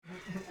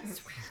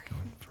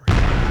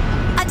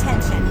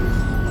Attention.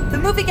 The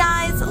movie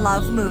guys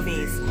love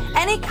movies.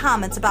 Any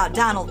comments about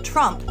Donald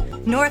Trump,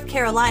 North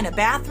Carolina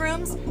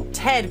bathrooms,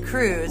 Ted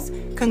Cruz,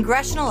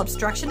 congressional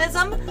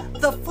obstructionism,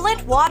 the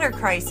Flint water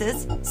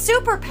crisis,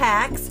 super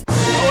PACs...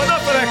 Oh,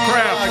 enough of that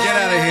crap. Oh, get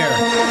out of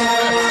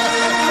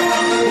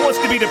here. Who wants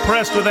to be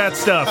depressed with that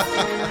stuff?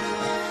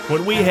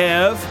 When we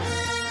have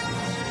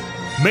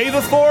May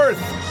the 4th.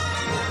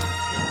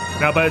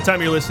 Now, by the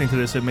time you're listening to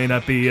this, it may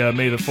not be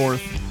May the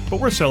 4th, but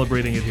we're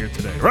celebrating it here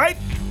today, right?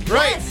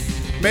 Right. Yes.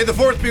 May the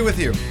 4th be with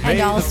you. And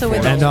also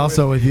with And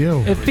also with you.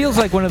 It feels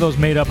like one of those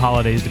made-up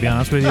holidays, to be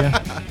honest with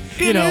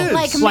you. You know,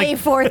 Like May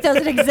 4th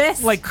doesn't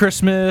exist. like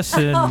Christmas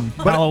and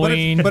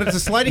Halloween. But it's a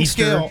sliding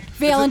Easter, scale.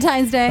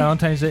 Valentine's Day.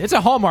 Valentine's Day. It's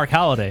a Hallmark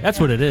holiday. That's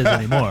what it is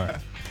anymore.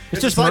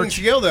 It's just a sliding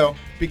scale, though,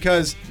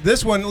 because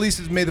this one, at least,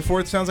 is May the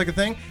 4th, sounds like a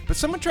thing. But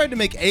someone tried to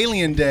make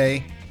Alien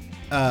Day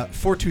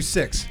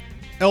 426.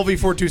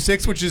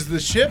 LV-426, which is the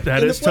ship.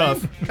 That in is the plane.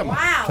 tough. Come on.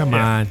 Wow. Come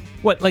on.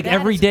 What, like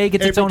every day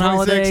gets its April own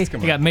holiday? 26th,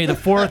 come You got on. May the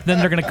 4th, then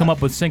they're going to come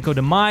up with Cinco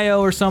de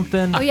Mayo or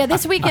something. Oh, yeah,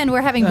 this weekend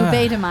we're having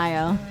Bouvet de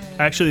Mayo.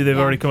 Actually, they've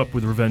already come up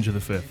with Revenge of the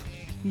 5th.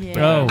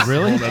 Oh,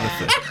 really? Another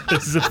thing.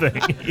 This is a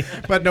thing.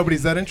 But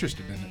nobody's that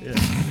interested in it.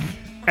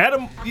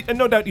 Adam,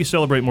 no doubt you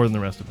celebrate more than the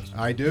rest of us.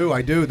 I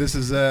do. This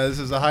is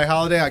a high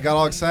holiday. I got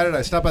all excited.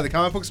 I stopped by the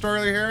comic book store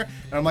earlier here,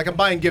 and I'm like, I'm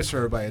buying gifts for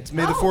everybody. It's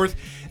May the 4th.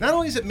 Not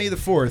only is it May the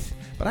 4th,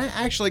 but I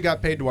actually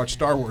got paid to watch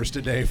Star Wars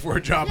today for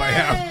a job I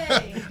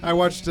have. I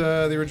watched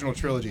the original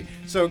trilogy.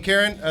 So,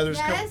 Karen, there's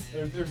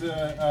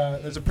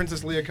a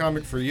Princess Leia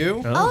comic for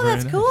you. Oh, very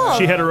that's nice. cool.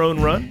 She had her own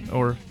run,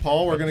 or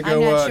Paul, we're going to I'm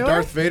go not sure.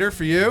 Darth Vader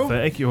for you.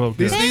 thank you. Oh,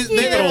 good.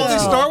 They have all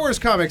these Star Wars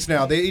comics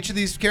now. Each of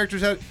these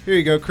characters have. Here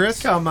you go,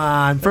 Chris. Come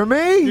on, for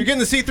me. You're getting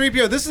the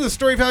C-3PO. This is the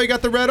story of how he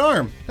got the red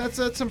arm. That's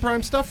some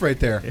prime stuff right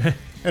there.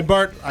 And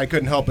Bart, I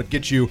couldn't help but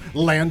get you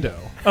Lando,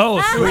 Oh,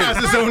 who sweet. has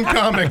his own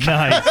comic.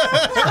 Nice.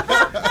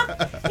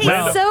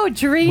 He's so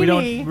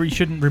dreamy. We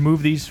shouldn't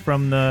remove these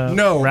from the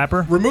No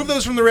wrapper? Remove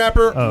those from the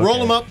wrapper. Oh, roll okay.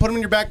 them up. Put them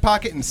in your back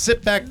pocket and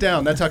sit back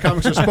down. That's how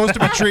comics are supposed to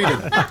be treated.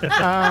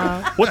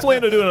 What's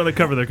Lando doing on the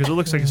cover there? Because it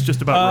looks like it's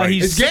just about right.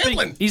 It's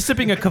gambling. He's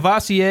sipping a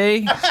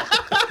Cavassier,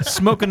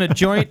 smoking a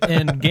joint,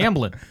 and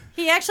gambling.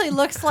 He actually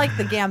looks like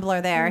the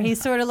gambler there. He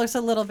sort of looks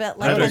a little bit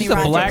like That Kenny is He's a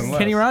Rogers. black Unless.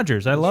 Kenny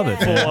Rogers. I love it.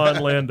 Full-on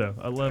Lando.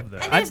 I love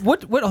that.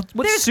 What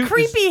There's suit is-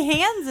 creepy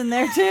hands in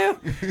there, too.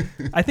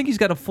 I think he's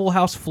got a full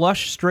house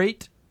flush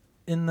straight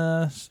in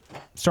the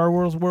Star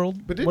Wars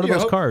world. But didn't What are you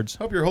those hope, cards?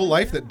 Hope your whole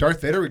life that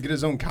Darth Vader would get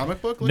his own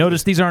comic book. Look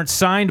Notice these aren't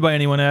signed by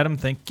anyone, Adam.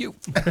 Thank you.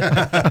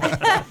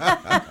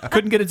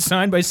 Couldn't get it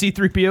signed by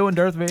C-3PO and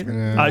Darth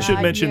Vader. I should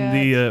Not mention yet.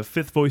 the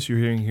fifth voice you're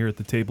hearing here at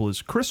the table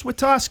is Chris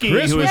Witaske,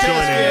 Chris who is joining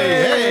us.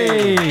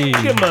 Hey.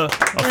 Give him a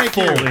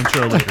full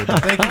intro later. How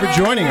Thank you for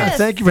joining us.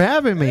 Thank you for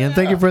having me, and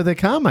thank you for the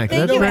comic.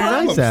 Thank That's you, very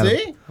Adam. nice, Adam.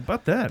 See?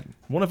 about that?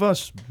 One of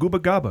us,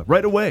 Gooba Gaba,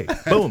 right away.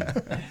 Boom.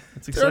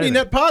 It's It's already exciting.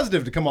 net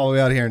positive to come all the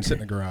way out here and sit in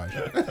the garage.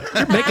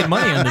 You're making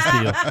money on this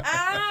deal.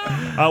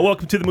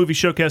 Welcome to the Movie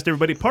Showcast,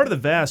 everybody. Part of the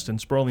vast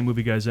and sprawling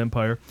Movie Guys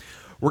empire.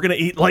 We're going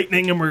to eat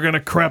lightning and we're going to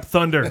crap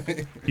thunder.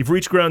 You've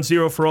reached ground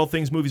zero for all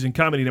things movies and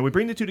comedy. Now, we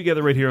bring the two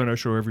together right here on our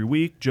show every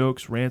week.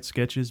 Jokes, rants,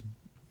 sketches,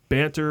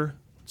 banter,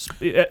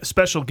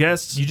 special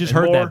guests. You just and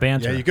heard more. that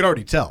banter. Yeah, you could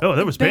already tell. Oh,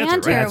 that was banter.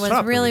 Banter right? was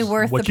Stop. It really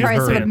worth what the you price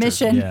of heard.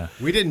 admission. Yeah.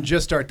 We didn't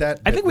just start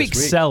that. I think we bit this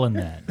week. excel in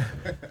that.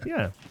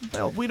 Yeah.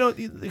 Well, we don't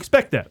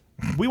expect that.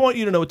 We want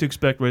you to know what to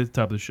expect right at the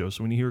top of the show.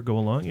 So when you hear it go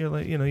along, you're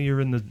like,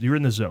 you're in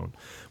the zone.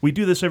 We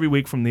do this every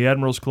week from the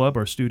Admirals Club,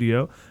 our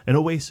studio, an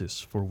oasis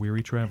for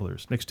weary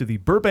travelers, next to the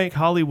Burbank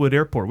Hollywood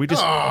Airport. We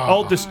just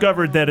all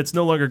discovered that it's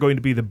no longer going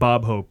to be the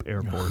Bob Hope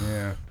Airport.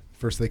 Yeah.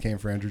 First they came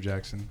for Andrew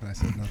Jackson. I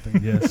said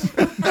nothing. Yes.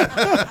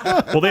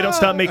 Well, they don't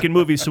stop making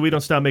movies, so we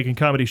don't stop making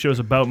comedy shows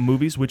about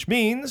movies, which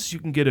means you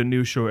can get a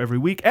new show every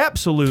week.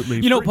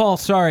 Absolutely. You know, free. Paul,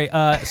 sorry.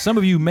 Some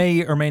of you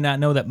may or may not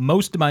know that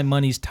most of my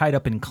money's tied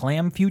up in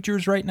clam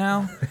futures right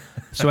now.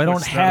 So I don't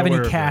was not have any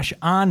aware of cash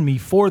on me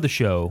for the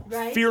show.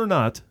 Fear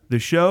not, the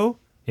show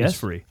Yes? is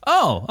free.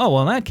 Oh,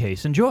 well, in that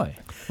case, enjoy.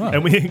 Well,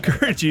 And we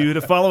encourage you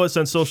to follow us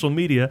on social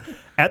media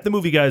at The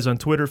Movie Guys on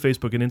Twitter,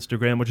 Facebook, and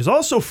Instagram, which is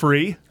also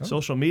free.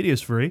 Social media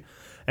is free.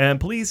 And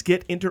please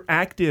get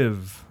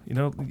interactive.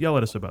 Yell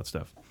at us about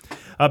stuff.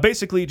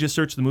 Basically, just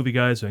search The Movie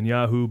Guys on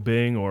Yahoo,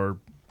 Bing, or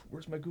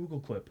where's my Google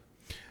clip?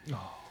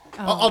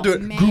 I'll do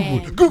it.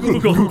 Man.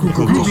 Google.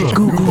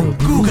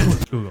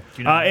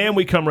 And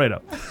we come right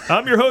up.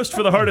 I'm your host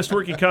for the hardest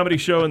working comedy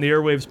show in the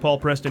airwaves, Paul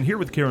Preston, here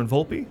with Karen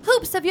Volpe,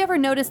 Hoops, have you ever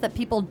noticed that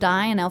people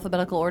die in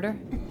alphabetical order?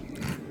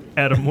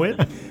 Adam Witt,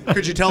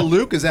 Could you tell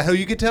Luke? Is that how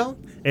you could tell?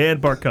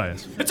 and Bart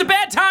Caius. it's a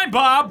bad time,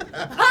 Bob.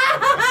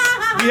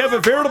 We have a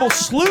veritable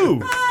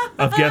slew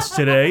of guests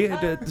today.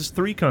 This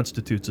 3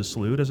 constitutes a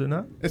slew, does it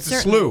not? It's a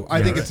slew.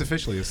 I think it's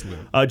officially a slew.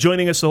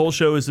 Joining us the whole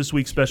show is this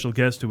week's special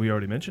guest, who we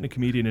already mentioned, a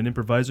comedian and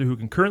improviser who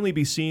can currently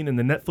be seen in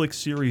the Netflix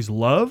series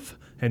Love,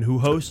 and who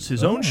hosts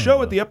his own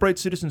show at the Upright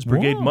Citizens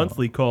Brigade Whoa.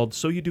 Monthly called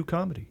So You Do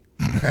Comedy.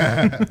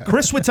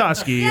 Chris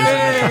Witaske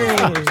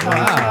is in the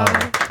Wow.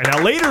 And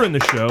now later in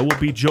the show, we'll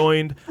be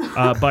joined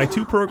by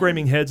two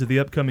programming heads of the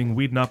upcoming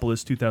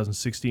Whedonpolis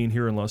 2016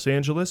 here in Los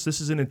Angeles.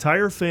 This is an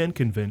entire fan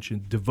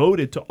convention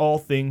devoted to all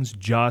things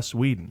Joss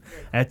Whedon.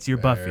 That's your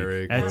Buffy.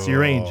 Very That's cool.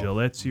 your Angel.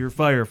 That's your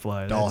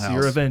Firefly. That's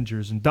your Dollhouse.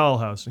 Avengers and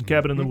Dollhouse and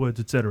Cabin in the Woods,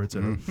 etc.,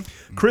 etc.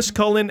 Chris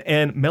Cullen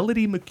and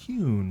Melody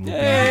McCune will be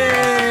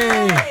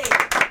here.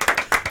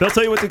 They'll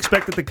tell you what to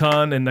expect at the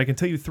con, and I can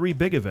tell you 3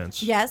 big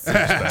events. Yes.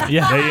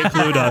 Yeah. They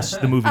include us,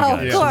 the movie Of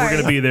guys. So we're course.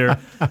 going to be there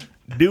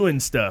doing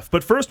stuff.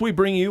 But first, we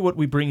bring you what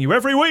we bring you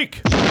every week.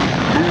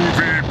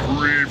 Movie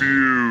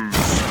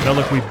previews. Now,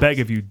 look, we beg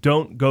of you,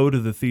 don't go to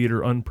the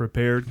theater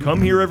unprepared.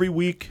 Come here every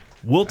week.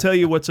 We'll tell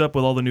you what's up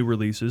with all the new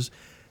releases.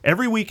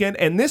 Every weekend,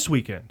 and this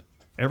weekend,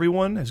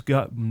 everyone has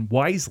gotten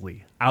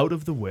wisely out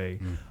of the way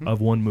of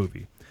one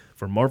movie.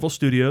 From Marvel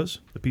Studios,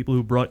 the people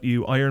who brought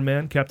you Iron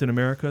Man, Captain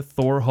America,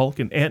 Thor, Hulk,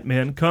 and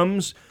Ant-Man,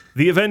 comes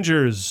the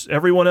Avengers.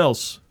 Everyone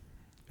else,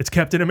 it's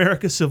Captain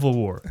America Civil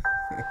War.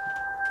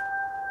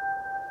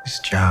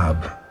 This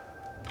job,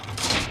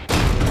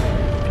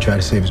 we try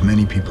to save as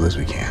many people as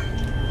we can.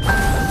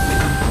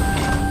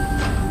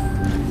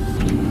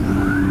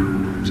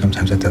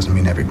 Sometimes that doesn't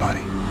mean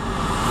everybody.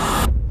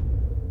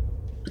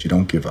 But you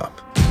don't give up.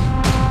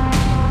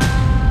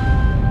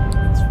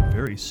 It's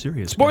very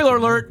serious. Spoiler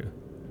Captain alert. America.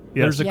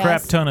 There's a Yes.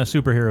 crap ton of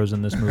superheroes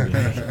in this movie.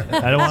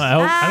 I don't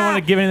want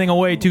to give anything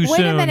away too Wait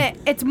soon. a minute.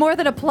 It's more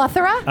than a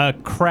plethora? A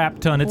crap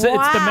ton. It's the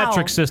Wow.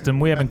 metric system.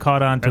 We haven't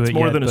caught on to That's it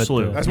more yet, than a but,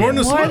 slew. That's more than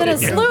a More slew. than a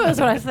slew is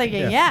what I was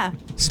thinking. Yeah.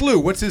 Slew,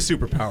 what's his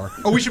superpower?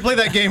 Oh, we should play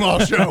that game all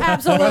show.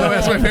 Absolutely. By the way,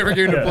 that's my favorite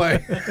game to Yeah.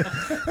 play.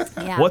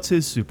 Yeah. What's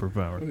his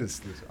superpower? What is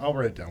this? I'll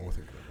write it down with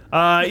it.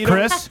 You know,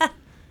 Chris?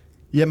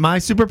 Yeah, my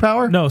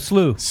superpower? No,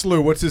 Slew.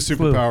 Slew, what's his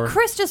superpower?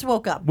 Chris just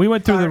woke up. We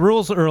went through the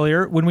rules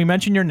earlier. When we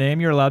mention your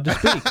name, you're allowed to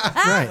speak.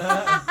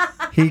 Right.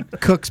 He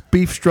cooks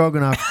beef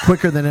stroganoff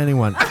quicker than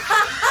anyone.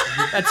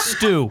 That's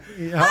Stu.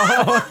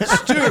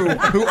 Stu,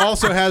 who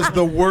also has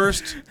the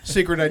worst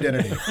secret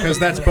identity, because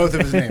that's both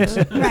of his names.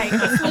 Right.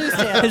 Slews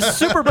do. His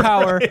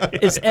superpower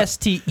is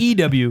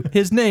STEW.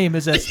 His name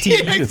is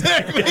STEW.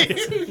 Exactly.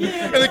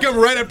 And they come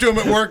right up to him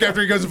at work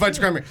after he goes and fights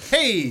crime.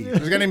 Hey,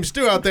 there's a guy named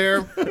Stu out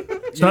there.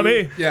 it's not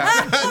me. Yeah.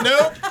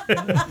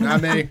 Nope.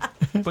 Not me.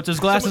 Puts his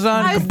glasses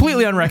on,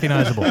 completely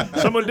unrecognizable.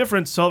 Someone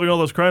different solving all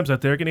those crimes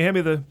out there. Can you hand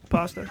me the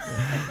pasta?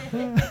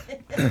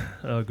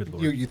 Oh, good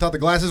lord. You thought the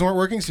glasses weren't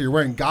working, so you're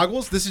wearing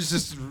goggles? This is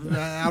just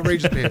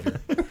outrageous behavior.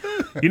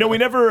 You know, we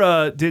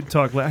never did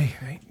talk. I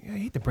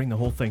hate to bring the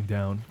whole thing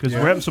down because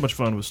we're having so much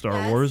fun with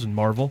Star Wars and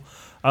Marvel.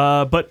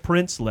 But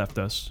Prince left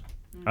us.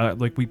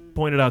 Like we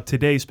pointed out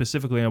today,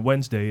 specifically on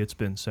Wednesday, it's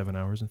been 7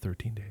 hours and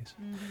 13 days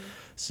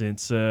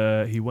since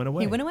he went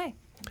away. He went away.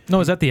 No,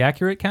 is that the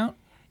accurate count?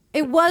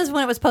 It was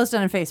when it was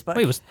posted on Facebook.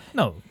 Wait, it was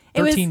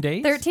 13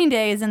 days? 13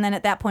 days, and then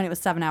at that point it was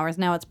 7 hours.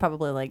 Now it's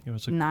probably like It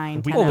was like 9,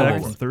 a 10 week back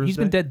hours. on Thursday. He's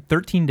been dead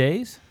 13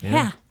 days?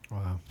 Yeah.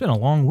 It's been a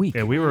long week.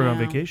 Yeah, we were on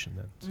Wow. vacation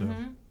then. So.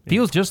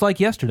 Feels just like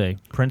yesterday.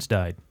 Prince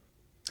died.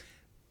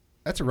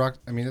 That's a rock.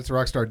 I mean, that's a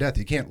rock star death.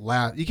 You can't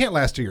last. You can't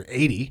last till you're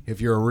 80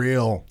 if you're a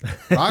real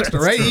rock star,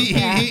 right?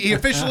 He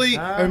officially.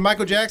 I mean,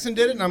 Michael Jackson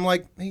did it, and I'm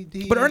like.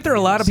 But aren't there a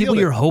lot of people sealed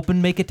it. you're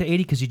hoping make it to 80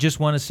 because you just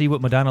want to see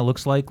what Madonna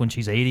looks like when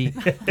she's 80?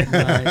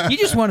 You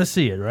just want to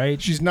see it, right?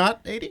 She's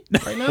not 80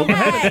 right now.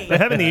 They're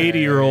having the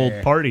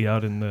 80-year-old party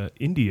out in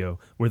Indio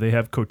where they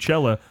have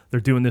Coachella. They're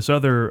doing this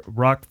other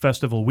rock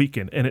festival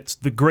weekend, and it's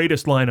the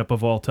greatest lineup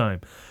of all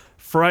time.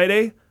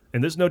 Friday,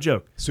 and this is no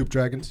joke. Soup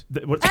Dragons.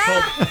 What's it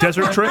called?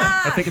 Desert Trip,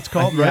 I think it's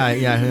called, right?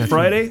 Yeah.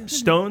 Friday,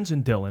 Stones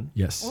and Dylan.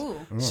 Yes. Ooh.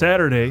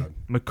 Saturday,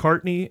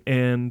 McCartney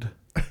and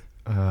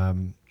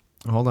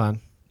Hold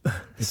on.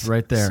 It's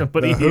right there.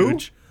 somebody The Who?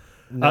 huge.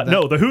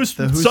 No, the Who's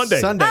Sunday.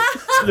 Sunday.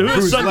 The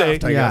Who's Sunday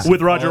left, I guess.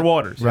 with Roger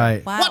Waters.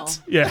 Right. Wow.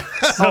 Yeah.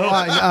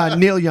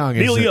 Neil Young.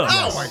 Neil is it? Young.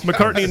 Oh,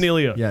 McCartney and Neil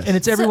Young. Yes. And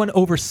it's everyone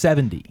over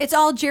 70. It's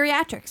all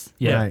geriatrics.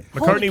 Yeah. Right.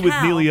 McCartney Holy with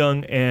cow. Neil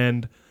Young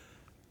and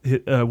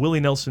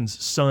Willie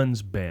Nelson's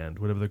son's band,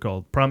 whatever they're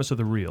called, Promise of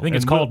the Real. I think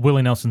it's And called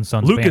Willie Nelson's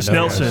son's Lucas band.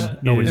 Nelson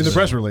In is the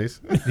press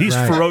release. he's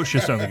Right.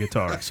 ferocious on the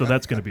guitar, so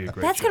that's going to be a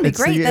great That's show. going to be It's,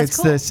 great. the, That's it's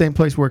cool. the same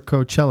place where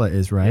Coachella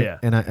is, right? Yeah.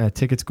 And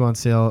tickets go on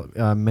sale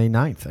May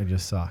 9th, I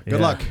just saw.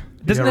 Good luck.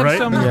 Doesn't Yeah, it have right?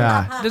 some?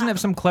 Yeah. Doesn't it have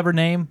some clever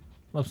name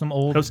of some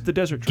old That's the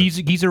Desert Trip.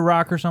 geezer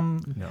rock or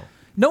something? No.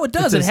 No, it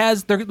does. It's It a-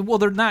 has.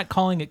 They're not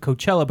calling it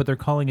Coachella, but they're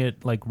calling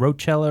it like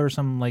Roachella or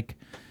something like.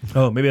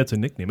 Oh, maybe that's a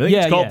nickname. I think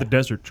Yeah, it's called yeah. the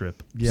Desert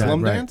Trip. Yeah,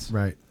 Slum right, Dance?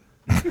 Right.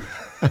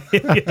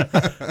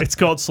 It's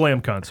called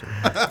Slam Concert.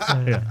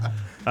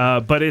 Yeah.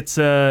 But it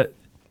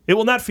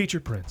will not feature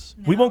Prince.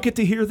 We won't get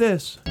to hear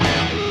this.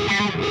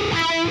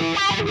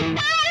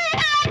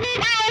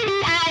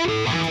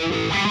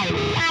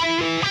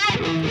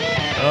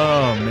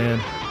 Oh man.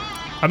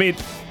 I mean,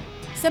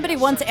 Somebody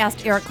once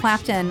asked Eric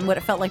Clapton what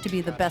it felt like to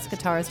be the best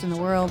guitarist in the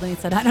world, and he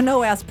said, I don't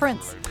know, ask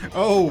Prince.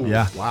 Oh.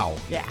 Yeah. Wow.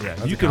 Yeah. yeah,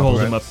 That's you a could hold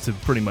him compliment. up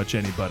to pretty much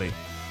anybody.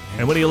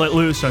 And when he let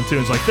loose on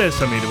tunes like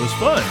this, I mean, it was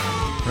fun,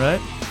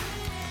 right?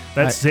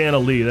 That's Santa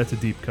Lee. That's a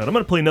deep cut. I'm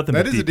going to play nothing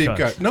That but is a deep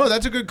cuts. cut. No,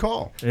 that's a good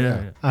call.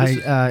 Yeah.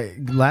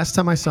 Last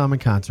time I saw him in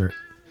concert,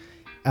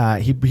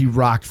 he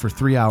rocked for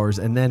 3 hours,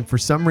 and then for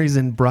some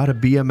reason brought a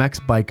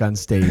BMX bike on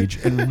stage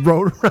and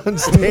rode around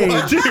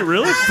stage. Did he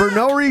really? For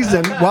no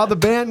reason, while the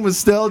band was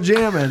still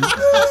jamming,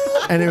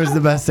 and it was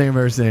the best thing I've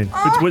ever seen.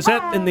 Was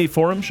that in the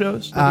Forum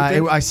shows? that he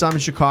did? I saw him in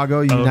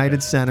Chicago,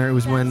 United Center. It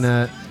was when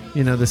the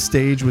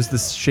stage was the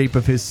shape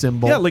of his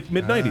symbol. Yeah, like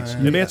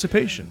mid-90s.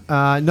 Emancipation.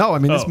 No, I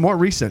mean it's more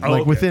recent,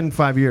 like okay. within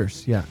 5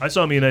 years. Yeah. I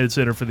saw him in United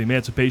Center for the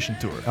Emancipation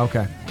Tour.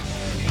 Okay.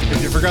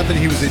 If you forgot that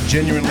he was a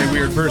genuinely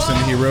weird person,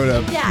 he rode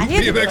a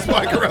BMX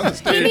bike around the He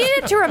stage.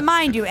 needed to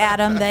remind you,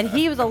 Adam, that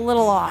he was a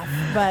little off,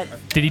 but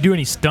Did he do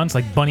any stunts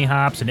like bunny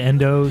hops and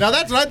endos? Now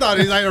that's what I thought.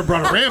 He either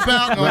brought a ramp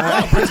out, and I'm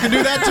like, oh, Prince can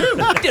do that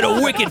too. Did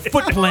a wicked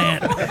foot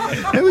plant.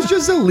 It was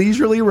just a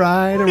leisurely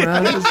ride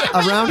around his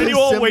And you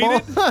all symbol.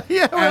 waited?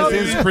 Yeah, well, As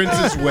is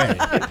Prince's way.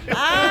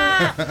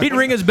 He'd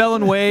ring his bell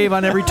and wave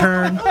on every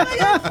turn.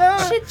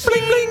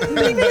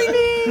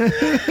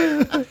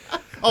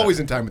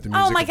 Always in time with the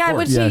music. oh my of God,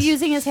 course. was Yes. he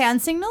using his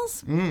hand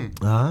signals?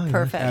 yeah.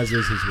 Perfect. As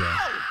is his way.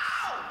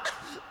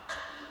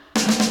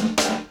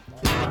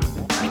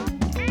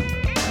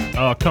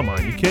 Oh, come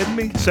on. You kidding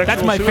me? Sexual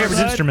That's my favorite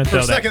suicide? instrument, For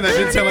though. a second, that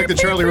didn't sound like the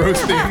Charlie Rose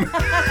theme.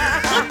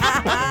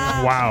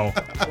 Wow.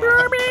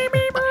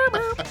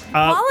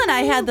 Paul and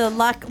I had the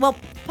luck. Well,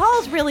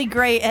 Paul's really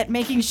great at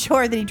making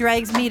sure that he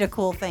drags me to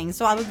cool things,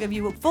 so I will give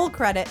you full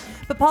credit.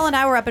 But Paul and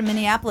I were up in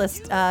Minneapolis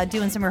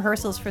doing some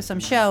rehearsals for some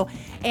show,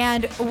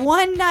 and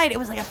one night, it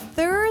was like a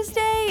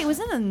Thursday. It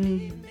was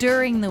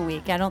during the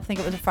week. I don't think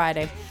it was a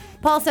Friday.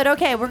 Paul said,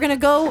 okay, we're going to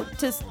go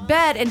to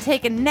bed and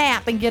take a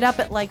nap and get up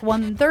at like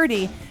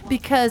 1:30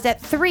 because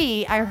at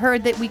 3, I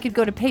heard that we could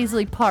go to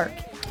Paisley Park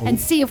and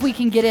see if we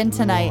can get in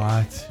tonight.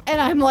 What? And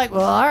I'm like,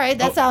 well, all right,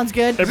 that sounds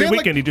good. Every Is it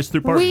weekend he just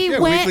threw parties. We Yeah,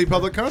 went. weekly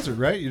public concert,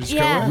 right? You just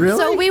Yeah. go in. Really?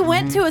 So we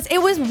went to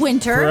it was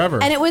winter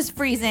Forever. and it was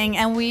freezing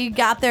and we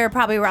got there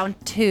probably around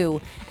 2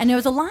 and there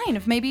was a line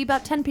of maybe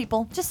about 10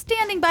 people just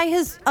standing by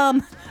his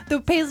the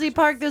Paisley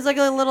Park. There's like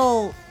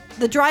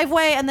the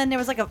driveway and then there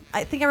was like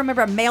I think I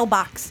remember a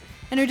mailbox.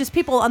 And there were just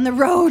people on the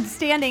road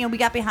standing, and we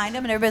got behind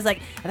them, and everybody's like,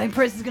 I think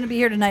Prince is going to be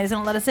here tonight. He's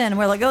going to let us in. And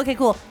we're like, okay,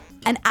 cool.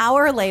 An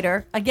hour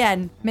later,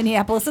 again,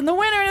 Minneapolis in the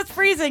winter, and it's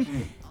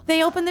freezing.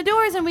 They open the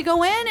doors, and we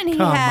go in, and he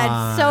Come had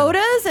on.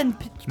 sodas and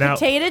Now-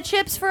 potato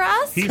chips for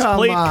us. He's Come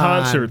played on.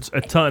 concerts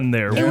a ton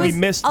there. It We was-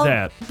 missed oh,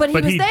 that. but he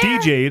was he there.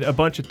 DJ'd a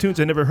bunch of tunes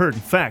I never heard.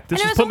 In fact, this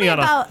and there has was put me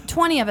only on a about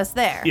 20 of us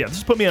there. this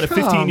has put me on a Come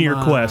 15-year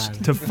on.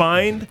 quest to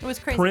find was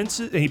crazy. Prince.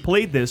 And he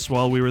played this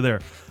while we were there.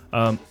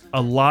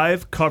 A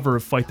live cover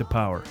of "Fight the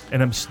Power,"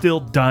 and I'm still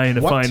dying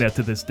to What? find that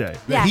to this day.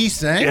 Yeah. He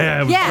sang?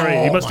 Yeah, it was Yeah.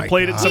 great. He Oh must my have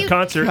played it at some God.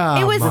 concert.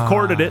 It was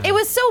recorded it. It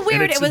was so and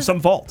weird. it's It in was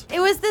some vault. It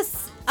was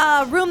this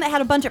room that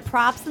had a bunch of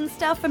props and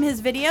stuff from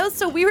his videos.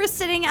 So we were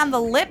sitting on the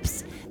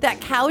lips,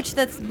 that couch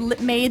that's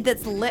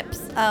that's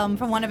lips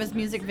from one of his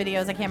music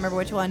videos. I can't remember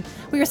which one.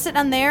 We were sitting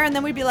on there, and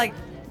then we'd be like,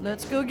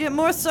 let's go get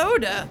more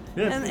soda.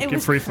 Yeah, and it get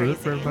was free crazy. food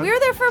for everybody. We were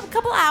there for a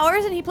couple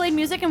hours, and he played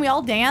music, and we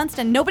all danced,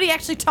 and nobody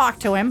actually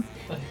talked to him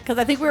because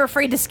I think we were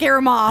afraid to scare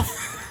him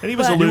off. And he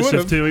was But- elusive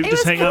would've. too. He would It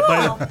just was hang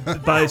out cool.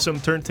 by some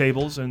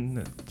turntables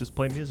and just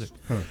play music.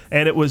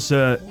 And it was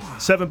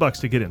 $7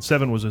 to get in.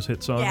 7 was his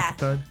hit song Yeah. at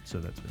the time. So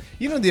that's it.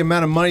 You know the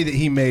amount of money that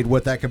he made,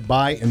 what that could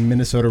buy in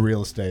Minnesota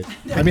real estate.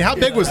 I mean, how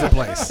big was the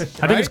place?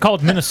 I think it's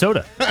called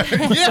Minnesota.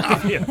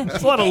 Yeah. Yeah,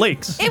 it's a lot of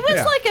lakes. It was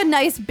Yeah. like a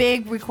nice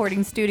big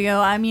recording studio.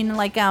 I mean,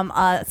 like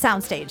a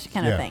soundstage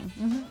kind of Yeah. thing.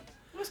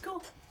 It was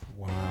cool.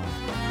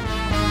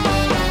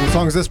 What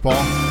song is this, Paul? I'm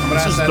gonna This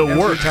ask is that the every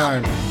worst.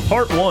 time.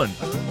 Part 1.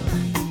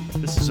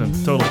 This is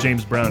a total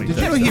James Brownie Did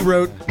you know thing. he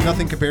wrote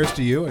 "Nothing Compares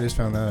to You"? I just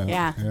found that out.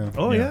 Yeah.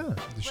 Oh, yeah.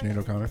 The Sinead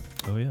O'Connor.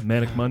 Oh yeah,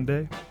 Manic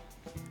Monday.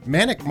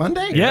 Manic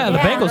Monday? Yeah, the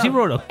Yeah. Bengals. He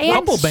wrote a And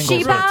couple Bengals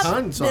hits. Tons Shebop,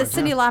 songs,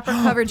 the Cyndi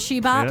Lauper covered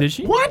Shebop. Did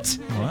she? What?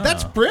 Wow.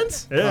 That's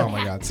Prince? Yeah. Oh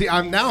my God! See,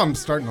 I'm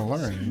starting to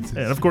learn.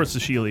 And of course the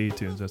Sheila E.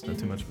 tunes. That's not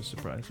too much of a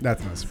surprise.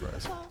 That's not a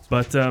surprise.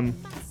 But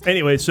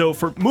anyway, so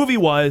for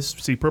movie-wise,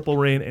 see Purple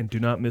Rain and do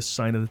not miss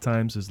Sign of the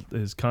Times.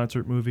 His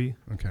concert movie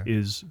Okay.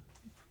 is.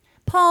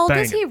 Paul, Bang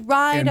does he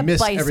ride And a miss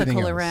everything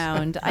bicycle else.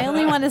 around? I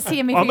only want to see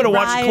him if I'm he gonna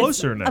watch it rides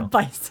closer now. a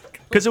bicycle.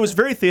 Because it was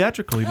very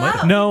theatrical. He might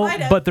have. No,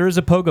 Might have. but there is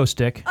a pogo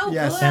stick. Oh,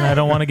 Yes. good. And I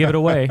don't want to give it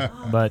away,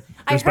 but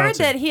I There's heard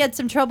bouncing. that he had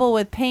some trouble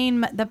with the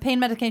pain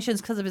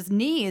medications because of his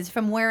knees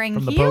from wearing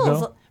From the heels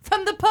pogo?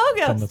 from the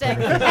pogo the stick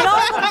and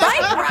all the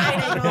bike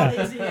riding all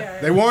these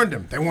years. They warned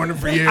him. They warned him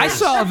for years. I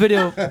saw a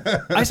video.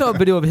 I saw a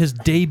video of his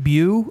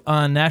debut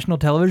on national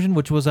television,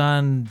 which was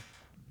on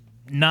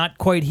not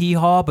quite Hee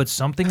Haw, but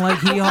something like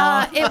Hee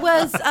Haw. It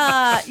was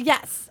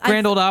yes,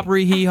 Grand Ole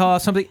Opry, Hee Haw,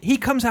 something. He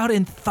comes out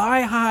in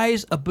thigh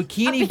highs, a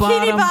bikini,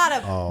 bottom,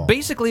 Oh.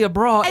 basically a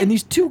bra, and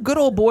these two good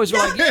old boys are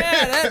like,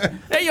 "Yeah,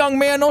 that young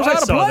man knows I how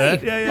to saw play."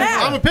 that. Yeah.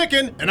 I'm a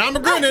picking, and I'm a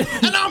grinning,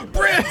 and I'm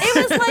Prince.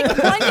 It was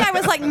like one guy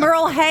was like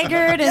Merle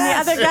Haggard and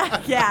the other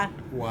guy, yeah.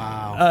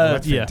 Wow.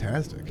 That's yeah.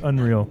 fantastic.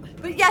 Unreal.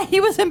 But yeah, he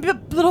was in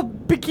little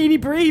bikini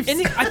briefs.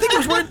 I think he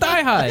was wearing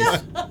thigh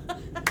highs.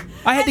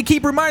 I had to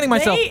keep reminding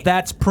myself, They-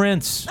 that's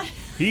Prince.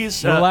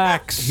 He's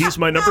Relax. He's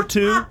my number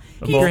 2 of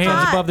Keep all your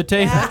hands time. above the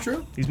table.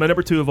 True. He's my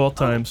number 2 of all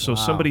time. So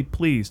somebody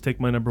please take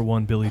my number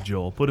 1, Billy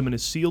Joel. Put him in a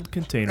sealed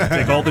container.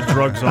 Take all the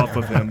drugs off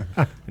of him.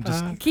 And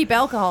just Keep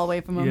alcohol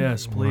away from him.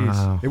 yes, please.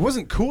 Wow. It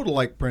wasn't cool to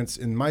like Prince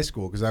in my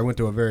school because I went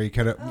to a very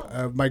kind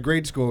of my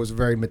grade school was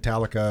very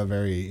Metallica,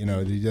 very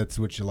that's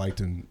what you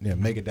liked, and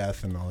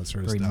Megadeth and all that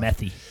sort of Very stuff.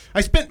 methy.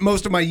 I spent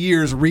most of my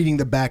years reading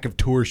the back of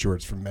tour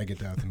shorts from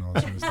Megadeth and all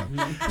that sort of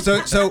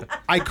stuff. So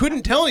I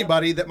couldn't tell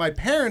anybody that my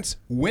parents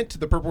went to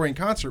the Purple Rain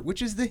concert,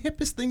 which is the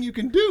hippest thing you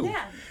can do.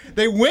 Yeah.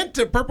 They went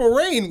to Purple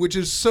Rain, which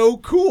is so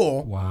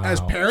cool. Wow.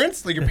 As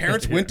parents, like your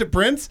parents went to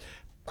Prince.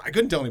 I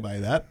couldn't tell anybody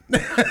that. They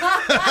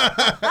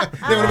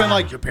would have been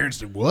like, "Your parents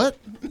did what?"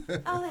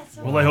 Oh, that's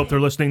so Well, I hope they're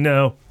listening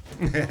now.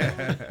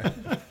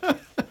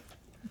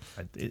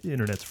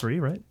 Internet's free,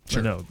 right?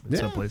 Sure. Or no, in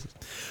some Yeah. places.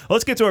 Well,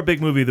 let's get to our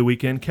big movie of the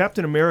weekend,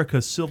 Captain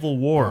America: Civil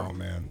War. Oh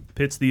man.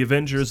 Pits the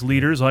Avengers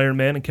leaders, Iron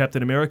Man and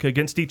Captain America,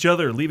 against each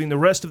other, leaving the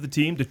rest of the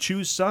team to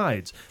choose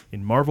sides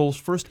in Marvel's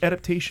first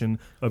adaptation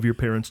of your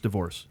parents'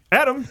 divorce.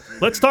 Adam,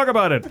 let's talk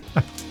about it.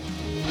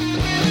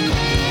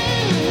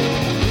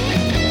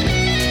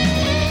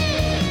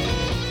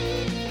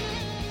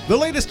 The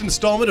latest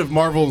installment of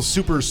Marvel's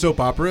super soap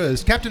opera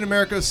is Captain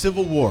America: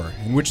 Civil War,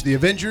 in which the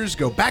Avengers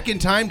go back in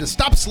time to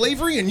stop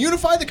slavery and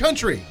unify the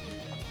country.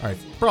 All right,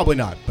 probably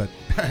not, but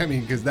I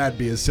mean, because that'd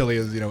be as silly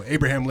as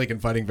Abraham Lincoln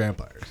fighting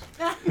vampires.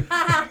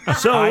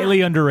 So,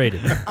 Highly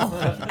underrated.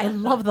 I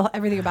love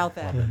everything about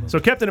that. so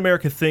Captain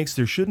America thinks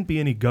there shouldn't be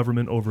any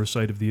government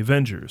oversight of the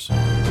Avengers.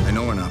 I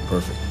know we're not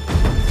perfect.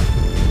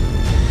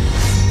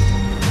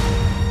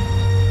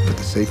 But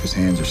the safest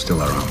hands are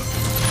still our own.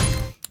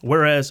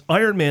 Whereas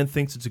Iron Man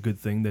thinks it's a good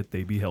thing that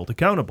they be held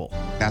accountable.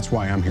 That's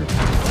why I'm here.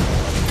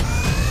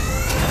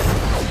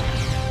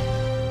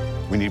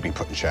 We need to be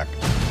put in check.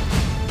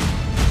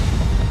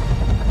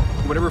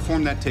 Whatever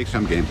form that takes,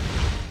 I'm game.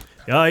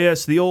 Ah,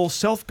 yes, the old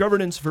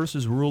self-governance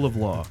versus rule of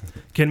law.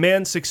 Can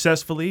man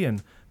successfully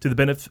and to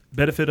the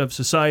benefit of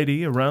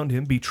society around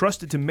him be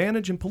trusted to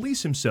manage and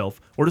police himself,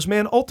 or does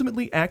man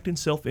ultimately act in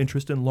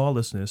self-interest and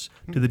lawlessness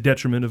to the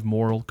detriment of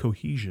moral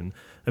cohesion,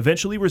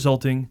 eventually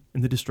resulting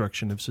in the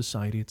destruction of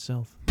society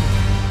itself?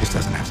 This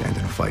doesn't have to end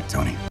in a fight,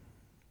 Tony.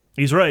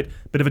 He's right,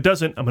 but if it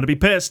doesn't, I'm going to be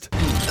pissed.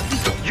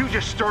 You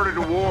just started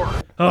a war.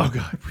 Oh,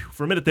 God.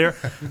 For a minute there,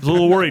 I was a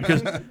little worried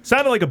because it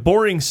sounded like a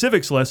boring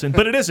civics lesson,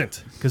 but it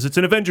isn't, because it's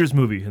an Avengers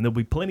movie, and there'll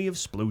be plenty of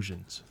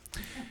explosions.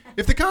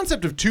 If the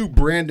concept of two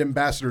brand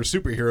ambassador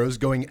superheroes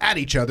going at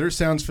each other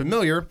sounds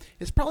familiar,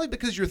 it's probably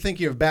because you're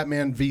thinking of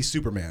Batman v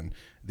Superman,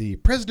 the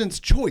President's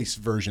Choice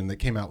version that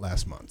came out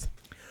last month.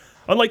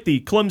 Unlike the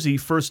clumsy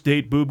first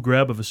date boob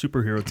grab of a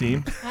superhero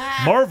team,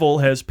 Marvel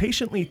has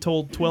patiently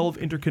told 12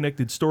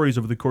 interconnected stories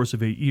over the course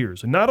of 8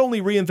 years, and not only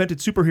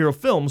reinvented superhero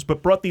films,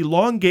 but brought the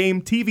long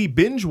game TV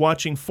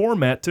binge-watching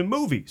format to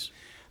movies.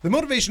 The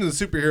motivation of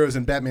the superheroes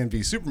in Batman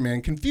v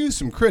Superman confused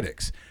some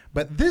critics,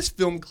 but this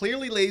film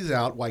clearly lays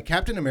out why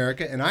Captain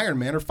America and Iron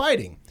Man are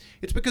fighting.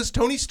 It's because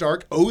Tony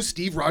Stark owes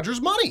Steve Rogers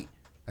money,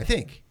 I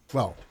think.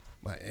 Well,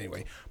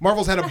 anyway,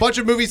 Marvel's had a bunch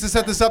of movies to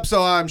set this up,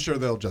 so I'm sure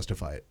they'll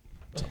justify it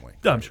in some way.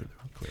 I'm sure.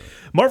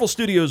 Marvel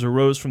Studios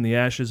arose from the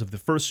ashes of the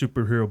first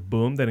superhero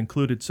boom that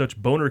included such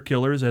boner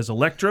killers as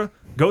Elektra,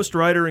 Ghost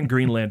Rider, and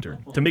Green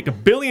Lantern, to make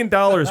 $1 billion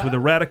with a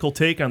radical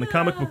take on the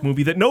comic book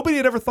movie that nobody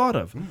had ever thought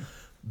of.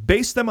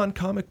 Based them on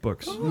comic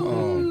books.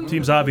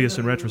 Seems obvious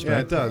in retrospect. Yeah,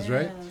 it does,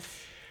 right?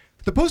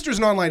 The posters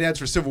and online ads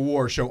for Civil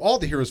War show all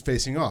the heroes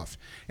facing off,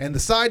 and the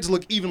sides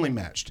look evenly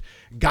matched.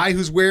 Guy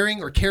who's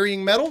wearing or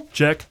carrying metal?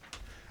 Check.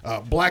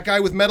 Black guy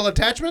with metal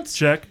attachments?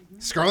 Check.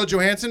 Scarlett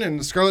Johansson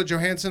and Scarlett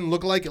Johansson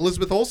look like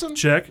Elizabeth Olsen?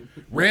 Check.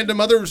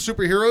 Random other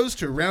superheroes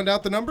to round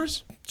out the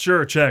numbers?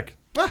 Sure, check.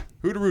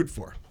 Who to root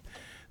for?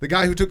 The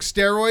guy who took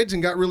steroids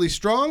and got really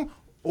strong,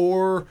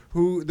 or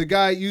who the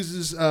guy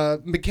uses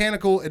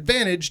mechanical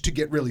advantage to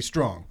get really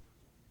strong?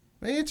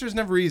 The answer is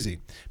never easy.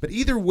 But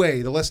either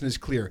way, the lesson is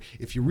clear.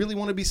 If you really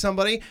want to be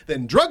somebody,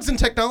 then drugs and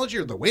technology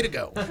are the way to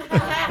go.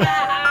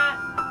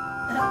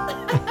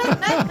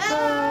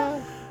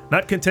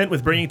 Not content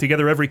with bringing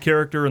together every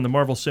character in the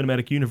Marvel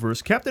Cinematic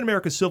Universe, Captain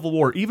America: Civil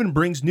War even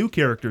brings new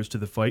characters to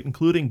the fight,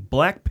 including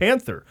Black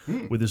Panther,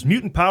 with his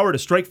mutant power to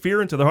strike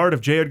fear into the heart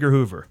of J. Edgar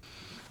Hoover.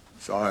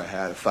 Sorry I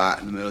had a fight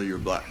in the middle of your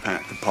Black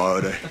Panther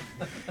party.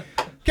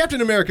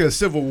 Captain America: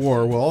 Civil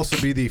War will also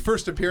be the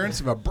first appearance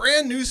of a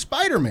brand new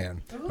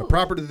Spider-Man, a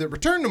property that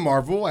returned to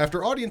Marvel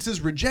after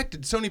audiences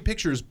rejected Sony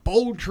Pictures'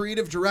 bold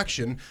creative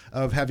direction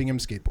of having him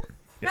skateboard.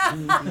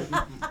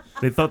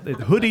 They thought that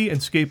hoodie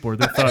and skateboard,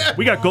 they thought,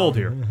 we got gold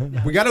here.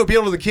 We got to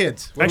appeal to the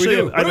kids. What do we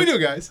do? What do we do,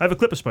 guys? I have a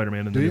clip of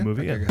Spider-Man in the new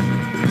movie. Okay,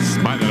 Yeah.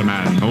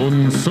 Spider-Man,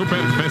 un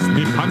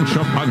superfesti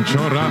pancho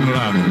run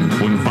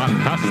un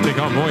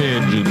fantastica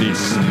voyage di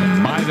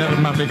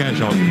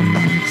Spider-Navigation.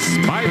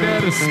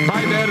 Spider.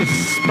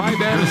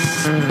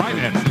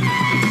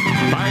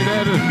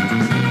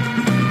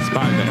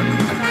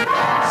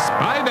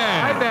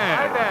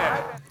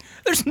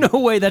 There's no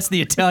way that's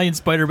the Italian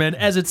Spider-Man,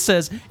 as it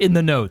says in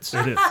the notes.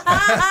 It is.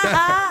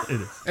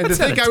 It is. And to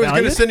think I was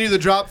going to send you the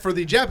drop for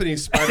the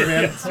Japanese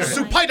Spider-Man,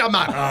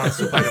 Spider-Man.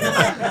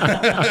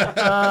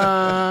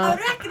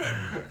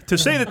 To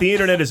say that the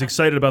internet is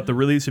excited about the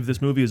release of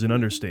this movie is an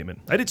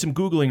understatement. I did some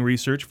Googling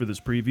research for this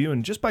preview,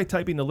 and just by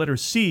typing the letter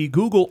C,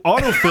 Google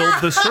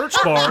autofilled the search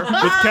bar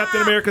with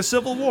Captain America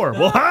Civil War.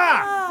 Well,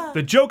 ha!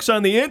 The joke's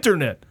on the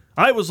internet.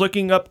 I was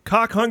looking up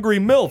cock-hungry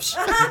MILFs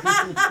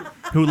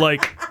who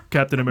like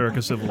Captain America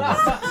Civil War.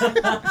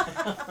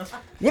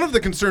 One of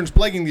the concerns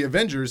plaguing the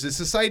Avengers is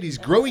society's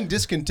growing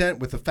discontent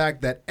with the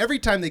fact that every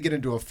time they get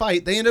into a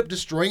fight, they end up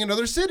destroying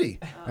another city.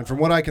 And from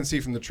what I can see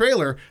from the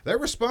trailer, their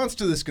response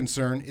to this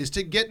concern is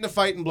to get in a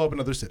fight and blow up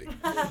another city.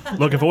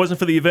 Look, if it wasn't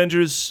for the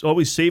Avengers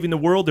always saving the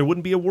world, there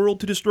wouldn't be a world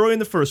to destroy in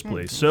the first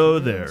place. So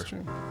there.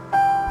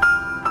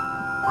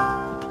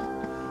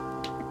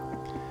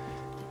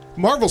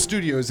 Marvel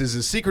Studios is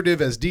as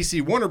secretive as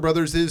DC Warner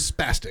Brothers is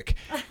spastic,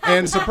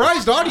 and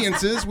surprised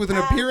audiences with an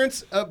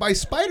appearance by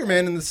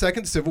Spider-Man in the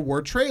second Civil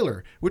War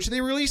trailer, which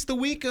they released the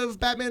week of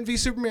Batman v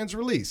Superman's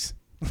release.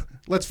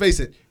 Let's face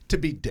it, to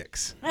be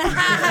dicks.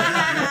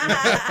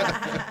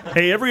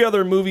 Hey, every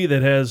other movie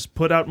that has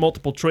put out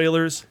multiple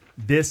trailers,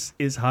 this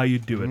is how you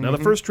do it. Now, the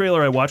first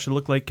trailer I watched, it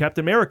looked like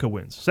Captain America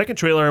wins. Second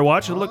trailer I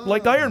watched, it looked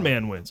like Iron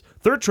Man wins.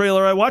 Third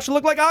trailer I watched, it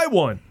looked like I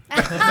won.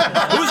 Who's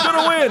going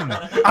to win?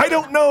 I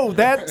don't know.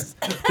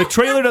 The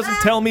trailer doesn't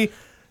tell me.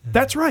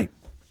 That's right.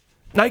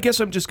 I guess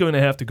I'm just going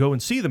to have to go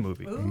and see the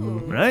movie.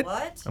 Right?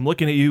 What? I'm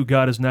looking at you,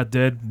 God is Not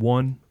Dead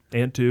 1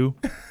 and 2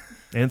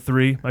 and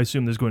 3. I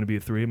assume there's going to be a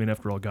 3. I mean,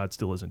 after all, God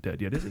still isn't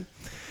dead yet, is he?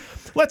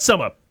 Let's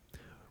sum up.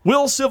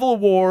 Will Civil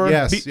War...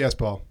 Yes,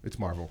 Paul. It's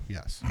Marvel.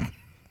 Yes.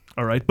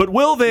 All right, but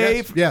will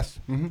they... Yes.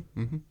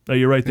 Oh,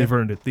 you're right. They've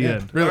earned it. The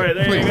end. Really? All right,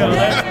 there Please. you go.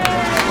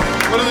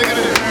 What are they going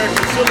to do?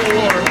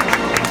 Civil War.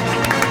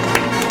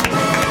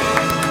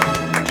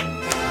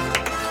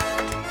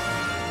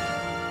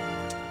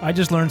 I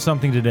just learned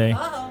something today.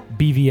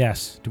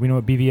 BVS. Do we know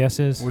what BVS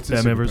is? What's this?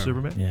 Batman vs.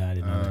 Superman? Yeah, I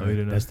didn't know. you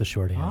didn't know? That's the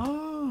shorthand.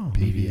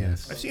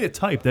 BVS. I've seen it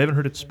typed. I haven't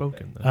heard it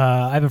spoken.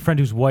 I have a friend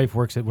whose wife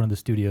works at one of the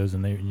studios,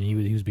 and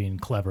he was being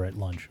clever at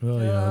lunch.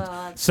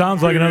 Well, it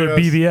sounds like another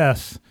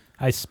BVS.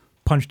 I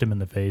punched him in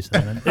the face,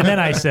 and then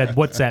I said,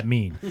 "What's that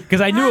mean?"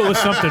 Because I knew it was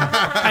something.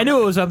 I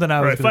knew it was something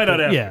I was. Right, find out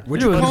after. Yeah,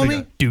 Would you call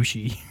me?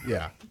 Douchey.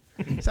 Yeah.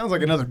 Sounds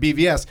like another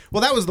BVS.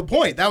 Well, that was the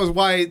point. That was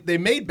why they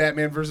made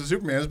Batman versus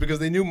Superman, is because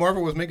they knew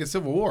Marvel was making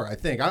Civil War, I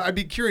think. I'd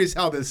be curious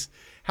how the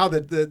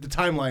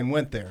timeline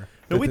went there.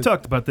 No, we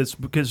talked about this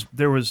because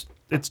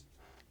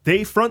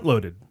they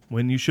front-loaded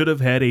when you should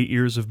have had 8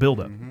 years of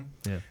build-up.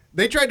 Yeah.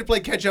 They tried to play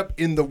catch-up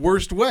in the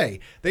worst way.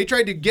 They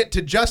tried to get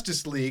to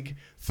Justice League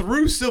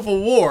through Civil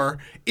War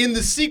in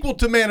the sequel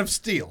to Man of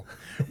Steel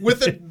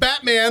with a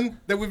Batman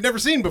that we've never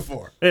seen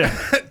before. Yeah.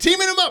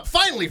 Teaming him up,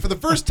 finally, for the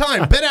first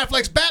time. Ben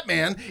Affleck's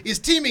Batman is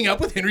teaming up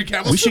with Henry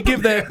Cavill's We should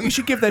Superman.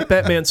 give that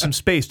Batman some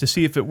space to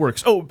see if it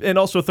works. Oh, and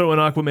also throw in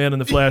Aquaman and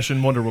the Flash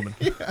and Wonder Woman.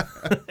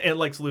 And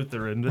Lex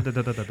Luthor and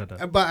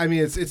da-da-da-da-da-da. But I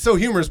mean, it's so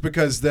humorous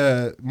because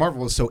the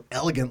Marvel has so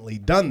elegantly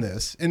done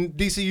this, and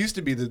DC used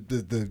to be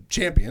the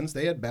champions.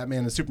 They had Batman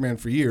and Superman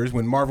for years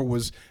when Marvel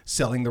was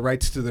selling the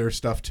rights to their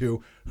stuff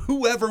to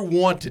whoever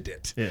wanted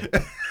it. Yeah.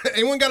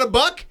 Anyone got a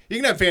buck? You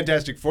can have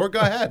Fantastic Four. Go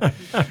ahead.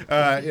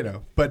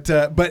 But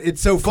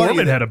it's so funny.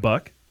 Foreman that- had a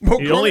buck. Well,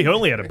 He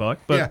only had a buck,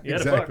 but yeah, he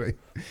had exactly. a buck.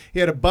 He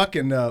had a buck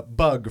and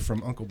Bug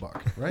from Uncle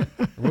Buck, right?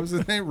 What was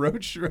his name?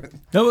 Roach?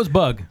 That was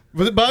Bug.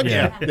 Was it Bug?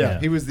 Yeah.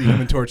 He was the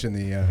Human Torch in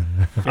the.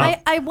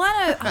 I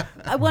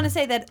want to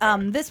say that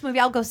this movie,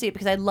 I'll go see it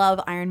because I love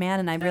Iron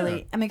Man, and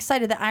I'm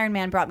excited that Iron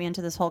Man brought me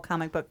into this whole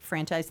comic book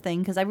franchise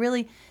thing, because I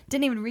really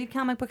didn't even read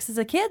comic books as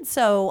a kid,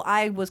 so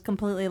I was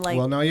completely like.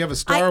 Well, now you have a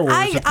Star Wars,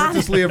 a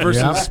Princess Leia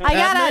versus. I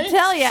gotta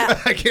tell you,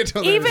 I can't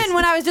tell. even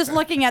when I was just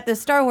looking at this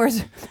Star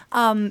Wars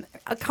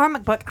a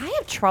comic book, I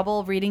have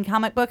trouble reading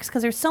comic books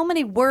because there's so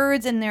many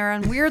words and they're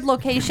in weird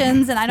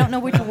locations, and I don't know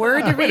which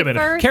word to read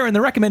first. Karen,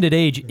 the recommended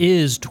age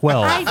is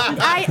 12.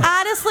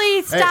 I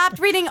honestly stopped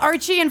reading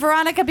Archie and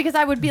Veronica because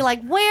I would be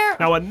like, where?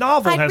 Now, a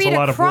novel I'd has read a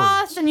lot of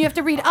across, words. and you have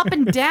to read up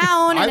and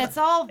down, and it's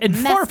all And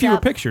messed far fewer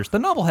up. pictures. The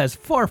novel has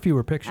far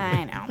fewer pictures.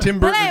 I know. Tim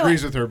But Burton anyway,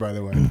 agrees with her, by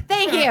the way.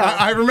 Thank you.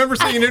 I remember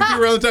seeing an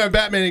interview around the time of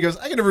Batman. He goes,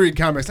 "I can never read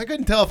comics. I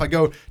couldn't tell if I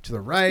go to the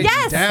right,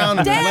 Yes, down,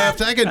 and the Dan.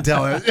 left. I couldn't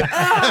tell it."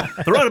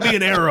 There ought to be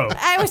an arrow.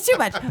 I was too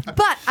much.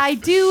 But I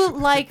do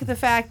like the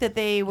fact that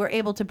they were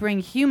able to bring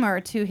humor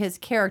to his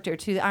character,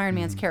 to Iron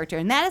Man's character.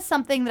 And that is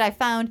something that I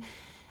found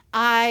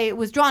I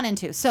was drawn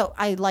into. So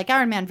I like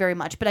Iron Man very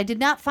much, but I did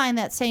not find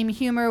that same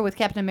humor with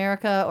Captain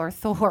America or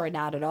Thor,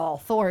 not at all.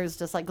 Thor is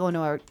just like going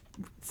to a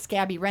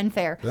scabby Ren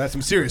fair. That's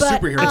some serious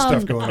But, superhero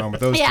stuff going on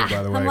with those yeah, two,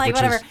 by the way. I'm like, which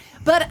whatever. is-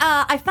 But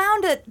I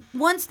found that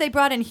once they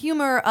brought in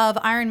humor of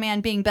Iron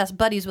Man being best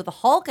buddies with the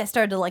Hulk, I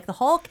started to like the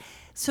Hulk.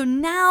 So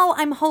now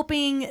I'm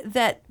hoping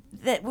that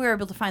we're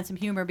able to find some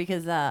humor,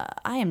 because I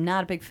am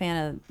not a big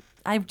fan of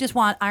I just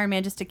want Iron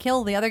Man just to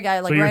kill the other guy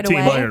like So you're right Team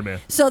away, Iron Man.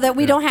 so that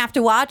we don't have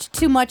to watch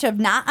too much of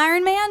not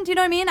Iron Man. Do you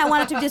know what I mean? I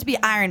want it to just be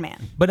Iron Man.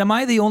 But am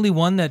I the only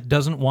one that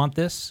doesn't want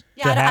this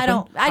Yeah, to I happen?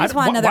 don't. I just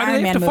want another why do they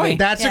Iron have Man to movie. fight?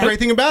 That's the great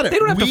thing about it. They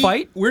don't have to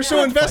fight. We're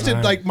so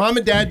invested. Like mom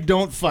and dad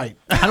don't fight.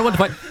 I don't want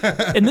to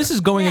fight. And this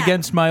is going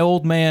against my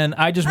old man.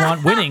 I just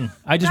want winning.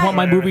 I just want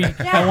my movie.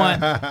 I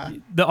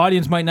want the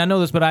audience might not know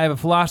this, but I have a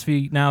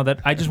philosophy now that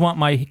I just want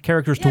my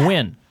characters to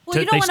win. Well,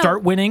 you don't They wanna-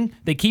 start winning,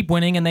 they keep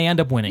winning, and they end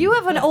up winning. You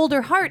have an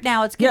older heart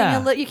now. It's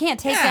getting Yeah. you can't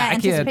take Yeah, that I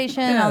can't-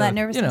 anticipation and all that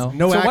nervousness.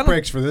 No So why act don't-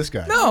 breaks for this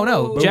guy.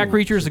 No. Jack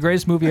Reacher is the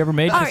greatest movie ever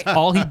made. All 'Cause right.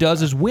 all he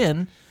does is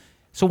win.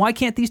 So why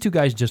can't these two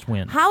guys just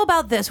win? How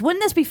about this?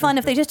 Wouldn't this be fun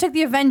if they just took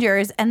the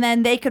Avengers and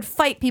then they could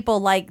fight people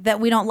like that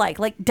we don't like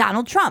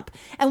Donald Trump,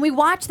 and we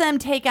watch them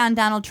take on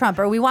Donald Trump,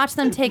 or we watch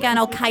them take on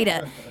Al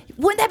Qaeda?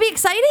 Wouldn't that be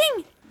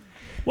exciting?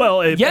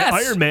 Well, if Yes,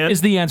 Iron Man is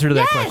the answer to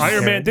that Yes. question.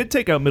 Iron Man did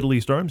take out Middle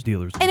East arms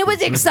dealers. And it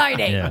was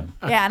exciting. Yeah.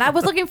 And I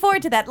was looking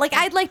forward to that. Like,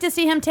 I'd like to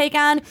see him take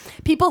on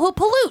people who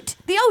pollute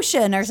the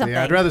ocean or something.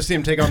 Yeah, I'd rather see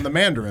him take on the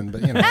Mandarin,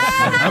 but you know,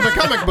 I'm a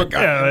comic book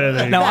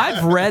guy. Now,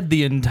 I've read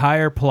the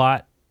entire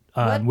plot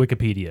on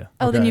Wikipedia.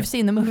 Oh, then you've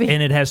seen the movie.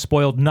 And it has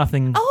spoiled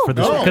nothing for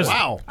this. Oh, 'cause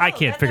wow. I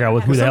can't figure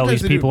out who the hell Sometimes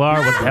these they do. people are,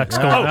 what the heck's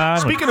going on.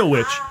 Speaking of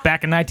which,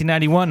 Back in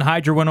 1991,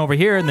 Hydra went over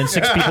here, and then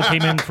 6 people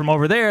came in from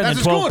over there, and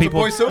That's then what's cool. 12 It's a people.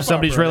 boy soap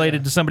Somebody's opera,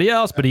 related to somebody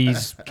else, but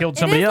he's killed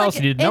somebody else,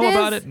 and you didn't know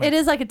about it. It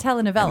is like a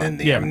telenovela. And then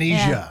the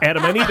amnesia.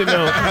 Adam, I need to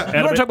know. You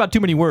Adam, want to talk about too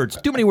many words?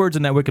 Too many words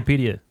in that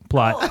Wikipedia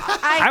plot.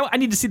 I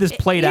need to see this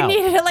played you out.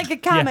 needed it like a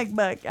comic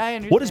book. I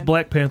understand. what is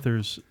Black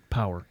Panther's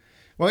power?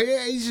 Well,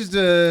 yeah, he's just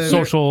a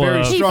Social,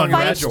 very He strong and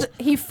fights. agile.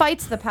 He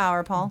fights the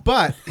power, Paul.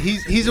 But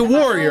he's a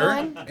warrior,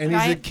 and he's a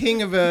Right.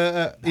 king of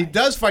a. He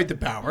does fight the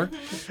power,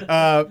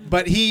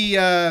 but he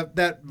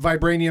that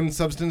vibranium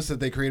substance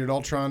that they created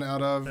Ultron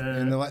out of,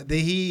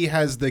 he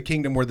has the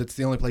kingdom where that's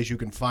the only place you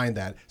can find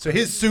that. So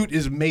his suit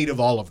is made of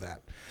all of that.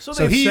 So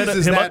he they've set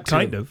uses him that up,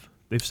 kind too. of.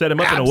 They've set him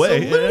up in a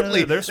way.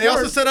 Absolutely. Yeah, they're they also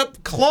smart. set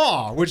up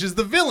Claw, which is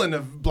the villain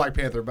of Black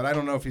Panther, but I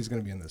don't know if he's going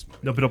to be in this movie.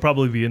 No, but he'll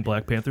probably be in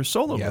Black Panther's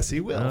solo. Yes,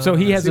 he will. So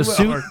he has a Yes,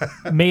 he will.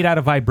 suit made out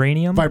of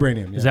vibranium?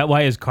 Vibranium, yeah. Is that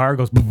why his car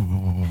goes... when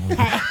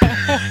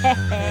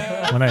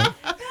I,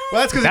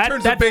 Well, that's because it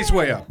turns the bass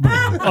way up.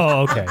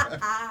 oh, okay.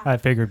 I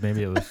figured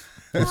maybe it was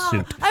a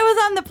suit. I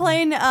was on the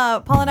plane.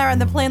 Paul and I were on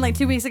the plane like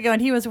 2 weeks ago,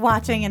 and he was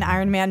watching an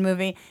Iron Man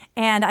movie.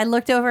 And I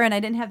looked over, and I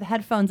didn't have the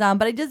headphones on,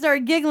 but I just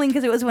started giggling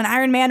because it was when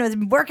Iron Man was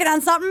working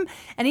on something,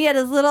 and he had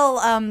his little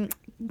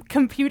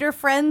computer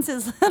friends,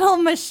 his little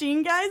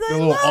machine guys. The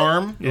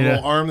little Yeah.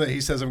 arm that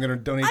he says I'm going to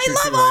donate I to.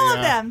 love all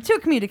of them to a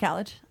community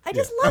college. I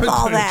just love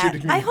all Donate that. to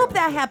community I hope college.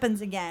 that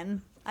happens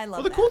again. I love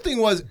Well, the that. cool thing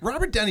was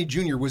Robert Downey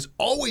Jr. was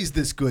always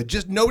this good.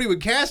 Just nobody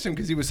would cast him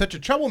because he was such a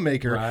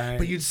troublemaker. Right.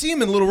 But you'd see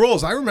him in little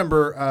roles. I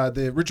remember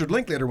the Richard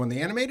Linklater one,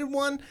 the animated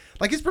one.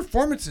 Like his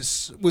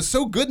performance was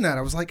so good in that.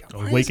 I was like,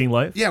 why is- Waking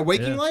Life? Yeah,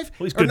 Waking Yeah. Life.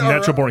 Well, he's good in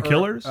Natural Born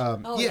Killers. yeah.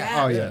 Oh,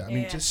 yeah. yeah. I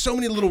mean, just so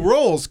many little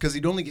roles because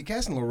he'd only get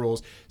cast in little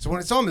roles. So when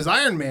I saw him as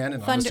Iron Man,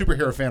 and Thunder- I'm a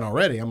superhero fan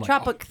already, I'm like,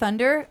 Tropic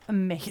Thunder,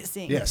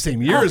 amazing. yeah,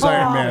 same year as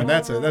Iron Man.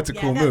 That's a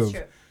Yeah, cool that's move.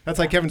 true. That's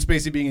like Kevin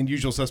Spacey being in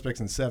Usual Suspects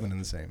and 7 in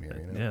the same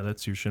year. You know? Yeah,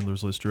 that's your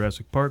Schindler's List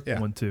Jurassic Park. Yeah.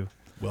 1, 2.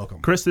 Welcome.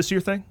 Chris, this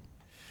your thing?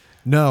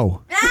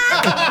 No.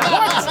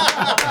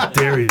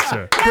 Dare you,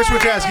 sir. Chris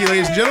Witaske,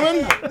 ladies and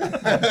gentlemen.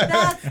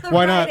 That's the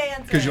Why right not?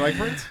 answer. Because you like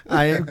Prince?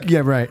 Yeah,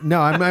 right. No,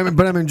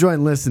 but I'm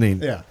enjoying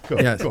listening. Yeah,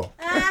 cool. Yes. Cool.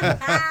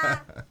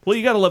 Well,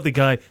 you got to love the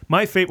guy.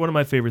 One of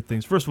my favorite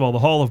things. First of all, the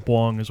Hall of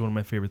Bong is one of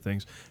my favorite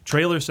things.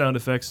 Trailer sound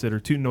effects that are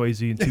too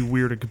noisy and too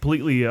weird and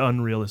completely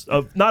unrealistic.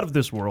 Not of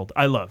this world.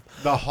 I love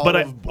The Hall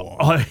of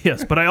Bong.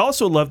 Yes, but I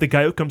also love the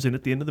guy who comes in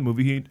at the end of the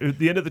movie, at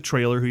the end of the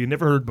trailer, who you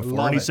never heard before,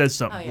 Love and he it. says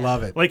something. Oh, yeah.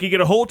 Love it. Like you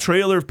get a whole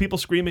trailer of people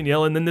screaming,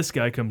 yelling, and then this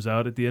guy comes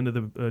out at the end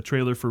of the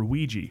trailer for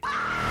Ouija.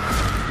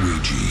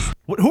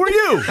 Who are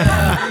you?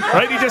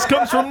 Right? He just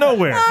comes from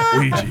nowhere.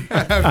 Ouija.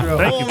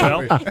 Thank you,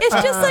 pal. It's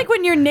just like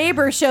when your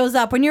neighbor shows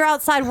up when you're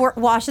outside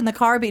washing the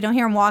car, but you don't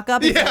hear him walk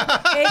up. He's like,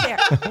 hey there.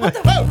 What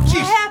the Oh, jeez.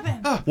 what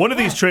happened? One of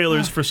these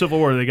trailers for Civil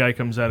War, the guy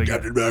comes out again.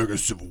 Captain America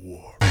Civil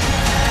War.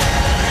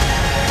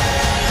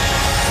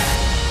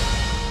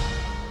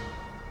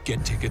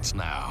 Get tickets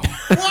now.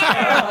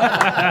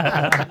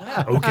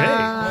 Okay.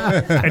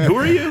 And who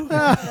are you?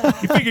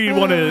 You figure you'd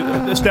want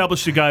to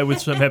establish a guy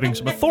with having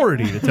some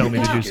authority to tell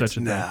me to do such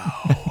a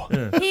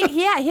thing.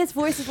 His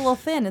voice is a little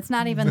thin. It's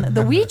not even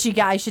the Ouija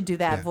guy should do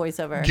that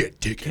voiceover.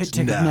 Get tickets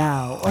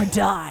now or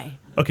die.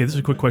 Okay, this is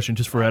a quick question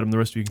just for Adam. The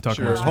rest of you can talk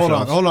Sure. amongst Hold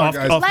on, yourselves.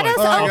 guys. Let us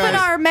Hold on, open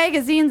guys. our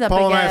magazines up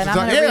Paul and I again. have to I'm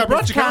talk. gonna Yeah, I read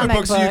brought this you comic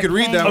books so you book. could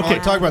read them while Okay. we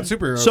talk about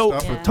superhero So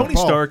stuff. with Tony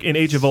Paul. Stark in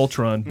Age of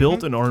Ultron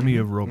built an army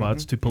of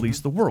robots to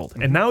police the world,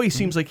 and now he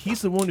seems like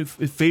he's the one who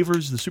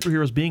favors the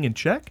superheroes being in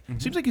check.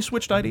 Seems like he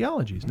switched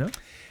ideologies. No.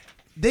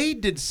 They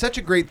did such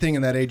a great thing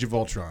in that Age of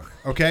Ultron,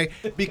 okay?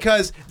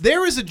 Because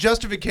there is a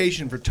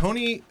justification for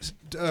Tony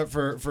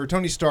for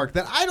Tony Stark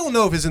that I don't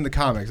know if is in the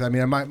comics. I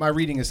mean, my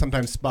reading is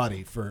sometimes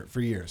spotty for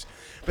years.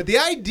 But the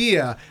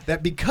idea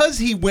that because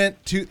he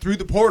went through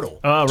the portal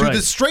to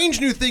this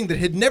strange new thing that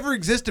had never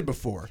existed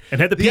before,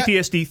 and had the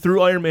PTSD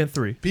through Iron Man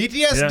 3.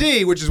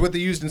 PTSD, which is what they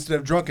used instead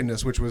of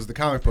drunkenness, which was the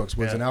comic books,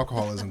 was an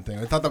alcoholism thing.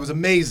 I thought that was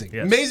amazing.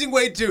 Yes. Amazing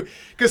way to,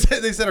 because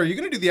they said, "Are you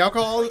going to do the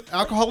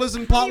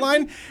alcoholism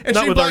plotline?" And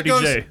Not Shane with Black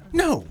goes, RDJ.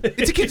 "No,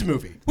 it's a kids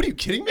movie. What are you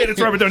kidding me?" And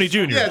it's Robert Downey Jr.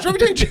 Yeah, it's Robert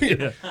Downey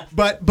Jr.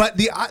 But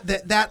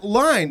that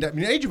line, I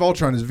mean, Age of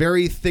Ultron is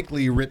very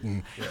thickly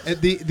written.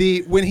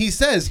 The when he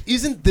says,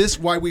 "Isn't this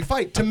why we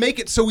fight? To make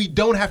it so we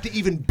don't have to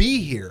even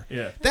be here."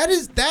 Yeah.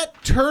 That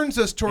turns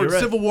us towards You're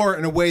right. Civil War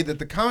in a way that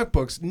the comic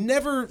books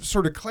never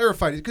sort of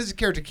clarified it, because his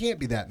character can't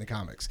be that in the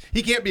comics.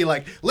 He can't be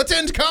like, "Let's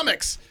end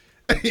comics."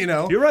 You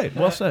know. You're right.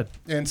 Well said.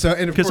 And so,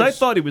 and because I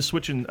thought he was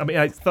switching. I mean,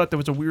 I thought there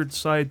was a weird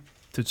side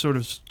to sort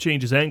of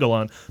change his angle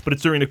on, but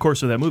it's during the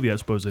course of that movie, I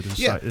suppose, that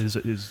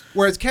his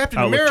whereas Captain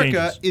outlook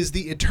America changes. is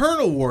the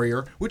Eternal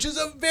Warrior, which is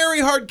a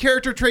very hard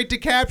character trait to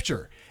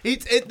capture.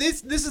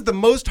 This is the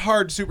most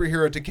hard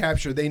superhero to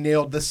capture. They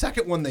nailed the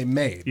second one they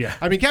made. Yeah.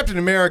 I mean, Captain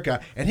America,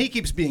 and he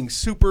keeps being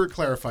super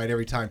clarified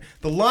every time.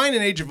 The line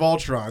in Age of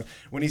Ultron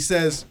when he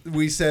says,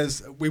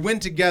 we win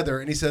together,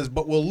 and he says,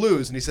 but we'll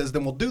lose, and he says,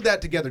 then we'll do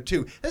that together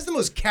too. That's the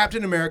most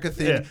Captain America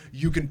thing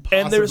you can possibly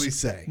and there's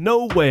say.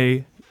 No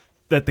way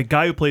that the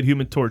guy who played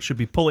Human Torch should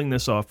be pulling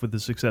this off with the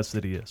success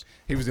that he is.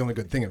 He was the only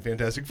good thing in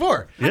Fantastic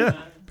Four. Yeah.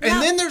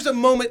 And then there's a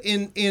moment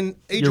in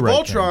Age You're of right,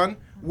 Ultron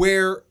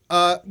where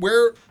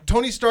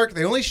Tony Stark,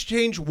 they only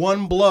exchange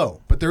one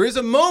blow, but there is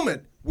a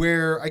moment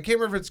where I can't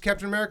remember if it's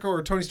Captain America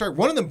or Tony Stark.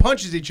 One of them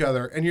punches each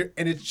other, and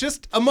it's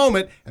just a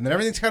moment, and then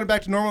everything's kind of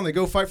back to normal, and they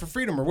go fight for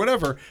freedom or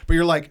whatever. But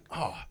you're like,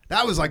 oh,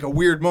 that was like a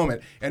weird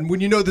moment. And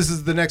when you know this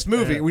is the next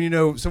movie, when you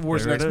know Civil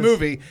War's the There it next is.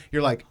 movie,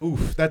 you're like,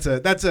 oof, that's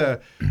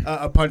a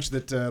punch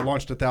that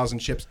launched 1,000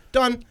 ships.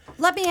 Done.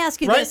 Let me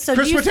ask you Right? this. So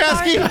Chris do you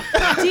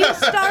Witaske? do you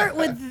start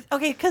with,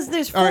 okay, because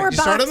there's four All right, you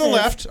boxes. start on the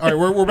left. All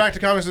right, we're back to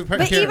comics with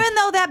But Karen. even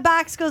though that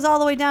box goes all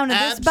the way down to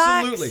this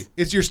box. Absolutely.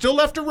 You're still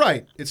left to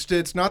right.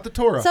 It's not the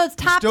Torah. So it's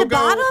You top still to go-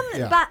 bottom?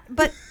 Yeah.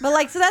 But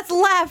like, so that's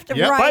left,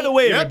 Yep. right. By the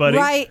way, everybody,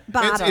 Right,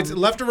 bottom. It's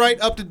left to right,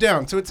 up to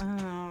down. So it's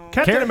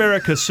Captain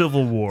America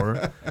Civil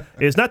War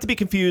is not to be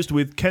confused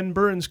with Ken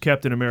Burns'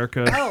 Captain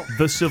America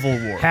The Civil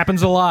War.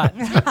 Happens a lot.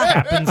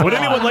 Happens. Would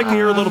anyone like to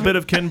hear a little bit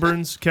of Ken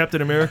Burns'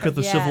 Captain America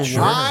The Civil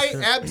War? I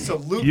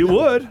absolutely. You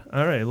would?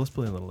 All right, let's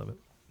play a little of it.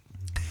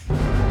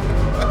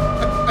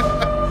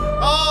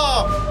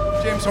 Oh,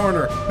 James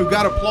Horner, who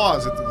got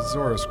applause at the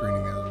Zorro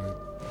screening the other night.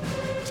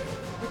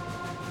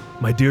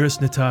 My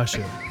dearest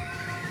Natasha,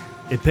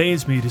 it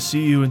pains me to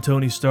see you and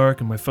Tony Stark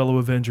and my fellow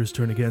Avengers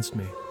turn against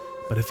me,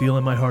 but I feel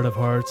in my heart of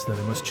hearts that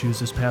I must choose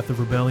this path of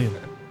rebellion.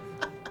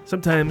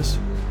 Sometimes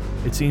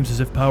it seems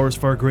as if powers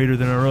far greater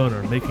than our own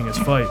are making us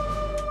fight.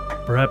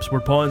 Perhaps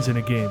we're pawns in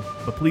a game,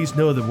 but please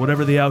know that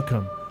whatever the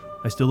outcome,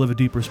 I still have a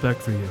deep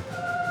respect for you,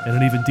 and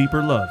an even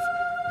deeper love.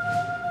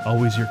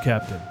 Always your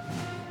captain,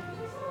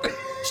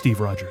 Steve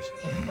Rogers.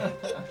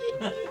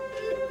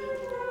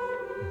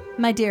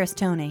 My dearest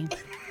Tony,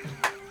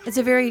 it's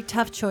a very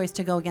tough choice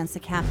to go against the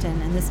captain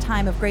in this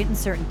time of great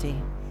uncertainty.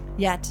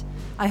 Yet,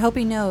 I hope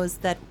he knows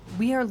that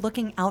we are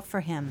looking out for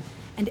him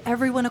and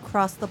everyone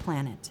across the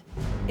planet.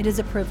 It is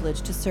a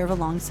privilege to serve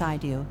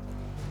alongside you,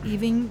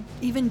 even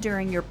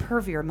during your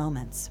pervier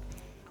moments.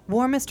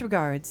 Warmest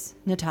regards,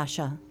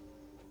 Natasha.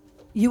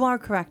 You are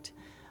correct.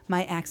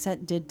 My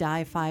accent did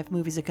die 5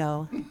 movies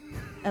ago.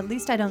 At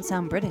least I don't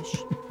sound British.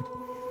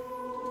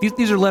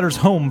 These are letters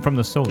home from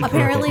the soldier.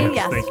 Apparently, Okay,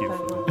 yes. Thank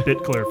you.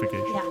 Bit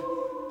clarification. Yeah.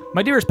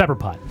 My dearest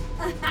Pepperpot,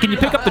 can you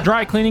pick up the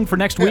dry cleaning for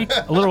next week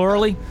a little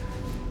early?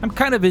 I'm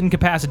kind of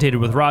incapacitated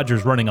with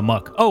Rogers running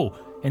amok. Oh,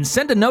 and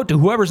send a note to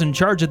whoever's in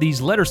charge of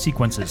these letter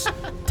sequences.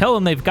 Tell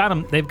them they've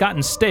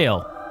gotten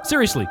stale.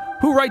 Seriously,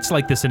 who writes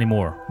like this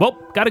anymore? Well,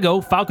 gotta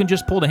go. Falcon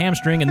just pulled a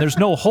hamstring, and there's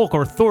no Hulk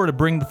or Thor to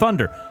bring the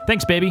thunder.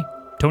 Thanks, baby.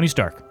 Tony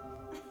Stark.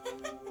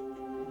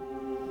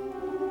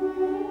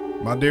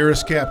 My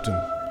dearest Captain,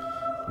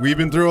 we've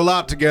been through a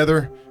lot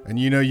together, and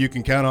you know you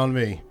can count on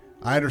me.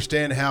 I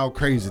understand how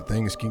crazy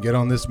things can get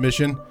on this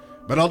mission,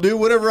 but I'll do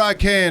whatever I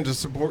can to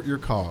support your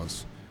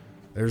cause.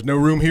 There's no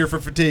room here for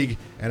fatigue,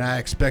 and I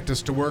expect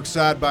us to work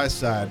side by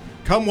side,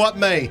 come what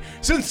may.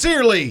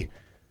 Sincerely,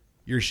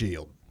 your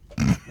shield.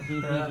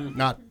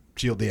 Not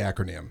shield the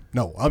acronym.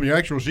 No, I'm your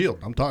actual shield.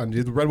 I'm talking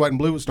the red, white, and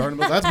blue. Starting.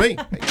 That's me.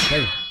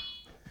 Hey.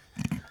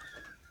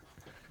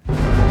 All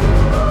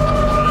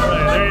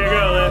right, there you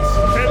go. That's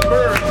Ken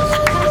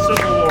Burns,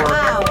 Civil War.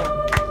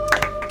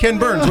 Wow. Ken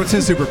Burns, what's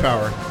his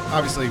superpower?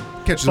 Obviously,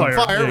 catches on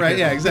Fire. fire, Yeah, right? good.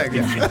 Yeah, exactly.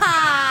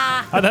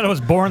 I thought I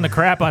was boring the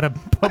crap out of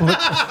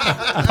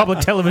public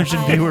television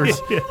viewers.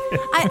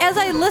 As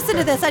I listened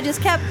to this, I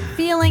just kept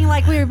feeling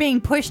like we were being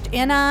pushed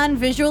in on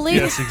visually.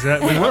 Yes,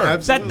 exactly. We were.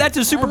 That's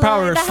a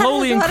superpower. That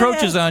Slowly is what it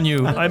encroaches is. on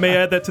you. I may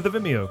add that to the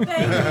Vimeo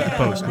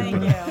post.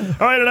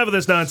 All right, enough of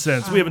this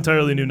nonsense. We have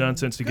entirely new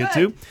nonsense to get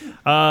to.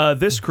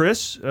 This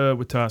Chris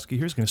Witaske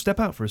here is going to step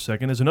out for a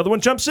second as another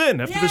one jumps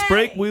in. After this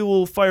break, we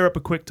will fire up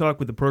a quick talk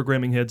with the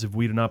programming heads of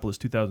Wheatonopolis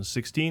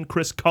 2016,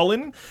 Chris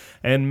Cullen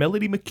and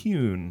Melody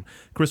McCune.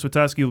 Chris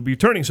Witaske will be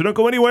returning, so don't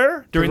go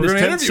anywhere during this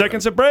 10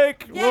 seconds of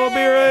break. We'll be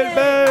right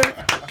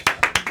back.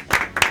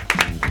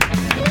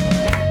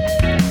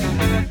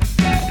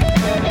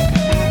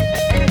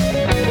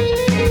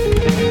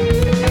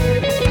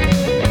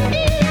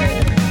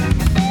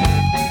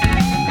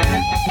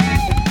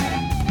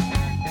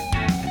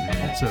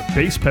 A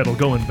bass pedal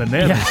going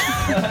bananas.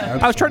 Yeah.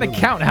 I was trying to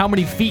count how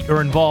many feet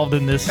are involved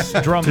in this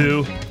drum.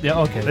 2. Yeah,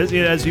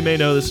 okay. As you may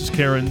know, this is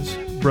Karen's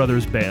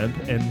brother's band,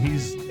 and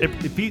he's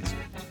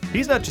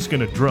not just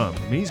going to drum.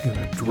 I mean, he's going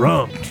to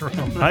drum.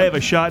 I have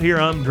a shot here.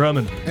 I'm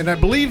drumming. And I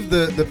believe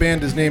the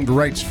band is named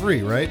Rights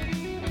Free, right?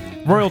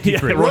 Royalty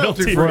free.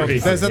 Royalty free.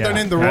 Is that their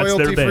name? The That's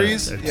Royalty their band.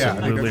 Freeze? That's Yeah,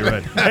 absolutely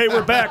right. Hey,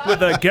 we're back with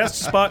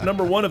guest spot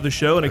number 1 of the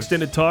show, an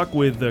extended talk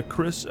with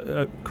Chris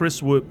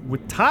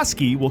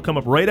Witaske will come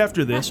up right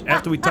after this,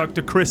 after we talk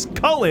to Chris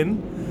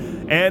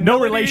Cullen and No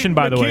relation,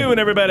 by the way. McCune,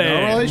 everybody.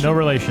 No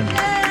relation.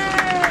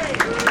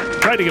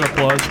 Tried to give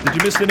applause. Did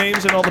you miss the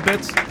names and all the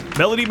bits?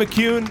 Melody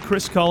McCune,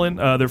 Chris Cullen.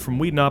 They're from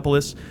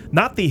Wheatonopolis.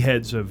 Not the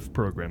heads of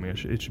programming.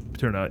 It should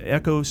turn out.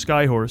 Echo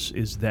Skyhorse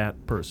is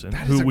that person.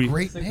 That is a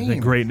great name. A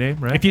great name,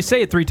 right? If you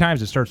say it 3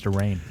 times, it starts to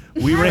rain.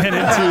 We ran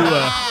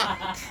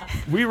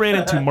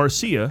into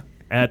Marcia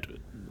at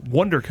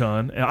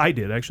WonderCon. I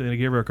did, actually, and I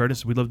gave her a card.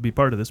 We'd love to be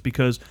part of this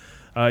because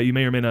you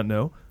may or may not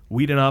know,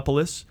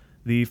 Wheatonopolis,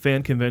 the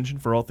fan convention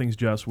for all things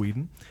Joss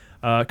Whedon,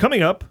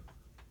 coming up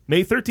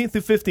May 13th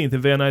through 15th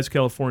in Van Nuys,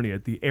 California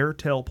at the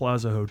Airtel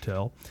Plaza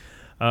Hotel.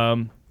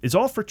 It's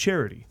all for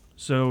charity.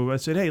 So I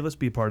said, hey, let's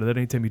be a part of that.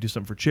 Anytime you do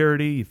something for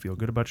charity, you feel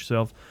good about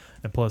yourself.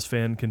 And plus,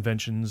 fan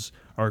conventions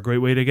are a great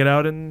way to get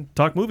out and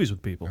talk movies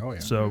with people. Oh, yeah.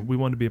 So we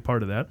wanted to be a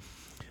part of that.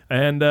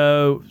 And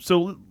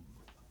so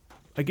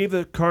I gave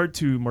the card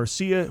to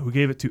Marcia, who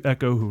gave it to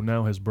Echo, who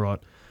now has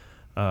brought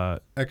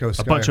Echo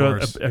a bunch of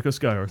Skyhorse. Echo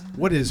Skyhorse.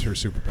 What is her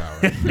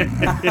superpower?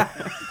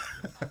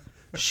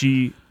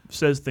 She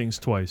says things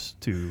twice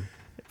to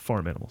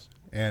farm animals.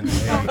 And a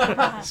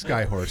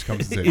Skyhorse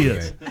comes to save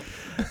Yes. me.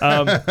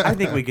 I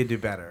think we could do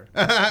better.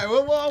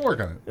 Well, I'll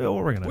work on it. Yeah, we'll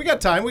work on it. We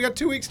got time. We got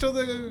 2 weeks till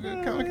the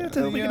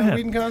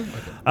Whedon Con.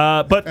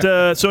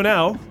 But so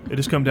now it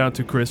has come down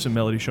to Chris and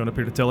Melody showing up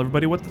here to tell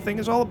everybody what the thing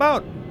is all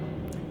about.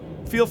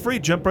 Feel free,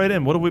 jump right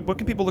in. What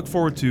can people look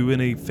forward to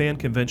in a fan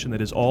convention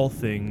that is all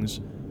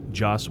things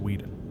Joss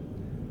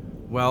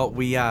Whedon? Well,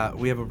 we have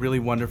a really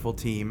wonderful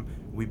team.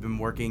 We've been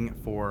working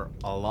for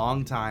a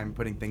long time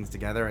putting things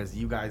together, as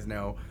you guys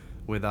know,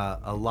 with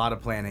a lot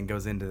of planning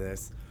goes into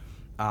this.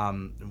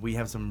 We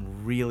have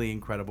some really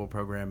incredible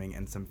programming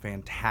and some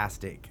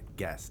fantastic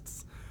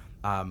guests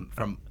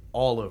from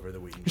all over the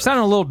week. You're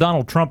sounding a little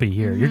Donald Trumpy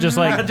here. You're just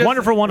like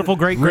wonderful, wonderful,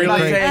 great, great,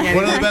 great.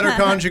 One of the better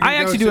cons you can I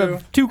actually go do to.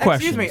 have 2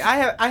 questions. Excuse me,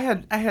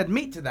 I had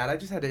meat to that. I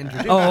just had to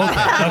introduce. Oh,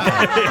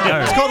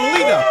 okay. It's called a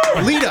lead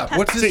up. Lead up.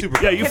 What's his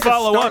superpower? Yeah, you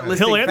follow up.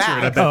 He'll answer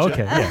it. I bet Oh, you.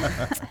 okay.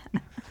 Yeah.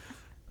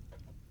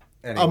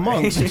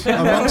 Anyway.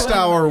 Amongst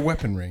our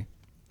weaponry.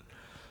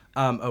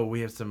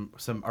 We have some.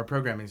 Our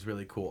programming is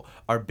really cool.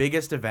 Our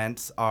biggest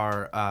events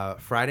are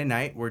Friday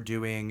night. We're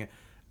doing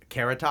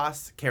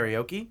Caritas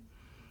karaoke,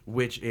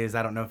 which is,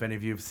 I don't know if any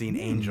of you have seen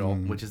Angel,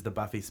 which is the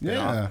Buffy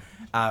spinoff.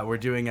 Yeah. We're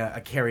doing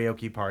a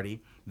karaoke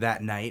party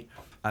that night.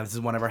 This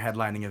is one of our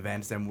headlining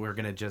events, and we're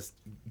gonna just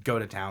go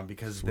to town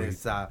because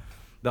this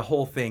the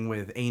whole thing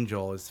with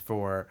Angel is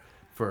for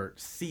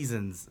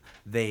seasons.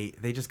 They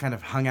just kind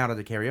of hung out at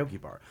a karaoke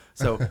bar.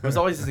 So it was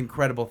always this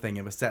incredible thing.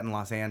 It was set in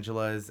Los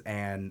Angeles,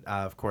 and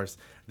of course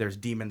there's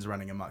demons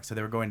running amok. So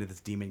they were going to this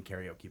demon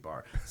karaoke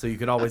bar. So you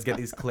could always get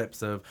these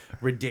clips of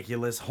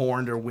ridiculous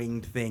horned or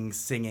winged things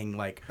singing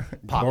like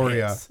pop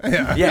hits.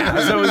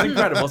 Yeah, so it was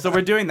incredible. So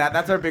we're doing that.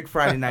 That's our big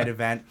Friday night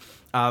event.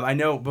 I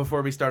know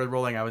before we started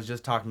rolling, I was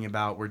just talking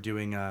about we're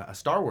doing a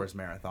Star Wars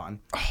marathon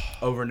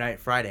overnight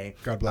Friday.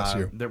 God bless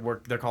you.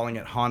 They're calling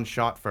it Han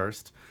Shot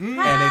First, and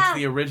it's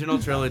the original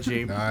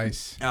trilogy.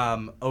 Nice.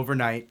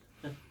 Overnight,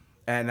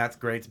 and that's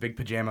great. It's a big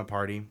pajama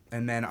party,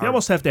 and then You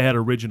almost have to add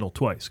original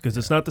twice because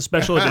it's not the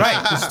special edition.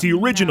 Right. It's the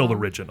original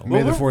original.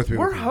 May the 4th be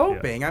We're with you.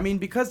 hoping. I mean,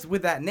 because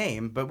with that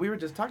name, but we were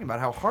just talking about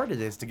how hard it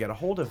is to get a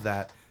hold of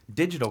that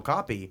digital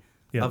copy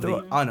of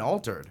the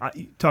unaltered.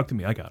 Talk to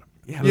me. I got them.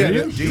 Yeah,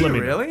 Yeah, do you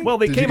really? Well,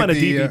 they Did you came get on a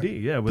the,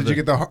 DVD. Yeah. Did you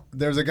get the?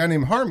 There's a guy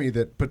named Harmy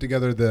that put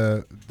together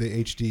the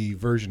HD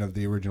version of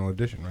the original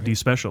edition, right?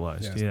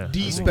 Despecialized? Yes. Yeah.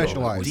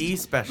 Despecialized.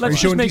 Despecialized. Are you Let's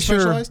showing just make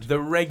sure. despecialized? The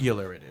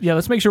regular edition. Yeah,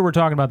 let's make sure we're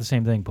talking about the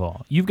same thing,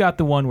 Paul. You've got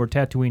the one where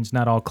Tatooine's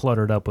not all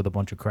cluttered up with a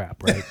bunch of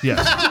crap, right?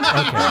 Yes.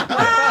 Okay.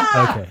 Yeah.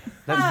 Okay.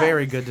 That's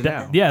very good to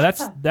know. Yeah,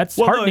 that's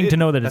heartening to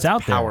know that it's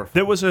out there.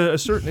 There was a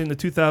certain, in the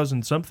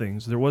 2000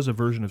 somethings, there was a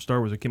version of Star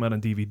Wars that came out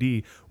on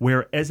DVD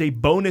where, as a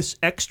bonus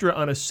extra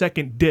on a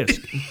second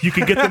disc, you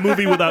could get the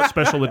movie without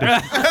special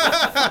edition.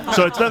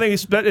 So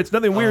it's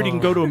nothing weird. You can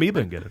go to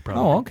Amoeba and get it.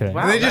 Probably. Oh, okay.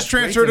 Wow, and they just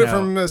transferred it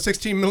from a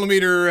 16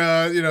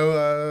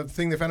 millimeter,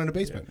 thing they found in a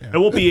basement. Yeah. It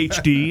won't be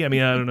HD. I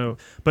mean, I don't know,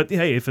 but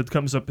hey, if it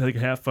comes up like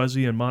half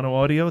fuzzy and mono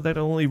audio,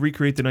 that'll only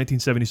recreate the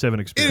 1977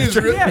 experience.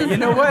 Yeah, you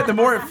know what? The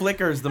more it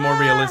flickers, the more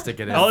realistic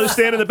it is. I'll just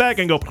stand in the back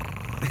and go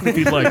if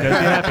you'd like. I'd be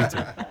happy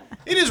to.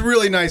 It is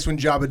really nice when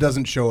Jabba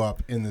doesn't show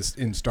up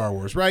in Star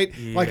Wars, right?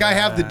 Yeah. Like I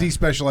have the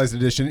despecialized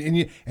edition,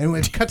 and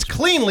it cuts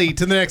cleanly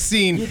to the next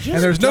scene,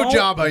 and there's no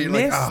Jabba. You're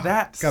like,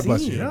 that God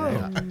bless you.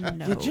 No.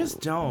 You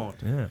just don't.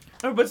 Yeah.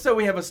 Oh, but so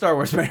we have a Star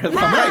Wars marathon.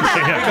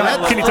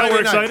 Can you tell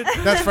we're excited?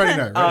 That's Friday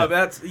night.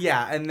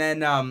 Right? And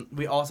then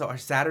we also our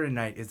Saturday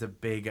night is a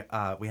big.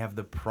 We have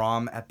the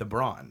prom at the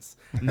Bronze.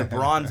 And the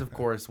Bronze, of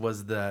course,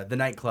 was the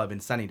nightclub in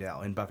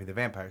Sunnydale in Buffy the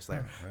Vampire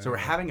Slayer. So we're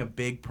having a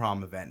big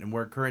prom event, and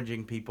we're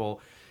encouraging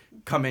people.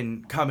 Come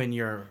in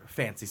your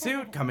fancy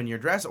suit, come in your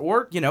dress,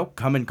 or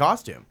come in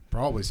costume.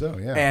 Probably so,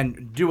 yeah.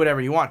 And do whatever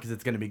you want because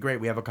it's going to be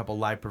great. We have a couple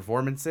live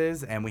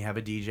performances and we have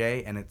a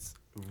DJ, and it's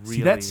really.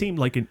 See, that seemed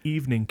like an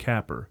evening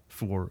capper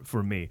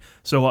for me.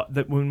 So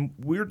that when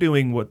we're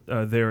doing what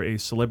they're a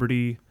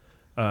celebrity.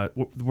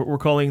 We're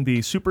calling the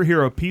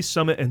Superhero Peace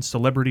Summit and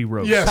Celebrity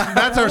Roast. Yes,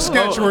 that's our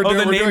sketch we're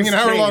doing. We're doing an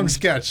hour-long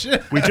sketch.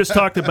 We just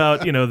talked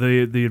about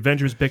the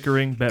Avengers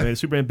bickering, Batman,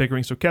 Superman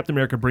bickering. So Captain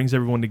America brings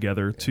everyone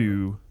together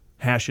to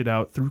hash it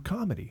out through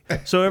comedy.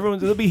 So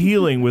they'll be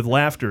healing with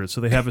laughter.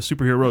 So they have a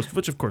superhero roast,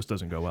 which of course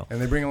doesn't go well.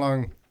 And they bring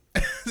along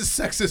the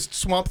sexist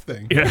Swamp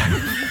Thing. Yeah.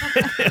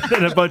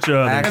 And a bunch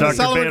of and the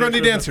Solomon Grundy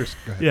dancers.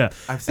 Yeah.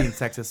 I've seen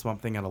sexist Swamp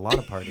Thing at a lot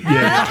of parties.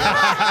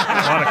 Yeah.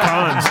 A lot of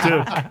cons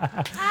too.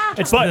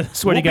 It's the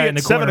sweaty guy in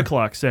the corner. 7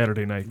 o'clock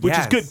Saturday night, which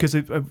is good because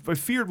I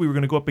feared we were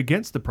going to go up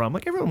against the prom.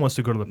 Like everyone wants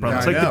to go to the prom.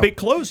 It's like the big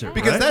closer.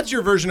 Because that's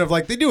your version of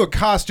like they do a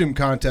costume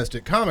contest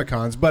at Comic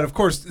Cons, but of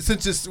course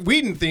since it's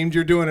Whedon themed,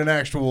 you're doing an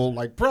actual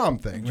like prom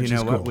thing. Do you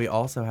know what? We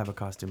also have a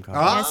costume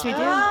contest. Yes, we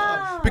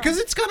do. Because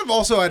it's kind of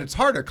also at its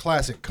heart a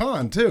classic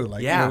con too.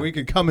 Like we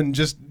could come and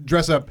just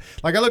dress up.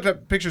 Like I looked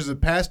up pictures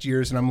of past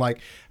years, and I'm like,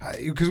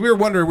 because we were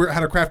wondering how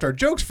to craft our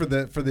jokes for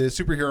the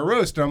superhero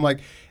roast, and I'm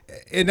like,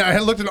 and I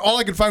looked at all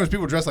I could find was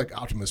people dressed like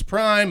Optimus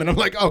Prime, and I'm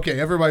like, okay,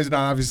 everybody's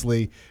not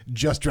obviously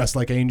just dressed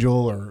like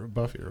Angel or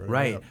Buffy or whatever.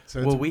 Right.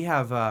 So well, we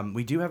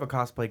do have a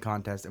cosplay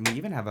contest, and we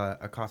even have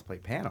a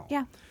cosplay panel.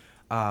 Yeah.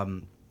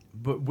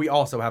 But we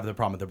also have the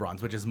Prom at the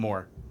Bronze, which is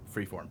more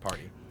freeform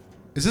party.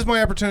 Is this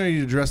my opportunity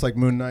to dress like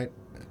Moon Knight?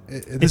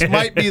 This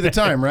might be the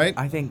time, right?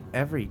 I think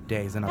every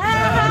day is an opportunity.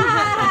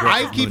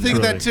 I keep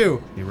thinking that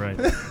too. You're right.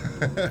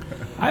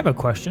 I have a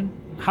question.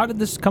 How did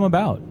this come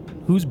about?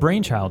 Whose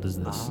brainchild is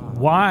this?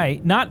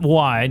 Why? Not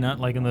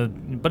like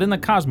but in the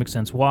cosmic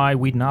sense. Why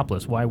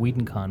Whedonopolis? Why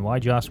WhedonCon? Why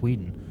Joss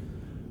Whedon?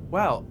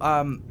 Well,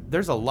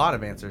 there's a lot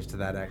of answers to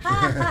that actually.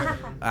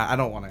 I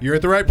don't want to. You're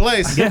at the right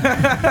place.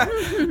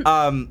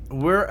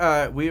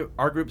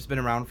 Our group's been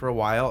around for a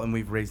while, and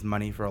we've raised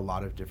money for a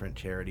lot of different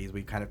charities.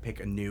 We kind of pick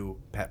a new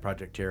pet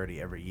project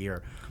charity every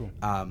year. Cool.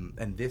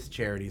 And this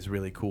charity is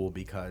really cool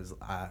because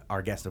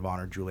our guest of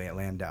honor, Juliet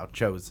Landau,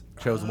 chose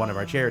one of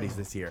our charities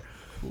this year.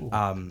 Cool.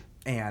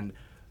 And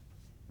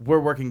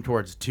we're working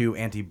towards 2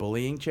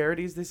 anti-bullying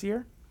charities this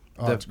year.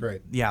 Oh, that's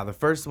great. Yeah, the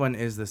first one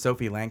is the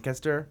Sophie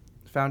Lancaster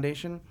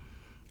Foundation,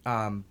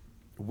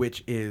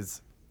 which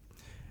is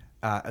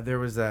there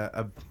was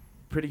a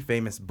pretty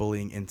famous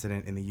bullying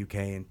incident in the UK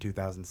in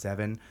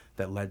 2007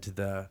 that led to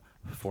the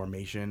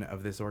formation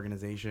of this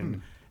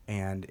organization,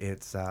 and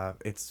it's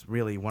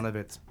really one of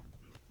its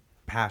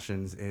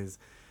passions is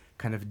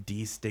kind of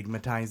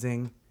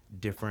destigmatizing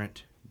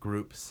different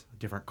groups,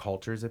 different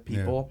cultures of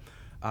people,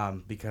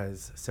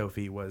 because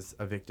Sophie was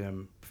a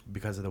victim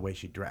because of the way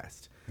she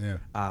dressed. Yeah.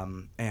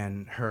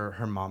 And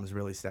her mom's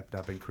really stepped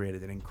up and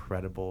created an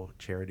incredible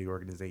charity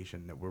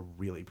organization that we're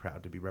really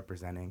proud to be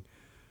representing.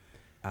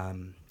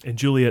 And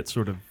Juliet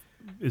sort of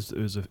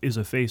is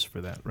a face for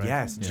that, right?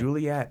 Yes,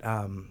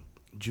 yeah.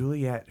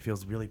 Juliet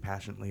feels really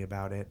passionately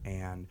about it,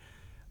 and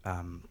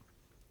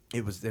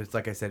it's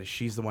like I said,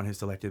 she's the one who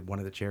selected one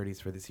of the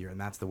charities for this year,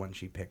 and that's the one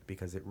she picked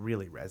because it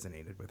really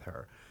resonated with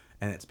her,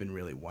 and it's been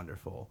really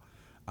wonderful.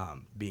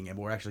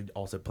 We're actually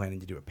also planning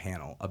to do a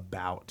panel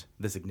about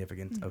the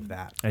significance of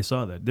that. I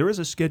saw that. There is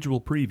a schedule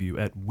preview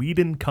at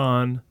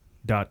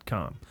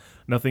WhedonCon.com.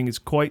 Nothing is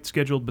quite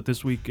scheduled, but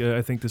this week,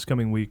 I think this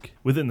coming week,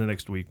 within the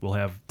next week, we'll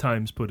have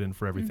times put in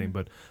for everything.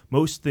 But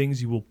most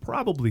things you will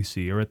probably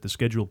see are at the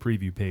schedule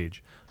preview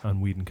page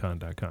on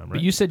WhedonCon.com, right?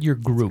 But you said your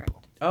group.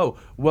 Oh,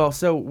 well,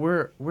 so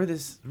we're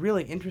this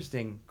really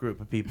interesting group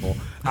of people.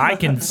 I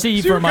can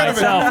see for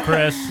myself,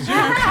 Chris.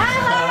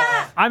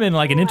 I'm in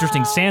like an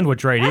interesting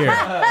sandwich right here.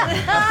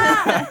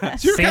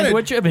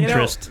 Sandwich of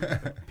interest.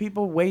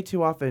 People way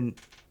too often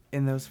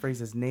in those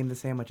phrases name the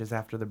sandwiches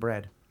after the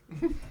bread.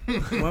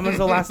 When was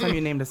the last time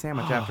you named a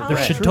sandwich after There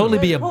bread? should totally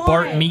be a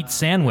Bart meat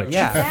sandwich.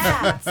 Yeah.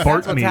 Bart That's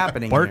what's meat.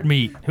 happening Bart here.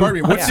 meat. Bart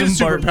meat. What's his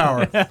Bart-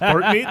 superpower?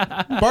 Bart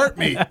meat? Bart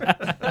meat.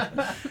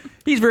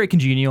 He's very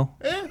congenial.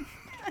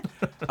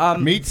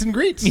 Meets and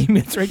greets.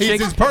 Meets and He's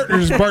greets. his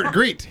partner's Bart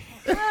Greet.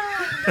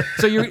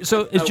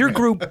 So is your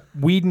group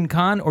Weed and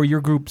Con, or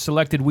your group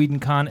selected Weed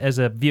and Con as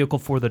a vehicle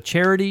for the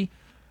charity?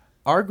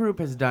 Our group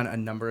has done a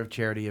number of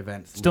charity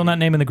events. Still not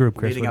naming the group,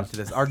 Chris. Leading up to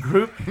this. Our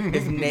group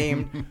is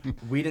named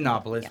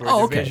Wheatinopolis. We're Oh,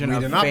 a okay. division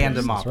of Wheatinopolis,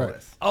 that's Fandomopolis.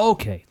 right.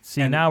 Okay.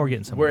 See, now we're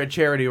getting somewhere. We're a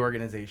charity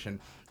organization.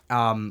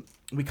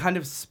 We kind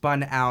of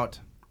spun out.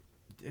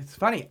 It's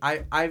funny.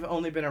 I've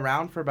only been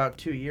around for about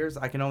 2 years.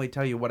 I can only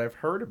tell you what I've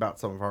heard about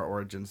some of our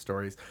origin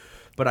stories.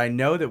 But I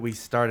know that we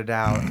started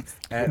out.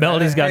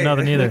 Melody's got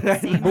nothing either.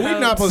 But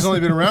Wheatinopolis has only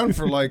been around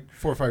for like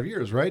 4 or 5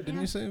 years, right? Didn't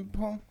you say,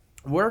 Paul?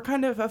 We're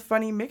kind of a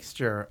funny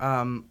mixture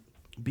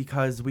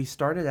because we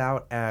started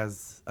out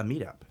as a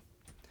meetup.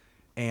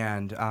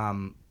 And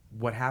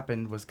what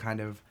happened was kind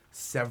of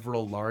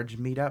several large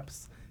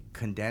meetups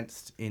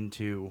condensed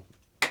into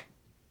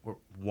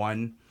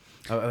one.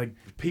 Like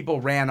people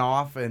ran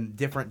off and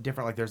different.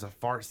 Like there's a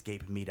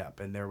Farscape meetup,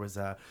 and there was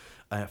a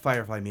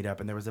Firefly meetup,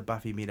 and there was a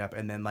Buffy meetup,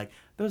 and then like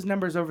those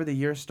numbers over the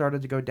years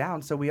started to go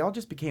down. So we all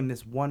just became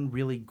this one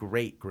really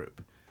great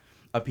group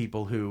of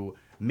people who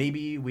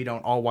maybe we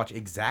don't all watch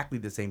exactly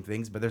the same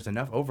things, but there's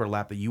enough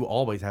overlap that you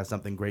always have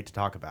something great to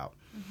talk about.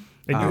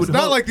 It's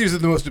not like these are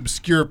the most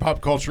obscure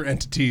pop culture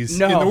entities in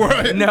the No,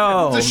 world.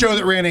 no. It's a show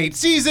that ran 8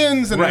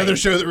 seasons and Right. another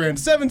show that ran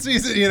 7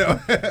 seasons, you know.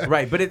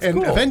 Right, but it's and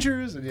cool.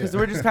 Avengers. Because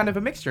we're just kind of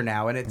a mixture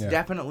now, and it's Yeah.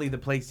 definitely the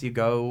place you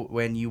go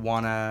when you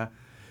want to,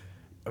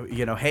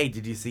 hey,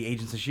 did you see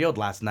Agents of S.H.I.E.L.D.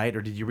 last night,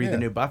 or did you read Yeah. the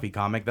new Buffy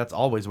comic? That's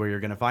always where you're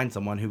going to find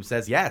someone who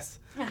says yes,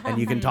 and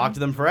you can talk to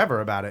them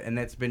forever about it, and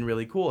it's been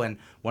really cool. And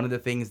one of the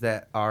things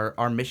that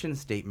our mission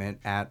statement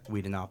at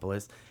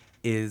Wheatinopolis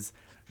is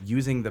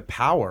using the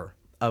power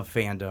of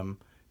fandom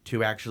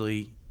to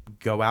actually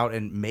go out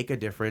and make a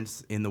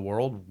difference in the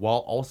world while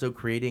also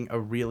creating a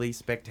really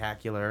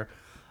spectacular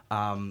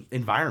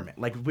environment.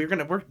 Like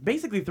we're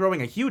basically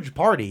throwing a huge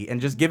party and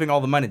just giving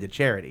all the money to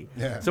charity.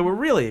 Yeah. So we're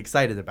really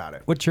excited about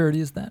it. What charity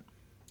is that?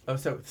 Oh,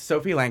 so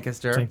Sophie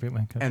Lancaster, Sophie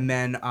Lancaster. and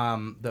then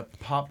the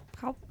Pop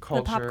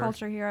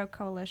Culture Hero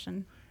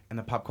Coalition. And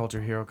the Pop Culture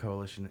Hero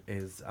Coalition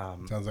is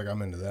sounds like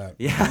I'm into that.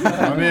 Yeah.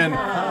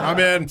 I'm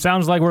in.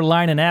 Sounds like we're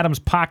lining Adam's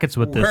pockets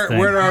with this thing.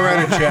 Where do I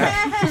write a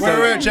check? Where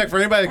do I write a check for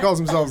anybody that calls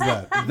themselves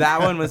that? That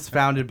one was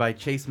founded by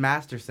Chase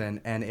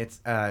Masterson, and it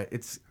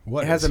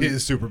What has is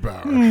his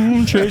superpower?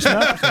 Chase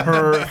Masterson.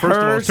 Her, first of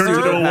all, turns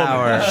into a woman.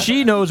 superpower.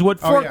 She knows what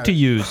fork yeah. to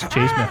use.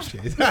 Chase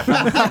Masterson.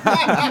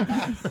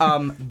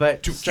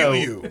 But To so kill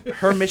you.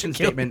 her mission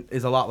statement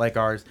is a lot like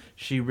ours.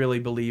 She really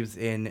believes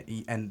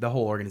in, and the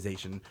whole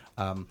organization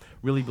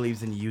really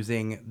believes in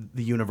using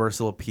the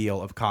universal appeal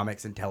of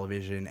comics and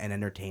television and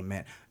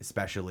entertainment,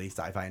 especially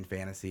sci-fi and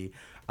fantasy,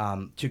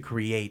 to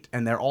create.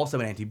 And they're also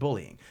an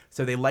anti-bullying,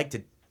 so they like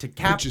to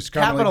Which is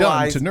commonly done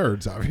capitalize to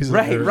nerds, obviously.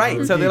 Right, They're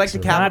right. So they like to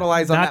geeks, or-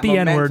 capitalize on Not that the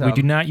N word. We momentum.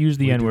 do not use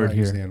the We do N word not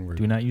use here. the N-word.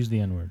 Do not use the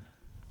N word.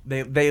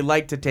 They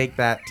like to take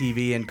that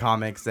TV and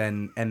comics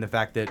and the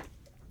fact that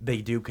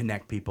they do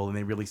connect people and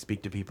they really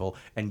speak to people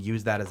and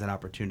use that as an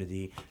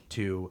opportunity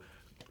to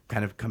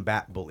kind of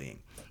combat bullying.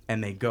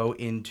 And they go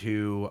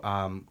into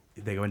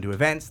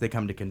events, they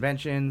come to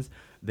conventions,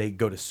 they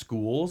go to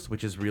schools,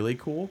 which is really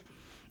cool,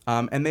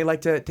 and they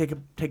like to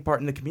take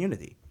part in the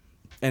community.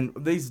 And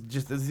these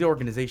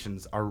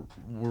organizations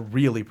we're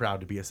really proud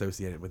to be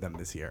associated with them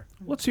this year.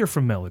 Let's hear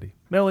from Melody.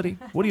 Melody,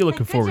 what are you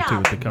looking forward to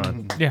at the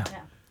con? Yeah.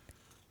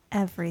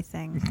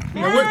 Everything.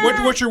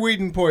 Now, what's your weed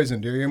and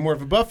poison? Are you more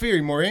of a Buffy? Are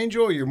you more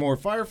Angel? Are you more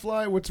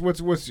Firefly?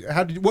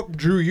 What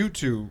drew you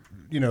to,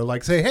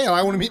 like say, hey,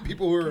 I want to meet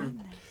people who are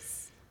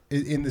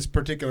in this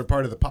particular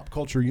part of the pop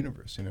culture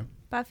universe,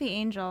 Buffy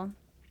Angel.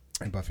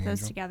 And Buffy Those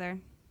Angel. together.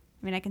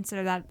 I mean, I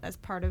consider that as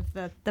part of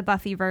the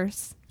Buffy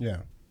verse. Yeah.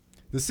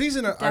 The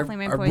season I Definitely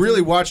main poison.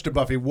 really watched of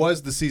Buffy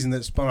was the season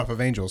that spun off of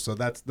Angel. So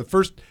that's the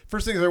first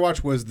thing that I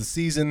watched was the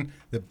season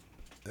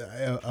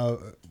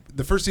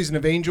the first season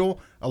of Angel,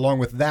 along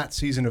with that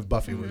season of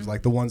Buffy, was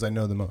like the ones I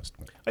know the most.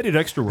 I did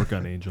extra work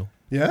on Angel.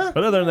 Yeah?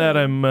 But other than that,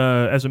 I'm,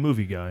 as a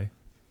movie guy,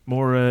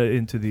 more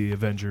into the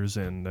Avengers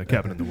and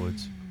Cabin in the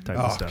Woods type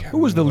of stuff. Who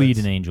was the lead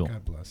in Angel?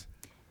 God bless.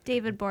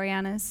 David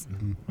Boreanaz.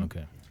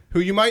 Okay. Who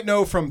you might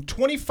know from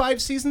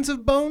 25 seasons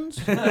of Bones?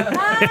 Or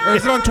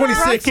is it on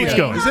 26? Keeps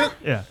going. Is it?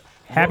 Yeah.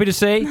 Happy to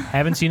say,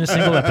 haven't seen a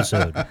single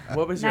episode.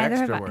 What was your Neither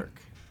have extra I.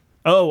 work?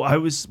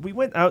 Oh, we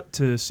went out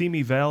to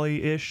Simi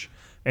Valley-ish,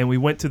 and we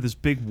went to this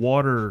big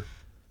water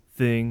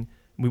thing.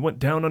 We went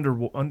down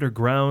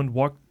underground,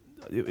 walked.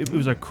 It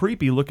was a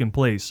creepy-looking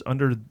place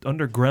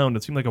underground.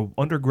 It seemed like an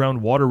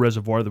underground water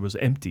reservoir that was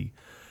empty.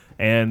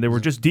 And there were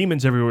just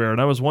demons everywhere,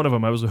 and I was one of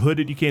them. I was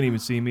hooded. You can't even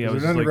see me. I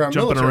was an like underground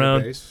jumping military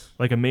around base.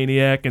 like a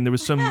maniac, and there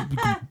was some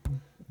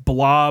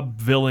blob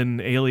villain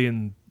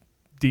alien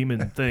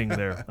demon thing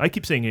there. I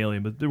keep saying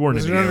alien, but there weren't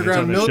Was it any an aliens on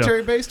underground that show.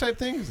 military base type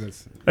thing?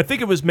 I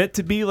think it was meant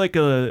to be like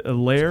a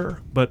lair,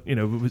 but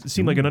it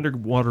seemed like an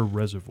underwater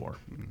reservoir.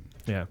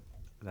 Yeah.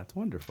 That's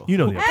wonderful. You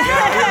know the episode.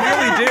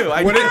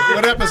 I really do.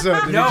 What episode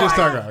did you just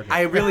talk about?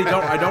 I really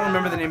don't. I don't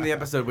remember the name of the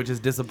episode, which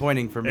is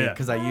disappointing for me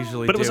because I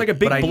usually do. But it was like a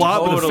big but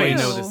blob I with a totally face.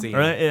 know the scene.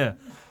 Right? Yeah.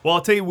 Well,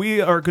 I'll tell you, we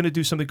are going to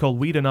do something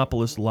called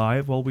Witaske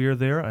Live while we are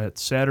there at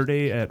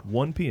Saturday at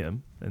 1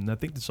 p.m. And I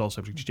think this is all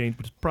subject to change,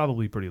 but it's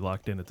probably pretty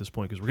locked in at this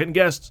point because we're getting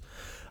guests.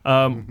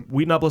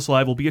 Witaske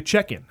Live will be a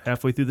check-in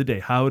halfway through the day.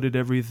 How did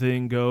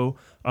everything go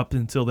up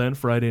until then,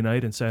 Friday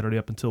night and Saturday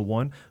up until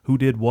 1? Who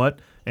did what?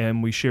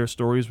 And we share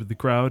stories with the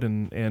crowd,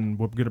 and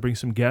we're going to bring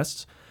some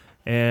guests.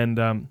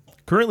 And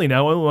currently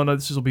now,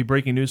 this will be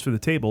breaking news for the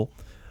table.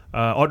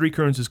 Audrey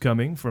Kearns is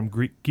coming from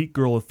Geek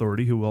Girl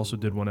Authority, who also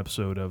did one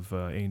episode of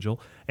Angel.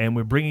 And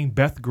we're bringing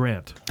Beth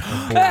Grant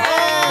on board,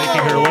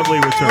 making her lovely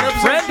return.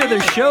 Friend of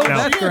the show,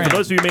 Now, Beth Grant. for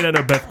those of you who may not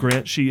know Beth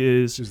Grant,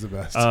 she's the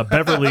best.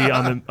 Beverly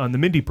on the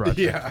Mindy Project.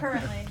 Yeah.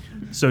 Currently.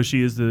 So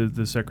she is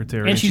the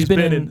secretary. And she's been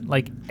in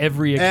like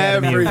every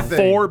Academy Everything.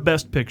 4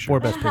 Best Pictures. 4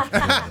 Best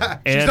Pictures.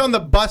 She's on the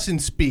bus in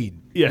Speed.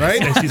 Yes,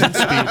 right? and she's in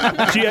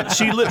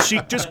Speed.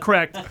 She just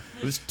cracked.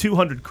 It was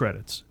 200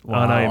 credits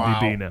on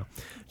IMDb now.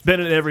 Been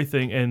in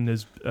everything and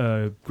is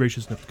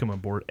gracious enough to come on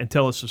board and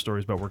tell us the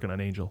stories about working on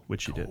Angel,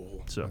 which she did.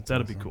 So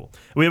that'll be cool.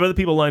 We have other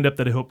people lined up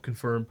that I hope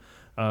confirm,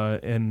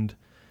 and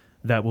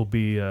that will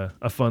be a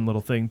fun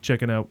little thing.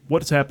 Checking out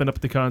what's happened up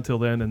at the con till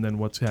then, and then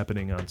what's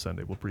happening on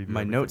Sunday. We'll preview.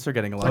 My everything. notes are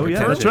getting a lot Oh of yeah,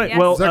 attention. that's right. Yes.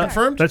 Well, Is that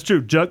confirmed? that's true.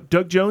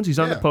 Doug Jones, he's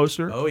on the Yeah.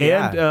 poster. Oh,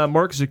 yeah. And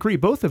Mark Zicree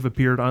both have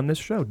appeared on this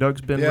show.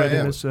 Doug's been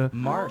writing this.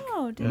 Mark.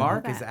 Oh, didn't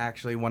Mark know is that.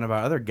 actually one of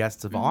our other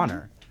guests of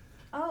honor.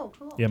 Oh,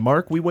 cool. Yeah,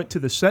 Mark, we went to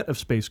the set of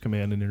Space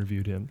Command and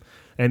interviewed him.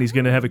 And he's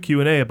going to have a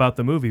Q&A about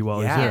the movie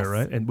while he's Yes. there,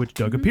 right? And which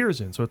Doug appears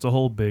in. So it's a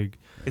whole big...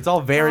 It's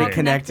all very All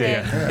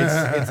connected.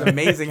 connected. It's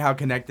amazing how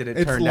connected it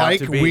It's turned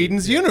like out to be.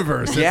 Whedon's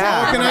universe. It's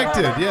Yeah. all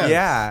connected. Yes.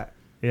 Yeah.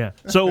 Yeah.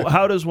 So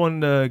how does one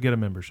get a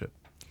membership?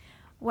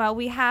 Well,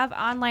 we have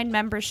online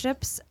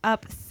memberships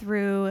up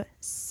through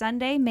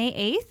Sunday, May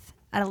 8th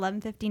at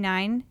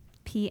 11:59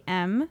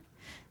 p.m.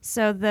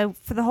 So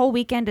for the whole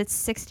weekend, it's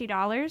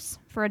 $60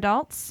 for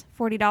adults,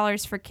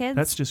 $40 for kids.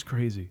 That's just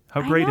crazy. How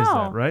I great is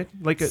know. that, right?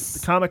 Like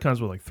the Comic-Cons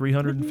were like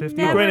 $350.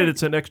 Never- Granted,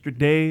 it's an extra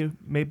day,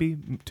 maybe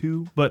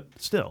 2, but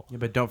still. Yeah,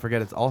 but don't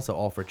forget, it's also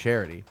all for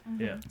charity.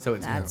 Yeah. So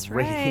it's That's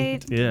great.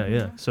 right.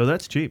 Yeah. So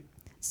that's cheap.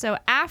 So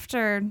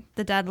after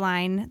the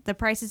deadline, the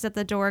prices at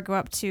the door go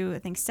up to, I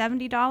think,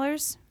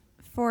 $70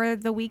 for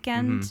the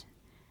weekend.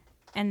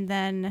 And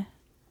then...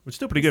 Which is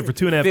still pretty good for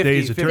 2.5 50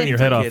 days to turn your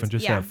for head off kids. and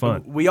just Yeah. have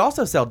fun. We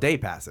also sell day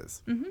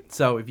passes.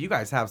 So if you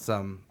guys have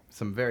some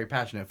very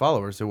passionate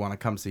followers who want to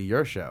come see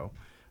your show,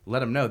 let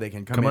them know they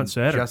can come in on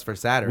Saturday. just for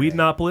Saturday.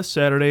 Whedonopolis,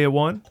 Saturday at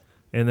 1.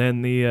 And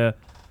then the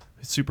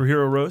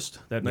superhero roast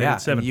that night Yeah,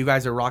 at 7. and you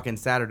guys are rocking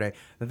Saturday.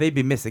 They'd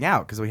be missing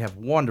out because we have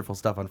wonderful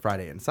stuff on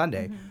Friday and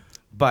Sunday.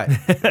 But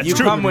you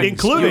true, come when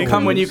including- you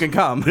come when you can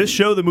come. This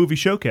show, the Movie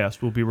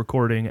Showcast, will be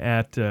recording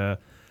at the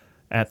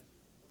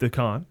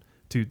con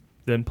to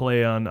then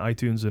play on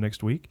iTunes the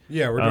next week.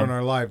 Yeah, we're doing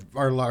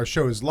our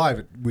show is live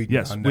at Whedon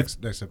Yes, on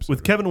with, next episode.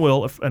 with Kevin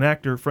Will, an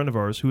actor friend of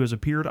ours who has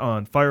appeared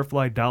on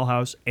Firefly,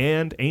 Dollhouse,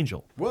 and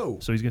Angel. Whoa.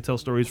 So he's going to tell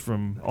stories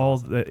from all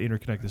that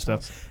interconnected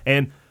stuff.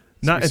 And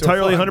not be so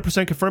entirely fun.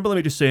 100% confirmed, but let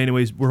me just say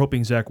anyways, we're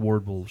hoping Zach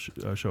Ward will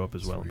show up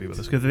as well and be with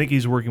us. Because I think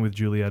he's working with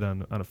Juliet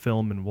on a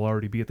film and will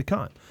already be at the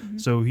con.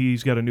 So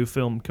he's got a new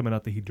film coming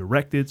out that he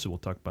directed, so we'll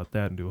talk about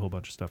that and do a whole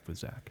bunch of stuff with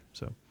Zach.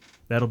 So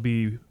that'll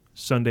be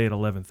Sunday at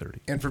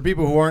 11:30. And for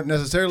people who aren't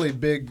necessarily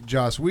big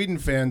Joss Whedon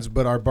fans,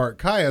 but are Bart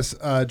Caius,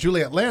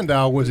 Juliet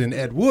Landau was in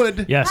Ed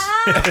Wood. Yes.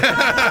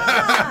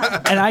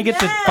 And I get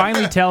to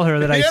finally tell her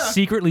that I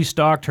secretly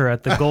stalked her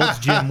at the Gold's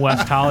Gym,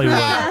 West Hollywood.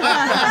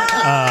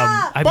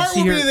 I Bart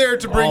see will her be there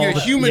to bring all a the-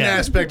 human yeah.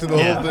 aspect to the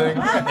whole thing.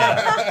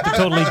 To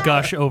totally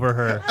gush over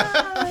her.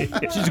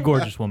 She's a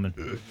gorgeous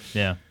woman.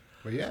 Yeah.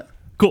 But yeah.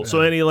 Cool.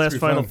 So any last be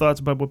final fun. thoughts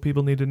about what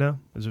people need to know?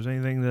 Is there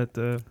anything that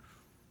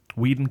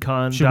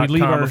WhedonCon.com, Should we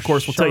leave our of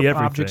course, we'll tell you sharp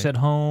everything. objects at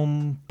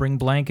home? Bring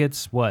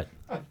blankets? What?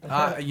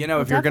 You know,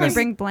 if We'll you're gonna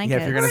definitely bring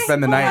if you're gonna blankets.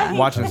 spend the night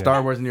watching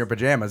Star Wars in your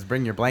pajamas,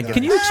 bring your blanket.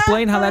 Can you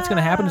explain how that's going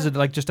to happen? Is it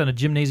like just on a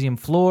gymnasium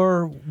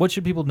floor? What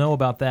should people know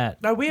about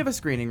that? No, we have a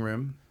screening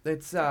room.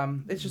 It's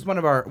just one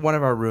of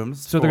our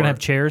rooms. So they're going to have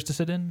chairs to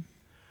sit in?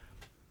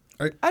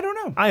 I don't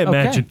know. I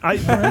imagine. I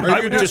would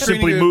gonna just do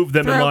simply screening move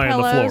them and throw lie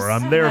on the pillows? floor.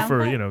 I'm there Yeah.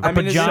 for, I mean, it's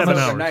pajamas 7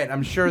 hours. at night.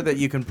 I'm sure that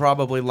you can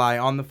probably lie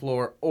on the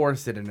floor or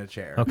sit in a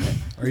chair. Okay.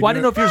 you Well, I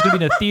didn't doing- know if you was going to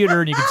be in a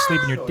theater and you could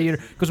sleep in your theater.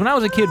 Because when I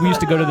was a kid, we used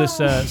to go to this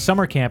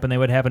summer camp and they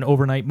would have an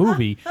overnight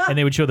movie and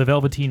they would show the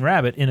Velveteen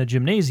Rabbit in a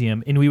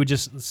gymnasium and we would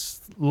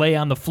just lay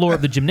on the floor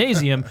of the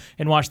gymnasium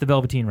and watch the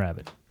Velveteen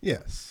Rabbit.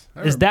 Yes.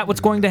 Is that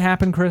what's going to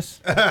happen, Chris?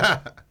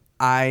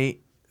 I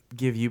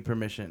give you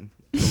permission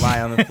to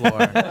lie on the floor.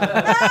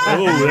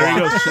 Oh, there you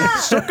go.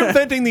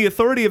 Circumventing the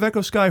authority of Echo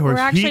Skyhorse. We're He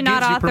actually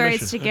not gives you authorized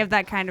permission. to give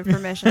that kind of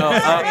permission.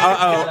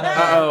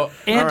 Uh-oh.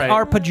 And All right.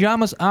 are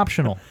pajamas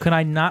optional? Can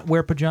I not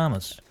wear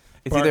pajamas?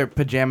 It's either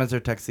pajamas or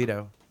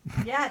tuxedo.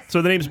 Yes.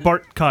 So the name's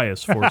Bart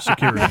Caius for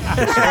security.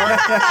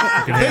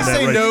 They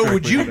say no.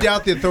 Would you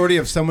doubt the authority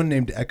of someone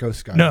named Echo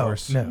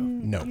Skyhorse?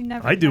 No.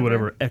 I do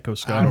whatever Echo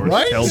Skyhorse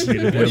Right? tells me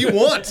to do. What do you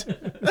want?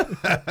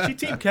 She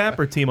Team Cap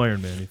or Team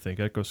Iron Man, you think?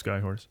 Echo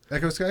Skyhorse?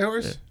 Echo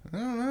Skyhorse? I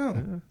don't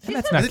know.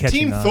 That's not Is it catching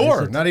Team on,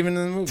 Thor? is it? Not even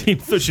in the movie. Team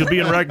Thor. She'll be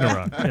in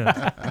Ragnarok.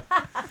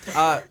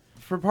 Yeah.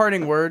 For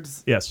parting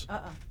words, Yes.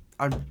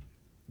 I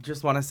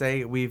just want to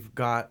say we've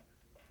got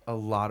a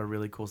lot of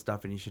really cool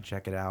stuff, and you should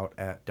check it out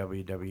at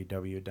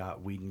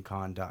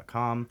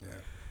www.whedoncon.com.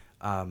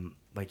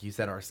 Like you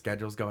said, our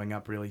schedule's going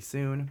up really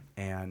soon,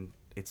 and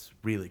it's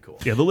really cool.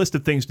 Yeah, the list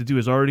of things to do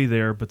is already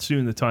there, but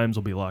soon the times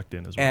will be locked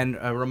in as well. And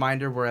a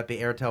reminder, we're at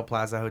the Airtel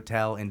Plaza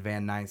Hotel in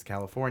Van Nuys,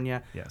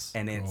 California. Yes.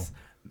 And it's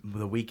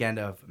the weekend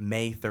of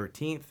May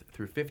 13th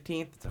through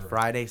 15th. It's a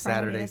Friday,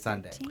 Saturday,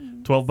 Sunday.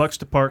 $12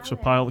 to park, so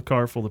pile the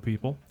car full of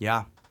people.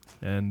 Yeah.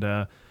 And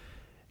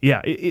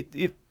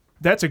it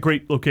that's a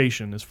great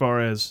location as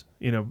far as,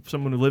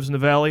 someone who lives in the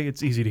valley,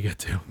 it's easy to get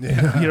to.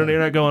 Yeah. You're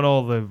not going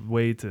all the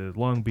way to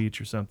Long Beach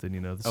or something,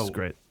 this is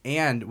great.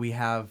 And we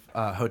have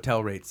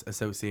hotel rates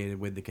associated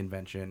with the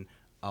convention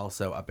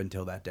also up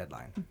until that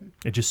deadline.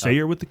 And just say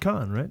you're with the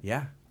con, right?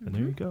 Yeah. And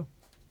there you go.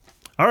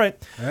 All right.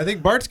 I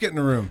think Bart's getting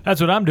a room. That's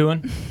what I'm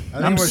doing.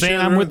 I'm saying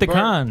I'm with the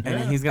con.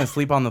 And he's going to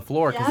sleep on the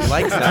floor because he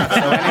likes that,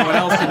 so anyone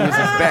else can use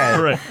his bed.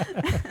 All right.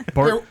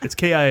 Bart, it's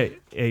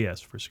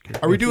KIAS for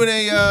security. Are we doing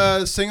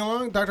a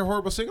sing-along? Dr.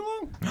 Horrible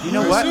sing-along? You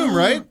know I what? assume,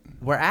 right?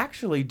 We're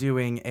actually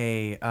doing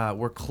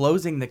we're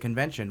closing the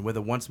convention with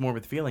a Once More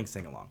with Feelings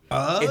sing-along.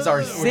 It's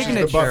our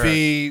signature.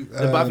 The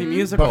Buffy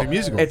musical. Buffy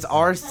musical. It's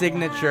our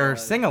signature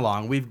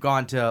sing-along. We've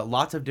gone to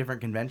lots of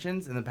different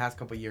conventions in the past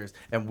couple of years,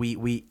 and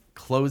we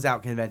close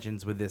out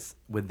conventions with this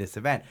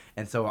event.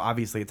 And so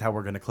obviously it's how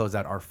we're going to close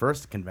out our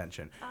first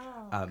convention. Cool.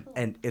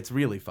 And it's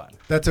really fun.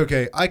 That's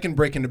okay. I can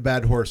break into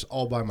Bad Horse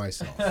all by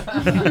myself.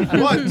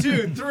 1,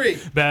 2, 3.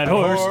 Bad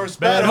horse.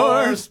 Bad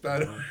horse.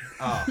 Bad horse.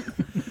 Oh,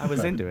 I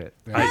was into it.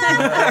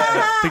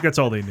 I think that's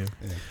all they knew.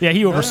 Yeah,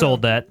 he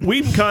oversold that.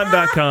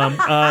 WheatonCon.com.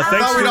 I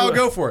thought we'd all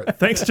go for it.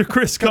 Thanks to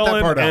Chris Cut that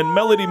Cullen part out. and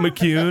Melody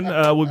McCune.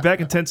 We'll be back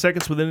in 10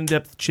 seconds with an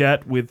in-depth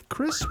chat with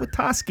Chris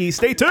Witaske.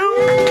 Stay tuned.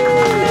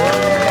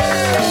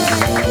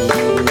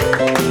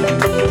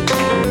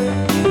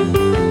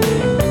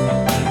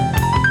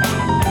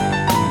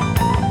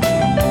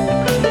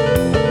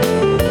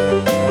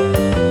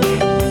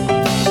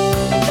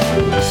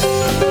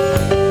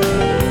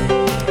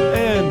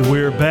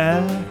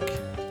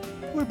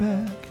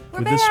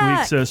 With this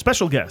week's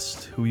special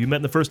guest, who you met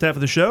in the first half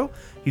of the show.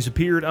 He's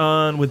appeared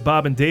on With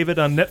Bob and David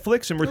on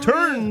Netflix and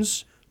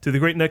returns to the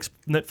great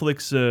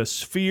Netflix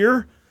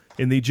sphere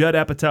in the Judd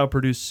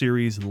Apatow-produced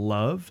series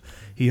Love.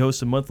 He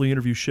hosts a monthly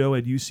interview show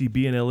at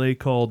UCB in L.A.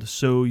 called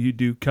So You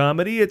Do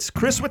Comedy. It's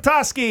Chris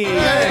Witaske.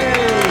 Hey!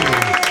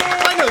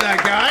 I know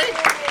that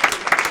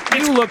guy.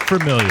 You look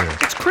familiar.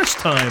 It's Chris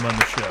time on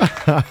the show.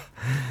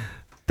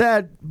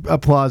 That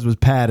applause was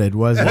padded,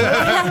 wasn't it?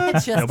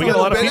 Yeah, we got a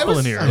lot of people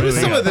in here. It was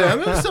some of them.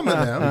 We got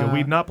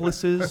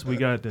Whedonopolises. We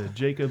got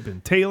Jacob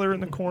and Taylor in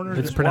the corner.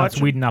 It's pronounced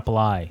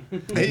Whedonopoli.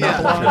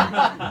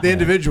 Yeah. The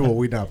individual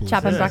Whedonopolis.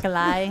 Chop and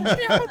broccoli.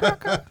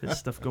 There's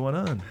stuff going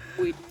on.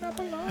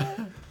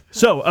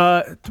 So,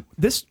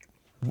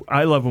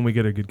 I love when we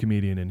get a good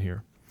comedian in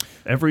here.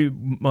 Every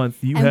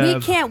month you and have...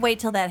 we can't wait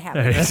till that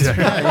happens.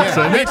 Exactly.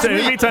 So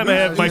anytime I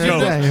have my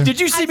co-host... Did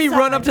you see me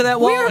run up to that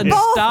wall and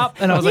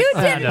stop? And I was you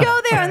like, didn't go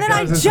there, and then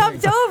I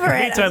jumped over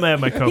it. Anytime I have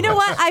my co-host. You know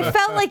what? I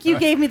felt like you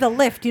gave me the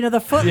lift, the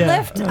foot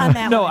lift on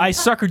that No, one. I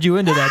suckered you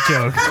into that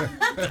joke.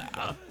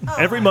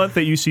 Every month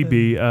at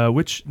UCB,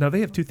 which now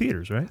they have 2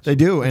 theaters, right? They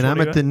do, and I'm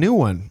at the new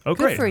one. Oh,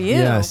 Good great. for you.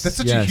 Yes. That's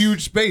such a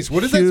huge space.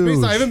 What is that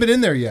space? I haven't been in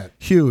there yet.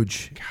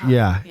 Huge.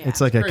 Yeah, it's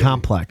like a crazy.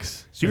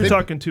 complex. So you're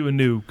talking to a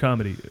new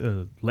comedy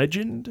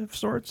legend of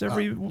sorts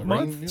every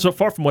month? So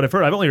far from what I've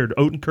heard, I've only heard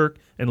Odenkirk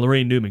and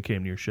Lorraine Newman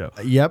came to your show.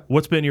 Yep.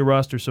 What's been your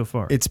roster so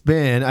far?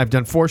 I've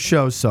done 4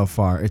 shows so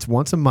far. It's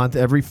once a month,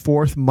 every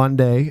 4th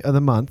Monday of the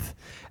month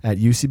at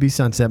UCB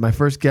Sunset. My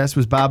first guest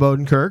was Bob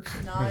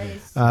Odenkirk.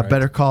 Nice.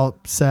 Better Call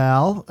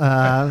Sal.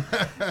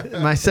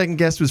 My second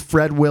guest was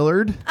Fred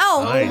Willard.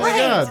 Oh, Nice.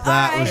 great.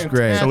 That was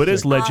great. So it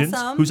is Legends.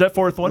 Awesome. Who's that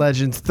 4th one?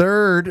 Legends.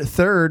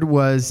 Third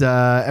was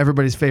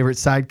everybody's favorite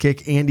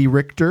sidekick, Andy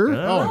Richter.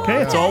 Oh,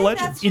 okay. It's all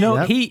Legends.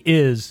 Yep. He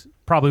is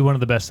probably one of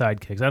the best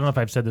sidekicks. I don't know if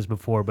I've said this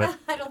before, but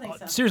I don't think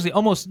so. seriously,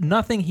 almost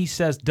nothing he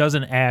says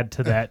doesn't add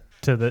to that,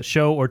 to the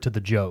show or to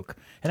the joke.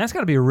 And that's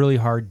got to be a really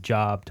hard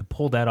job to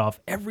pull that off.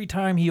 Every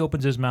time he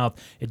opens his mouth,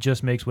 it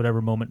just makes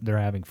whatever moment they're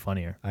having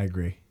funnier. I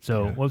agree.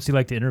 So what's he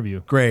like to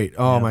interview? Great.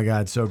 Oh, my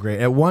God, so great.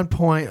 At one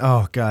point,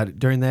 oh, God,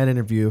 during that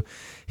interview,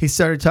 he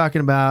started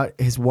talking about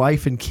his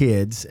wife and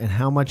kids and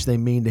how much they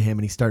mean to him,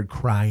 and he started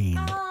crying.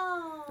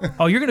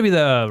 Oh, you're going to be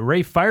the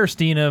Ray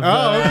Firestein of...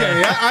 Oh,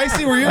 okay. Yeah, I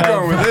see where you're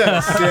going with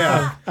this.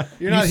 Yeah.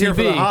 You're not here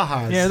for the UCB.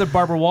 ha-has. Yeah, the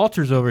Barbara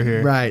Walters over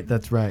here. Right,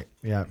 that's right.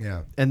 Yeah.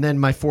 Yeah. And then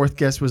my fourth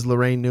guest was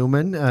Lorraine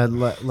Newman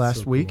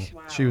last week.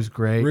 Wow. She was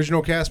great.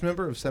 Original cast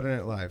member of Saturday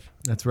Night Live.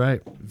 That's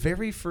right.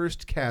 Very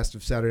first cast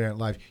of Saturday Night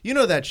Live. You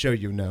know that show,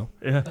 you know.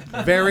 Yeah.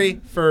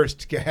 Very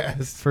first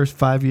cast. First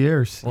 5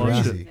 years.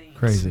 Crazy.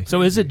 Crazy.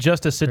 So is it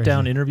just a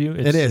sit-down interview?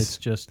 It is.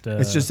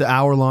 It's just an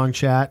hour-long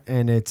chat,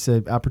 and it's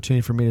an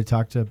opportunity for me to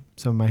talk to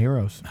some of my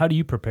heroes. How do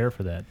you prepare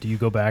for that? Do you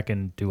go back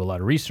and do a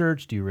lot of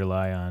research? Do you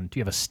rely on? Do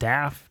you have a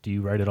staff? Do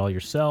you write it all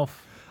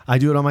yourself? I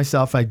do it all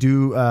myself. I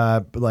do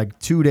like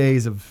 2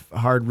 days of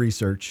hard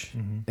research,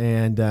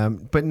 and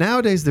but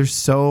nowadays there's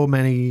so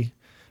many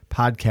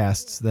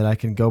podcasts that I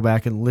can go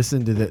back and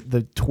listen to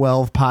the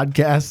 12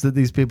 podcasts that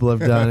these people have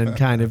done and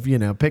kind of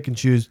pick and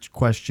choose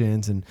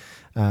questions and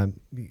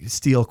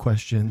steal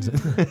questions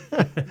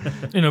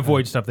and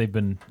avoid stuff they've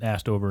been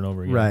asked over and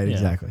over again. Right, Yeah.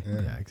 exactly.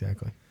 Yeah,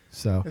 exactly.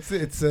 So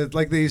it's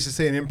like they used to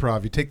say in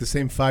improv. You take the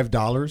same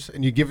 $5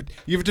 and you give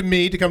it to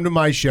me to come to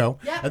my show,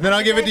 and then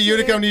I'll give it to you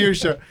to come to your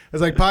show.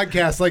 It's like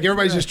podcasts. Like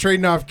everybody's just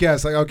trading off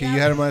guests. Like, okay, you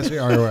had him last week.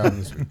 All right, we're out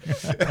this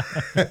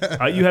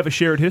week. You have a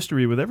shared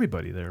history with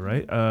everybody there,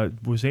 right?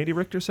 Was Andy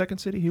Richter Second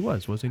City? He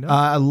was he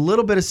not? a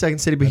little bit of Second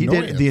City, but he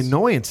did the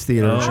Annoyance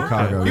Theater in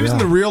Chicago. He was in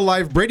the real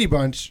life Brady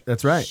Bunch.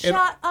 That's right.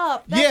 Shut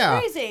up.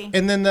 That's crazy.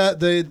 And then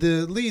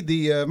the lead,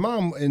 the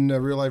mom in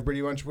real life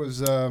Brady Bunch was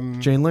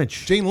Jane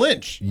Lynch. Jane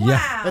Lynch.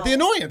 Yeah. At the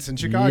Annoyance in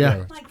Chicago.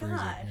 Yeah. It's crazy.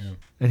 Yeah.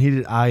 And he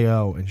did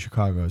I.O. in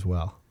Chicago as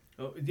well.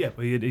 Oh, yeah,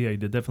 but he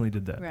definitely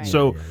did that. Right.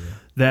 So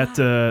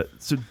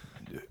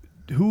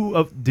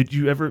did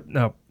you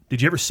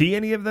ever see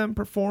any of them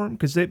perform?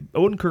 Because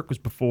Odenkirk was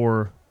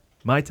before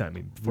my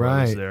time. Before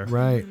I was there.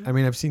 Right. I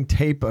mean, I've seen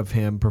tape of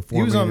him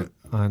performing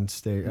on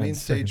stage. Main on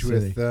stage Second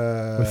with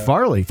City.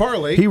 Farley.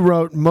 Farley. He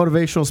wrote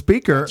Motivational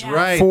Speaker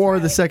right. for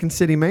the Second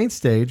City main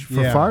stage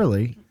for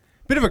Farley.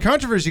 Bit of a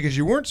controversy because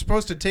you weren't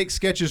supposed to take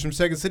sketches from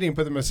Second City and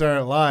put them in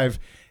Saturday Night Live,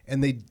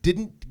 and they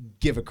didn't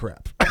give a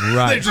crap.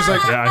 Right. They're just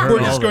like, I heard we're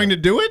all just going to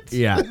do it?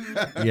 Yeah.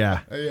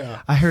 Yeah.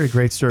 Yeah. I heard a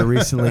great story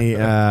recently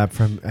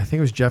from, I think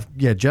it was Jeff.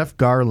 Yeah, Jeff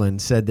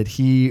Garland said that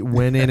he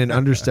went in and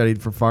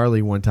understudied for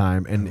Farley one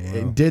time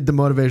and did the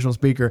motivational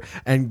speaker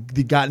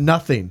and got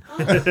nothing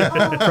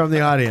from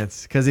the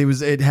audience because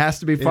it has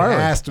to be Farley. It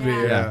has to be,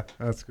 yeah.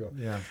 That's cool.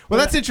 Yeah. Well,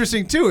 that's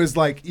interesting, too, is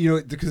like,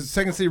 because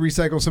Second City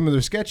recycles some of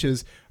their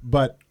sketches,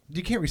 but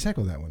you can't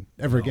recycle that one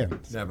ever again.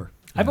 Never.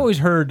 I've always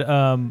heard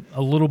a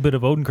little bit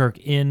of Odenkirk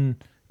in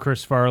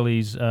Chris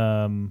Farley's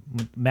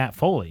Matt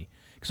Foley.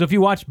 So if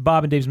you watch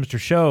Bob and Dave's Mr.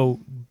 Show,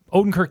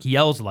 Odenkirk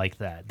yells like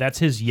that. That's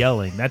his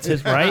yelling. That's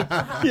his right.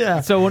 Yeah.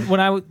 So when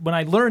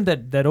I learned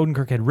that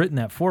Odenkirk had written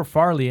that for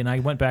Farley, and I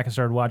went back and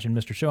started watching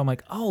Mr. Show, I'm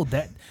like, oh,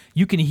 that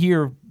you can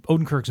hear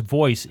Odenkirk's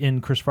voice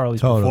in Chris Farley's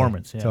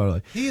performance. Yeah.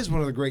 Totally. He is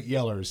one of the great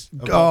yellers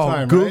of all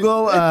time,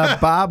 Google right?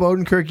 Bob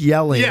Odenkirk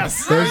yelling.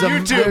 Yes, there's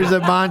YouTube. there's a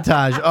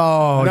montage.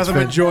 Oh, Nothing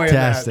but it's joy in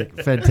that.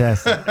 fantastic,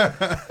 fantastic.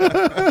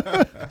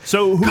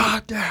 So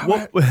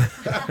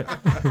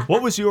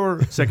what was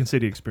your Second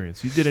City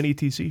experience? You did an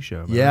ETC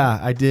show. Right? Yeah,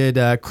 I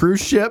did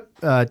cruise ship,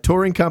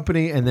 touring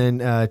company, and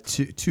then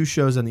two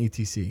shows on the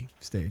ETC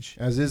stage.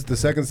 As is the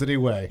Second City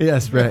way.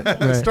 Yes, right.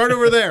 Start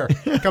over there.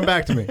 Come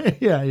back to me.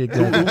 Yeah,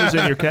 exactly. Who was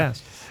in your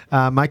cast?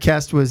 My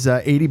cast was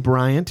Adie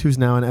Bryant, who's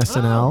now on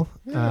SNL,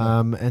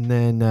 and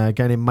then a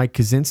guy named Mike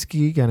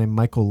Kaczynski, a guy named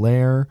Michael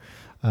Lair.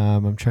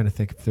 I'm trying to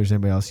think if there's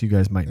anybody else you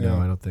guys might know.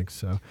 I don't think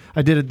so.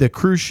 I did the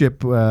cruise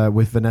ship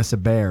with Vanessa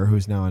Bayer,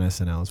 who's now on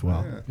SNL as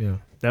well. Yeah.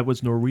 That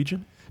was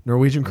Norwegian?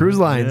 Norwegian Cruise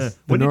Lines. Yeah.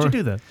 When did you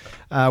do that?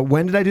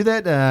 When did I do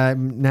that?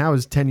 Now it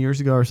was 10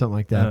 years ago or something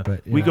like that.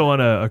 But we go on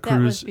a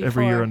cruise was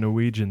every year before. on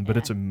Norwegian, but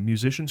it's a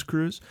musicians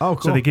cruise. Oh,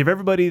 cool. So they give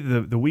everybody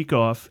the week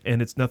off,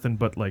 and it's nothing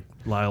but like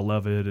Lyle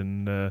Lovett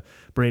and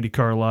Brandy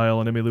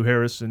Carlisle and Emmylou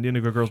Harris and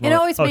Indigo Girls. It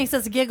always makes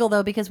us giggle,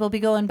 though, because we'll be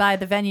going by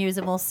the venues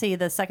and we'll see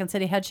the Second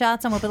City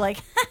headshots, and we'll be like,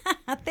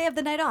 they have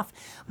the night off.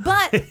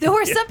 But there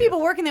were some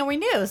people working there we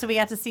knew, so we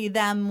got to see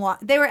them.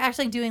 They were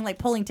actually doing like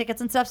pulling tickets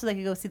and stuff so they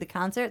could go see the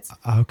concerts.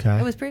 Okay.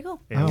 It was pretty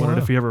cool. Yeah, I wondered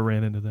if you ever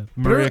ran into that.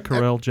 Maria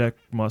Carell, Jack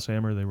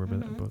Mosshammer, they were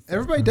both.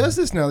 Everybody does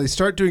this now. They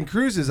start doing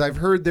cruises. I've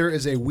heard there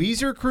is a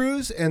Weezer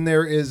cruise, and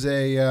there is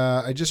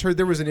I just heard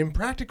there was an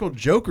Impractical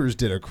Jokers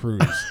did a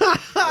cruise.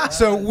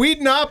 So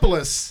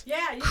Wheatonpolis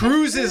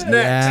cruise is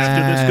next.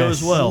 After this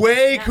goes well.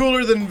 Way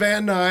cooler than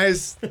Van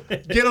Nuys.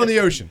 Get on the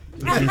ocean.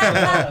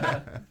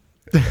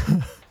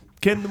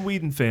 Can the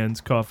Whedon fans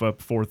cough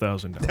up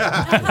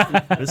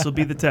 $4,000? This will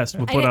be the test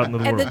we'll put out into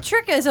the And world. the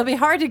trick is it'll be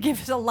hard to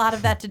give a lot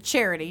of that to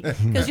charity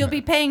because you'll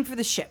be paying for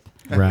the ship.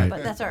 Right.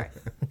 But that's all right.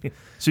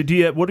 So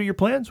what are your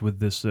plans with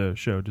this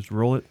show? Just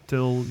roll it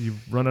till you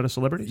run out of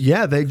celebrities?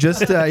 Yeah, they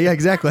just,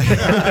 exactly.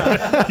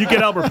 You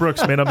get Albert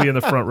Brooks, man. I'll be in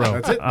the front row.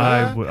 That's it.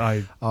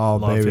 I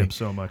love baby. him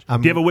so much. Do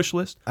you have a wish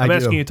list? I'm I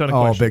asking do. you a ton of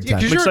Oh, questions. big time.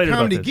 Because I'm you're excited a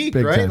comedy about this. geek,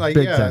 Big right? time. Like,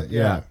 Big yeah, time.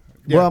 yeah.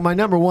 Well, my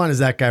number one is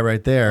that guy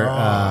right there,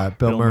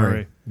 Bill Bill Murray.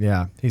 Murray.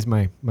 Yeah, he's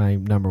my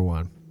number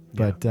one.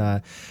 But,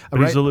 But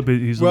he's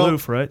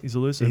aloof, right? He's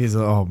elusive. He's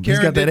got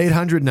Karen that did-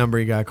 800 number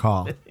you got to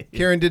call.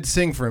 Karen did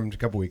sing for him a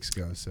couple weeks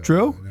ago. So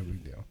True? no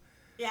big deal.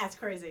 Yeah, it's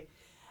crazy.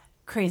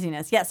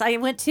 Craziness. Yes, I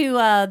went to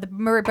the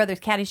Murray Brothers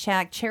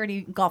Caddyshack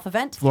charity golf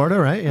event. Florida,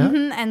 right? Yeah.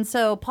 And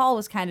so Paul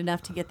was kind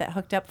enough to get that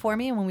hooked up for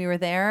me. And when we were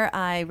there,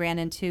 I ran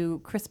into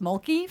Chris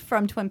Mulkey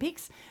from Twin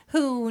Peaks,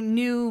 who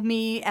knew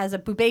me as a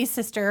Boubet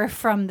sister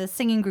from the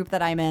singing group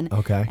that I'm in.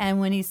 Okay. And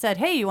when he said,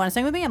 "Hey, you want to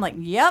sing with me?" I'm like,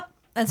 "Yep."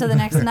 And so the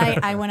next night,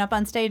 I went up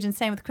on stage and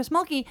sang with Chris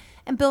Mulkey,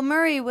 and Bill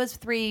Murray was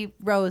 3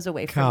 rows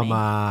away from me. Come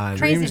on.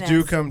 Craziness.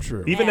 Dreams do come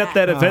true. Even at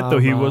that event, though,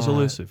 he was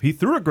elusive. He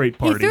threw a great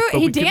party.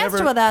 He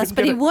danced with us,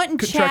 but he wouldn't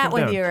couldn't track chat him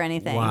with down. you or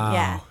anything. Wow.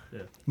 Yeah.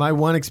 My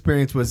one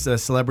experience was a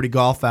celebrity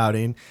golf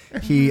outing.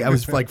 I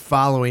was like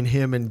following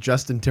him and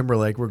Justin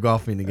Timberlake were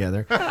golfing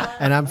together,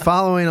 and I'm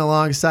following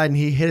alongside, and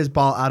he hit his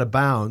ball out of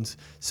bounds.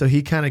 So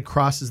he kind of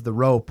crosses the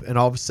rope, and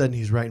all of a sudden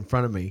he's right in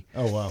front of me.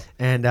 Oh wow!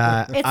 And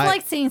It's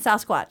like seeing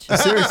Sasquatch.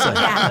 Seriously,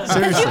 Yeah. Because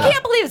seriously, you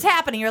can't believe it's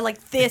happening. You're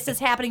like, this is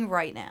happening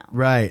right now.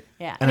 right?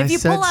 Yeah. And if I you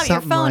said pull out your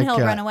something phone, like,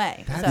 he'll run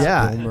away. So.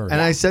 Yeah, Bill Murray. and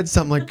I said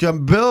something like,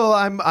 "Bill,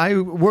 I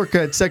work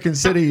at Second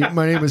City.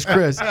 My name is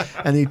Chris."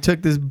 And he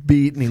took this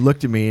beat and he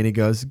looked at me and he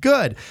goes,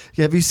 "Good.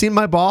 Have you seen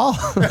my ball?"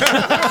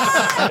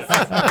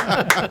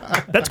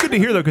 That's good to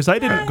hear, though, because I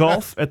didn't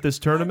golf at this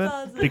tournament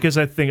because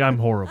I think I'm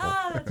horrible.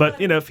 But,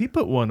 if he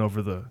put one over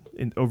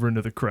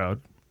into the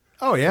crowd,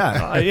 Oh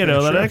yeah,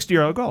 the next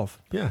year I'll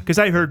golf. Yeah. Because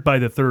I heard by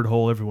the third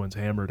hole everyone's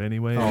hammered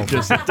anyway. Oh.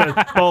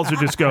 The balls are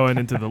just going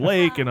into the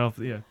lake and off.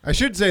 Yeah. I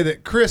should say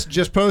that Chris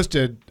just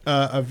posted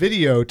a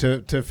video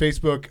to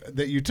Facebook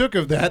that you took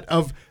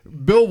of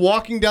Bill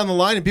walking down the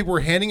line and people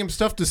were handing him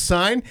stuff to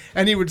sign,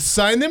 and he would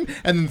sign them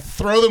and then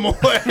throw them away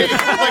like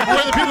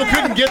where the people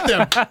couldn't get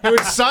them. He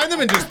would sign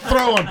them and just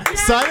throw them,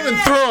 sign them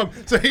and throw them.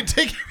 So he'd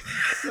take.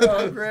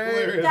 so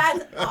great.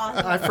 That's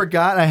awesome. I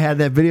forgot I had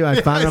that video. I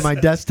found it on my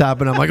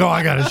desktop, and I'm like, "Oh,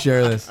 I gotta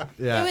share this."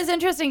 Yeah. It was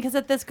interesting because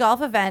at this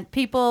golf event,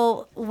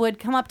 people would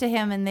come up to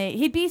him and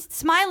he'd be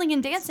smiling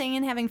and dancing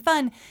and having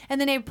fun,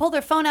 and then they'd pull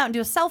their phone out and do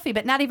a selfie,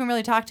 but not even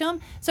really talk to him.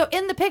 So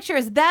in the picture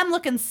is them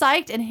looking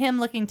psyched and him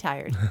looking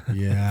tired.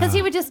 Yeah. Because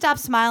he would just stop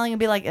smiling and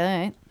be like, "All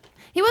right."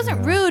 He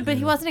wasn't rude, but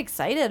he wasn't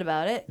excited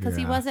about it because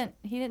he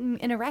didn't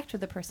interact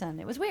with the person.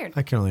 It was weird.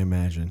 I can only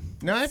imagine.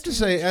 Now I have to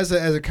say, as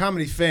a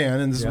comedy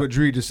fan, and this is what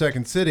drew you to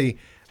Second City,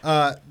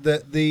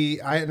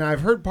 and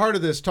I've heard part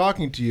of this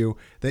talking to you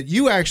that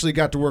you actually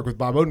got to work with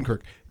Bob Odenkirk.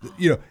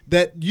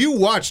 That you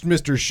watched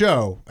Mr.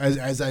 Show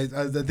as I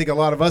think a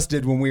lot of us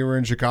did when we were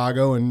in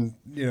Chicago and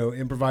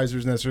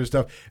improvisers and that sort of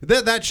stuff.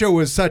 That show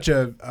was such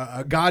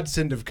a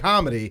godsend of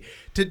comedy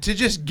to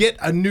just get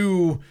a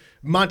new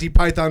Monty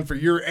Python for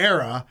your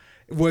era.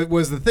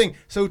 Was the thing.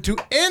 So to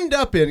end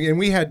up in, and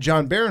we had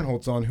John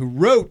Barinholtz on, who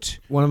wrote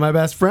One of my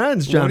best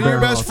friends, John. one of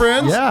your best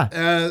friends,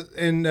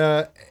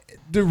 Yeah.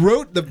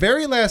 wrote the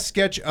very last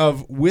sketch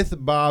of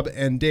With Bob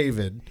and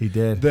David. He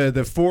did. The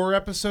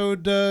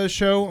 4-episode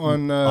show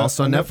on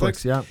Also on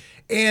Netflix, yeah.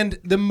 and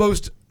the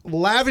most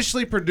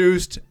lavishly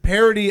produced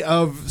parody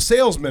of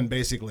Salesmen,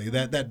 basically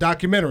that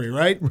documentary,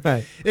 right?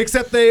 Right.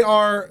 Except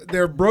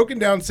they're broken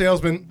down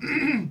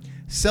salesmen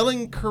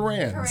selling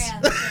Korans.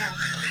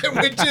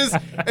 Which is,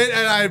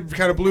 and I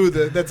kind of blew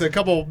that's a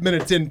couple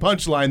minutes in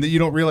punchline that you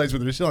don't realize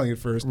what they're selling at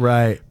first.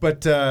 Right.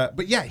 But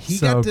yeah, he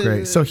So got to.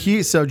 great.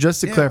 So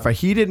just to clarify,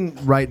 he didn't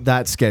write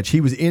that sketch.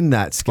 He was in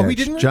that sketch. Oh, he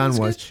didn't write John that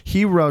was. sketch?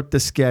 He wrote the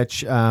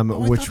sketch,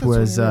 which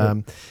was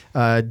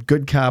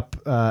good cop,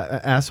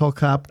 asshole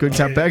cop, good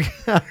cop, bad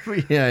cop.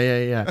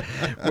 Yeah.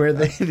 Where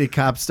the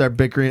cops start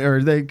bickering, or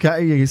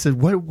he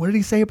said, "What did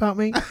he say about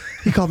me?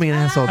 He called me an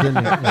asshole, didn't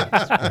he?"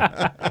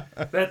 Yeah.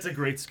 That's a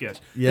great sketch.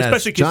 Yes,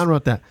 Especially 'cause, John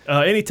wrote that.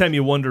 Anytime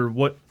you wonder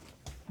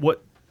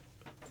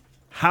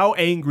how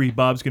angry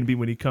Bob's going to be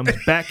when he comes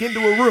back into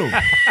a room,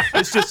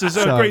 it's just a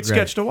So great great.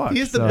 sketch to watch.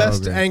 He's the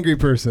best great. angry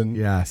person.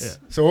 Yes.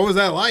 So what was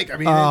that like? I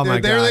mean, Oh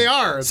my there God. they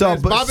are. So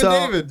It's Bob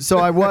and David.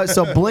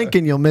 So blink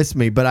and you'll miss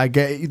me, but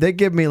they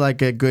give me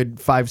like a good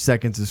 5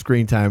 seconds of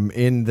screen time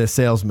in the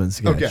salesman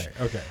sketch.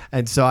 Okay.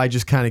 And so I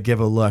just kind of give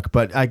a look,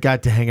 but I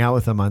got to hang out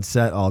with him on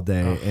set all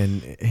day,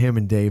 and him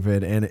and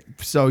David, and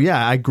so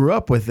I grew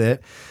up with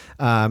it.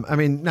 I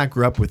mean, not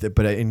grew up with it,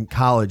 but in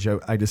college,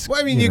 I just. Well,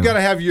 I mean, you got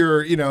to have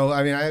your,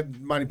 I had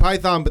Monty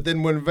Python, but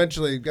then when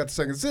eventually got to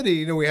Second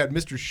City, we had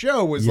Mr.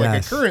 Show was like a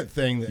Yes. current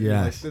thing that you're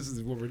like, Yes. this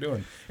is what we're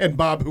doing. And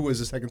Bob, who was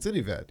a Second City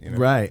vet,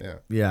 Right. And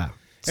Yeah.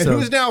 who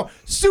is now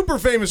super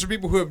famous for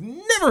people who have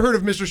never heard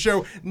of Mr.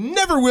 Show,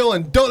 never will,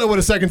 and don't know what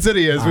a Second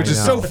City is, which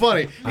is so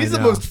funny. He's the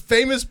most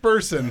famous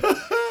person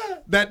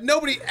that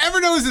nobody ever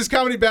knows his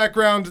comedy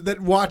background that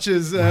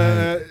watches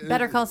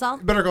Better Call Saul?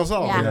 Better Call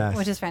Saul. Yeah, Yes.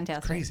 which is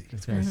fantastic. Crazy.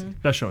 It's crazy.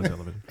 Best show on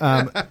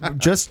television.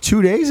 Just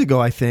 2 days ago,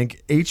 I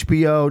think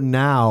HBO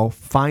Now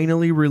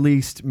finally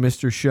released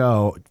Mr.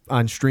 Show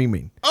on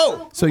streaming.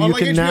 Oh, So on you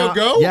like can HBO now,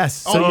 Go? yes.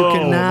 So you Oh,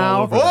 can I'm now,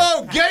 all over that.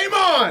 Oh, game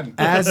on!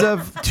 as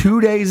of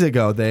 2 days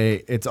ago,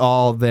 it's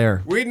all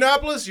there.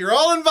 Whedonopolis, you're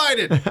all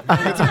invited.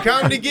 Get some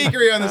comedy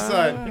geekery on the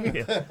side.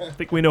 Yeah. I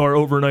think we know our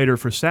overnighter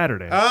for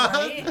Saturday.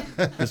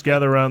 Just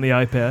gather around the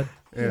iPad.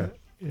 Yeah.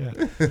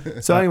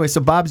 So anyway, so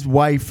Bob's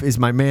wife is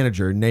my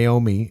manager.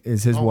 Naomi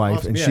is his wife,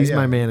 awesome. and Yeah, she's yeah.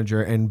 my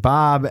manager. And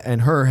Bob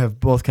and her have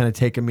both kind of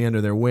taken me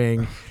under their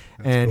wing.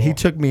 and he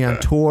took me on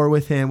tour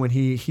with him when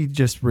he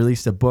just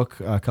released a book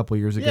a couple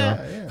years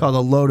ago called A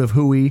Load of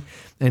Hooey,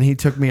 and he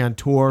took me on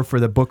tour for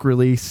the book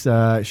release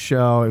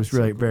show. It was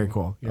really very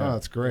cool. Oh,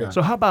 that's great.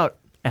 So how about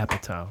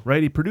Apatow,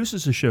 right? He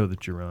produces a show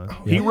that you're on.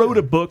 He wrote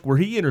a book where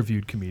he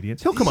interviewed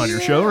comedians. He'll come on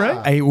your show,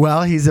 right?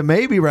 Well, he's a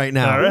maybe right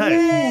now. All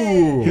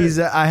right. He's.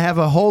 I have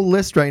a whole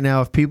list right now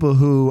of people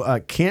who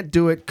can't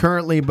do it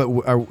currently, but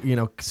are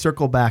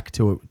circle back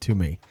to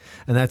me,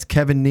 and that's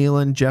Kevin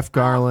Nealon, Jeff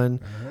Garlin,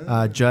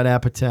 Judd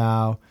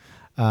Apatow.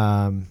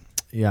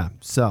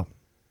 So.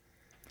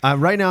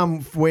 Right now,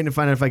 I'm waiting to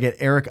find out if I get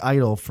Eric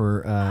Idle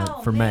for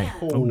May.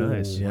 Oh,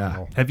 nice.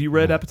 Yeah. Have you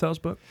read Apatow's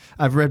book?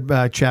 I've read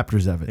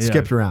chapters of it.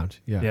 Skipped around.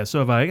 Yeah. So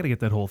have I. I got to get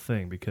that whole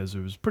thing because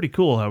it was pretty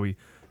cool how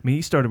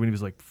he started when he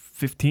was like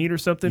 15 or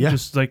something,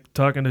 just like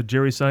talking to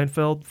Jerry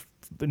Seinfeld.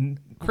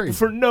 Crazy.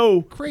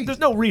 There's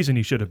no reason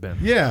he should have been.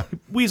 Yeah.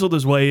 Weaseled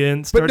his way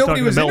in. But nobody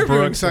talking was to Mel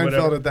interviewing Brooks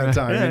Seinfeld at that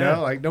time. Yeah.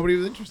 Like nobody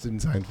was interested in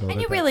Seinfeld.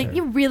 And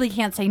you really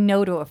can't say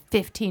no to a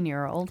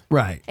 15-year-old.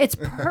 Right. It's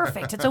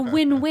perfect. It's a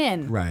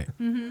win-win. Right.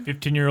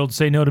 15-year-olds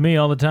say no to me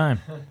all the time.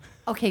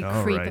 Okay,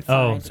 All creep. right.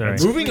 Oh, sorry.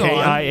 Moving on.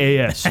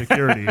 KIAS,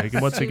 security.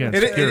 Once again,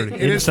 security.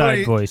 It is Inside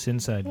funny. voice.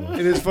 Inside voice.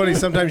 It is funny.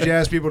 Sometimes you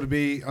ask people to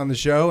be on the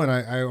show, and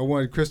I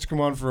wanted Chris to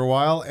come on for a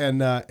while,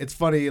 and it's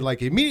funny.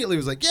 Like immediately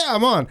was like, "Yeah,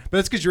 I'm on," but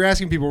that's because you're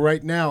asking people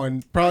right now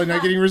and probably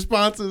not getting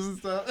responses and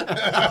stuff.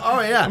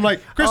 I'm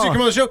like, "Chris, you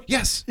come on the show?"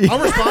 Yes, I'll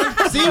respond.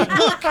 See, look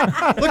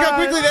how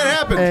quickly that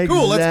happened.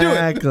 Cool, let's do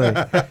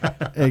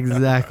it.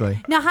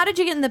 Exactly. Now, how did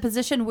you get in the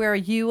position where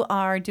you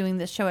are doing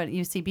this show at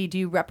UCB? Do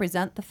you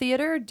represent the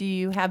theater? Do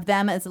you have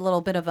them as a little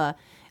bit of a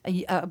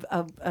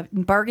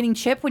bargaining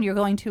chip when you're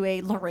going to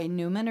a Lorraine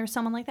Newman or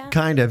someone like that?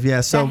 Kind of,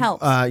 yeah. So that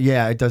helps.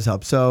 Yeah, it does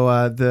help.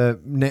 So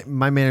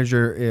my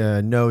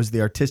manager knows the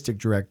artistic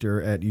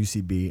director at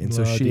UCB, and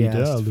so she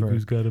asked for.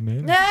 Who's got a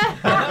man?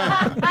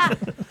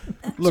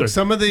 Look,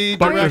 some of the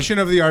direction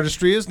of the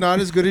artistry is not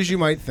as good as you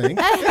might think.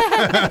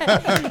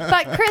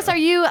 But Chris, are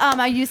you a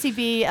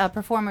UCB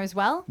performer as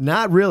well?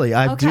 Not really.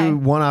 I do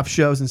one-off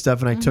shows and stuff,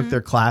 and I took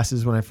their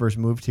classes when I first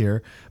moved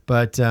here.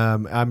 But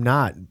I'm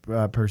not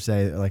per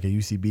se like a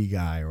UCB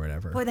guy or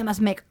whatever. Boy, that must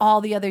make all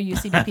the other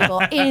UCB people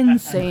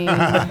insane.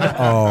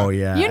 Oh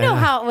yeah. You know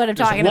what I'm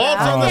talking about.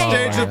 Waltz on the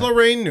stage with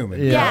Lorraine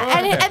Newman. Yeah,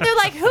 and they're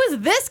like, "Who's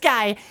this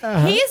guy?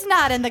 He's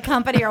not in the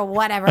company or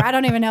whatever." I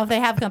don't even know if they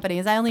have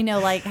companies. I only know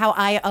like how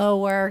I.O.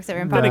 works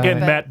or Then again,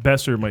 Matt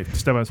Besser might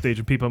step on stage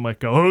and people might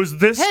go, "Who's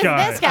this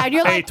guy?" This guy. And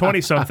you're like,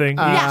 20-something.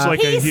 Yeah, like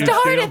he a huge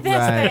started deal.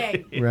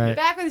 this thing. Right.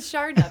 Back with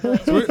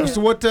Chardonnay.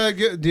 So what?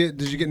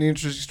 Did you get any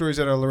interesting stories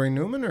out of Lorraine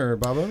Newman or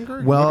Bob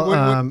Odenkirk?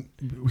 Well,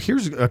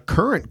 here's a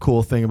current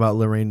cool thing about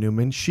Lorraine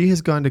Newman. She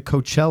has gone to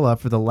Coachella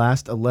for the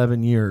last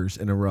 11 years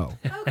in a row.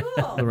 Oh,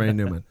 cool. Lorraine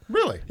Newman.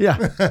 Really? Yeah.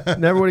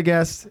 Never would have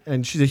guessed.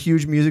 And she's a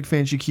huge music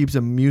fan. She keeps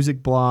a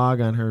music blog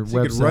on her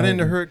website. You could run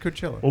into her at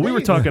Coachella. Well, we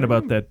were talking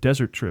about that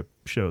Desert Trip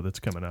show that's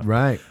coming up.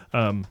 Right.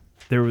 I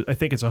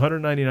think it's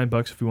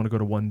 $199 if you want to go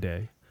to one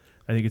day.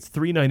 I think it's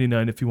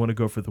 $399 if you want to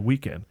go for the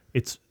weekend.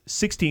 It's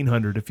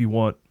 $1,600 if you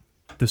want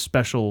the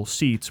special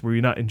seats where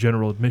you're not in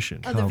general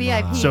admission. Oh, the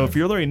VIP. So if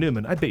you're Lorraine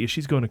Newman, I bet you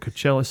she's going to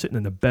Coachella, sitting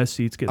in the best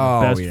seats, getting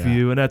the best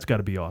view, and that's got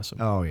to be awesome.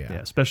 Oh yeah. Yeah,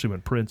 especially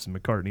when Prince and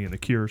McCartney and The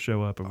Cure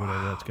show up or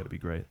whatever. That's got to be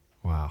great.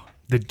 Wow.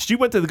 Did she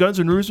went to the Guns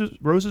N'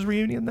 Roses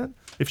reunion then?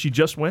 If she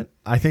just went?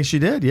 I think she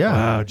did, yeah.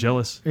 Wow,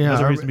 jealous. Yeah,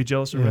 There's a reason to be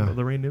jealous of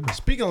Lorraine Newman.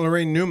 Speaking of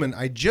Lorraine Newman,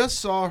 I just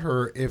saw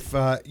her. If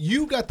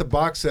you got the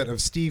box set of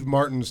Steve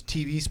Martin's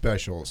TV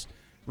specials.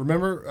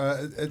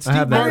 Remember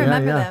Steve Martin? I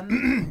remember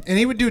them. And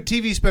he would do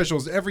TV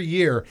specials every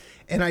year.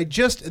 And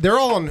they're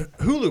all on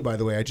Hulu, by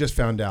the way. I just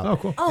found out. Oh,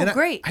 cool. Oh, and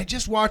great. I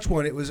just watched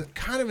one. It was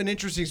kind of an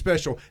interesting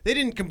special. They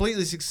didn't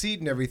completely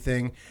succeed in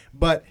everything,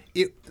 but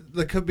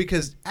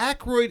because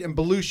Aykroyd and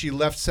Belushi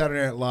left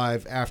Saturday Night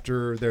Live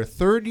after their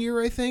third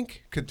year, I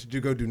think, to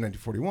go do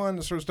 1941,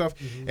 that sort of stuff.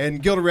 Mm-hmm.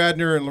 And Gilda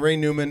Radner and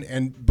Lorraine Newman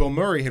and Bill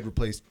Murray had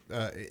replaced.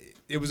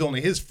 It was only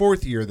his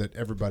fourth year that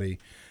everybody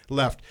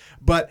left.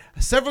 But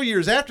several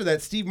years after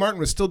that, Steve Martin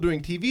was still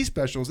doing TV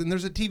specials, and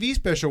there's a TV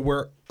special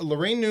where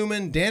Lorraine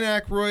Newman, Dan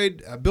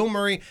Aykroyd, Bill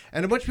Murray,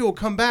 and a bunch of people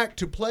come back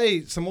to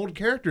play some old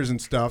characters and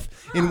stuff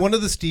in one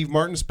of the Steve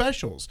Martin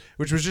specials,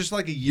 which was just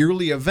like a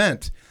yearly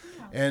event.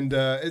 And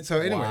so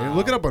anyway,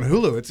 look it up on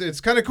Hulu.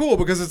 It's kind of cool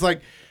because it's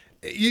like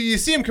you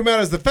see them come out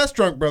as the Fest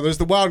Drunk Brothers,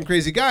 the wild and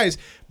crazy guys,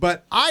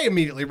 but I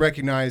immediately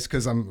recognize,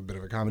 because I'm a bit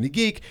of a comedy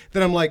geek,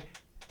 that I'm like,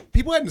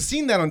 people hadn't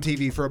seen that on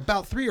TV for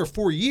about 3 or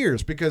 4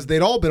 years because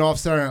they'd all been off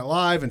Saturday Night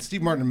Live, and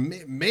Steve Martin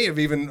may have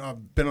even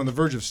been on the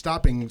verge of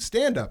stopping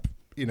stand-up,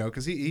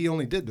 because he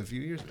only did a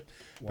few years of it.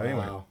 But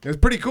anyway, it was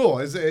pretty cool.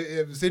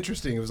 It was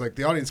interesting. It was like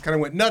the audience kind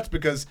of went nuts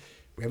because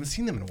we haven't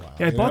seen them in a while.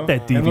 Yeah, I bought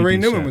that DVD And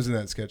Lorraine Newman set. was in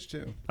that sketch,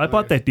 too. I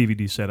bought that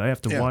DVD set. I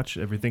have to watch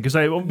everything because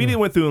I immediately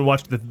went through and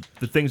watched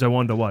the things I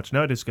wanted to watch.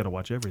 Now I just got to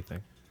watch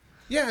everything.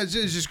 Yeah, it's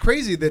just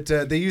crazy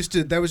that they used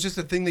to. That was just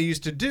a thing they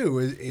used to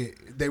do.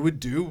 They would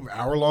do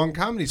hour-long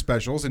comedy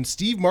specials, and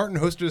Steve Martin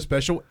hosted a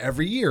special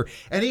every year,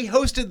 and he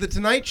hosted the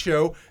Tonight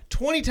Show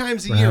 20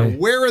 times a year.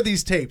 Where are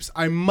these tapes?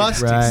 I must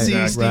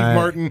see Steve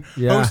Martin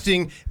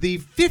hosting the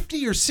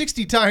 50 or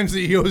 60 times that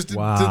he hosted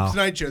the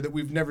Tonight Show that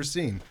we've never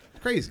seen.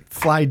 Crazy.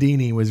 Fly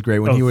Dini was great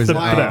when he was the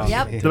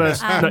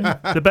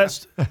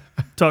best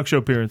talk show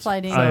appearance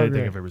I think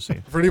I've ever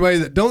seen. For anybody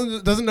that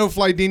doesn't know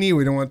Fly Dini,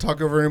 we don't want to talk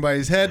over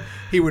anybody's head.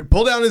 He would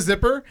pull down his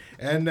zipper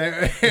and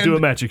do a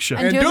magic show.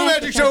 And do a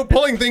magic show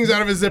pulling things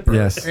out of his zipper.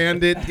 Yes.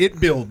 And it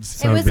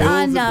builds. It was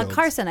on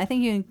Carson. I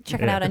think you can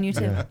check it out on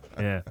YouTube.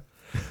 Yeah.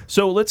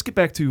 So let's get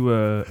back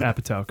to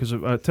Apatow,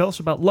 because tell us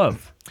about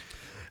Love.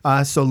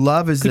 So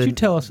Love is. Could you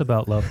tell us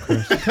about Love,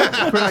 Chris?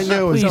 I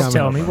knew it was coming. Please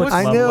tell me. What's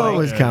I Love knew like? it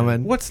was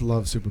coming. What's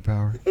Love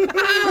superpower?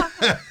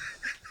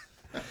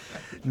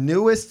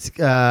 Newest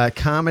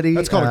comedy.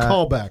 That's called a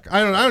callback. I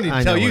don't need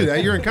to tell you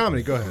that. You're in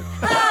comedy. Go ahead.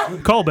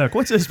 Callback.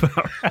 What's his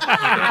power?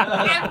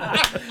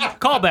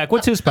 Callback.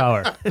 What's his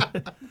power?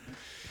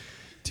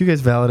 Do you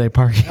guys validate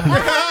parking?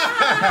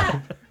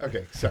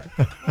 Okay, sorry.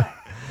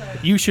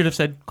 You should have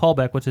said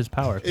callback. What's his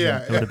power?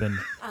 Yeah, it would have been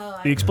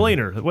the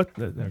explainer. What?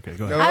 Okay,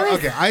 go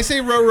ahead. I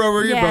say row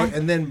your boat,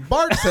 and then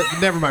Bart said,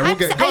 "Never mind. We'll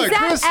get go ahead,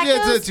 Chris.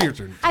 Yeah, it's your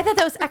turn." I thought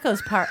that was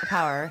Echo's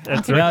power.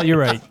 Well, you're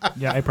right.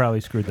 Yeah, I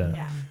probably screwed that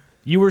up.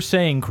 You were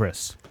saying,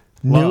 Chris,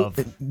 Love.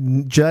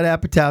 Judd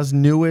Apatow's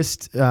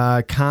newest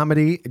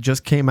comedy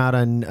just came out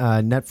on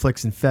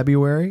Netflix in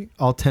February.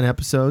 All 10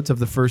 episodes of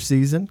the first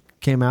season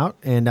came out,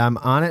 and I'm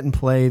on it and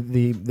play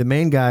the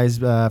main guy's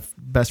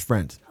best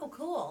friend. Oh,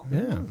 cool.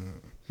 Yeah.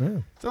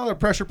 It's a lot of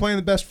pressure playing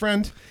the best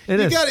friend.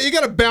 You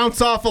got to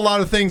bounce off a lot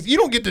of things. You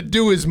don't get to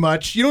do as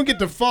much. You don't get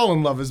to fall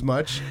in love as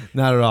much.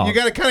 Not at all. You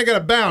got to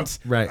bounce.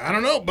 Right. I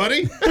don't know,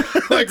 buddy.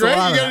 Like,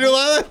 right? You got to do a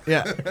lot of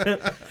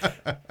that.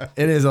 Yeah.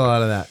 It is a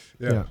lot of that.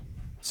 Yeah.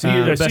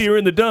 I see you're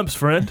in the dumps,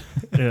 friend.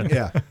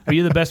 Yeah. Are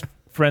you the best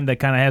friend that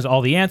kind of has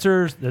all the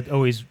answers, that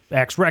always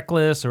acts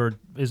reckless or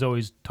is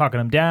always talking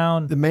them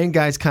down? The main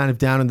guy's kind of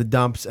down in the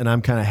dumps, and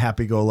I'm kind of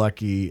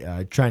happy-go-lucky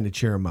trying to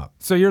cheer him up.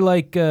 So you're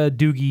like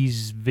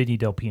Doogie's Vinny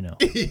Del Pino.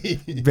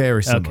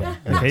 Very similar.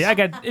 Okay. I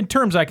got in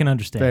terms I can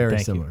understand. Very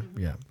Thank similar.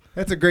 You. Yeah.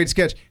 That's a great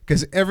sketch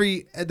because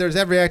there's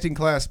every acting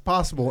class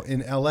possible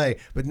in L.A.,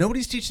 but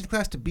nobody's teaching the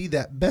class to be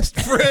that best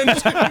friend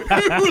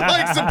who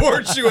like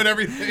supports you and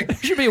everything. There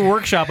should be a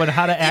workshop on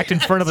how to act in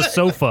front of a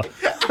sofa.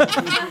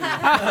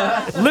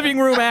 Living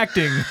room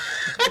acting.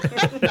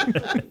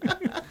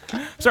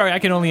 Sorry, I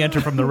can only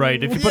enter from the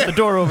right. If you put the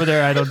door over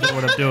there, I don't know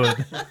what I'm doing.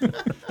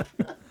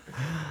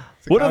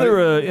 What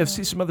other? I've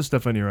seen some other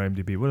stuff on your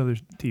IMDb. What other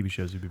TV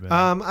shows have you been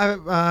on?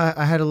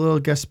 I had a little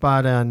guest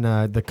spot on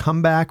The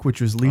Comeback,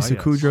 which was Lisa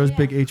Kudrow's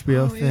big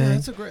HBO thing. Yeah,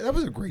 that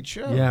was a great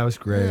show. Yeah, it was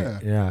great.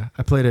 Yeah.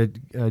 I played a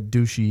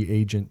douchey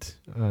agent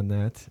on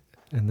that.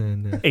 And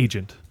then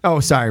agent. Oh,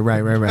 sorry.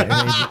 Right.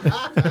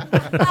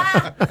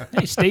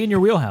 Hey, stay in your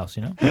wheelhouse,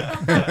 you know.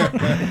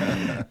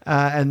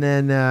 And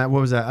then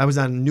what was that? I was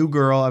on New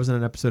Girl. I was on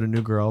an episode of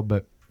New Girl,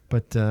 but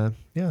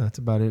yeah, that's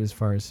about it as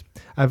far as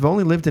I've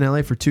only lived in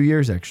LA for 2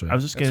 years actually. I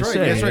was just gonna say.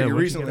 That's right. Yeah, You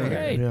recently.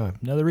 Hey, Yeah.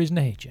 another reason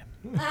to hate you.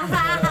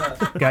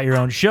 Got your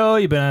own show.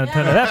 You've been on a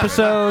ton of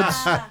episodes.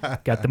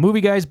 Got the movie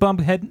guys bump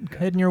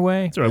heading your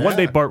way. It's all right. One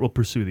day Bart will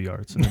pursue the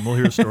arts, and then we'll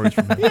hear stories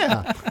from him.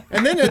 Yeah,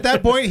 and then at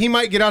that point he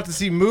might get out to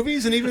see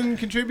movies and even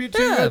contribute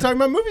to talking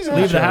about movies. On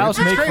Leave the the house,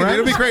 It's make crazy. friends.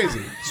 It'll be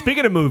crazy.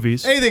 Speaking of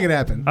movies, Anything can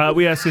happen.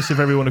 we ask this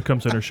of everyone who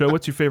comes on our show.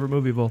 What's your favorite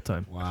movie of all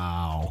time?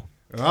 Wow.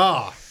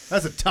 Oh,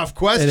 that's a tough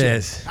question. It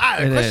is.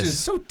 That It question is. is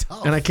so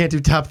tough. And I can't do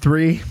top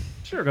 3.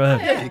 Sure, go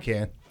ahead. Yeah, you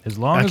can. As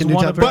long I as can do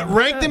one top of three. them. But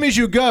rank them as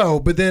you go,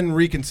 but then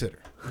reconsider.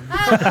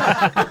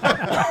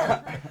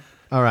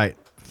 All right.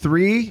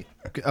 3.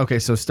 Okay,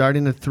 so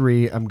starting at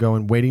 3, I'm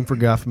going Waiting for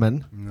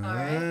Guffman.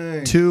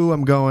 Nice. 2,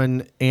 I'm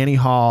going Annie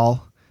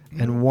Hall.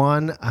 And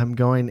 1, I'm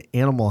going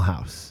Animal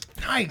House.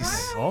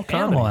 Nice. All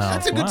Animal comedies. House.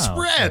 That's a good Wow.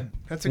 spread.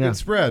 That's a Yeah. good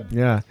spread.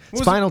 Yeah.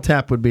 was Spinal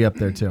Tap would be up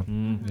there too.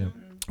 Yeah.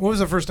 What was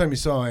the first time you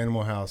saw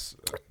Animal House?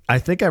 I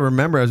think I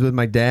remember I was with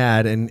my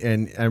dad,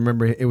 and I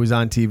remember it was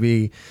on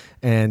TV,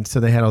 and so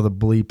they had all the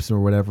bleeps or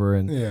whatever,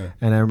 and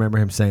I remember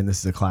him saying, "This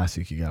is a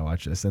classic. You gotta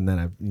watch this." And then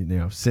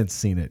I've since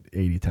seen it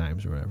 80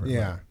 times or whatever.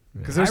 Yeah.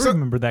 Because I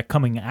remember that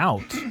coming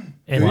out,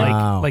 and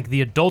Wow. like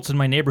the adults in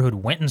my neighborhood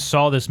went and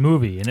saw this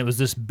movie, and it was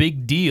this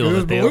big deal. It was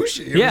that they,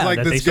 Belushi. It was like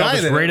that this they saw guy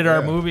this that- rated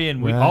R yeah. movie,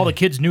 and Right. all the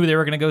kids knew they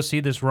were going to go see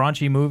this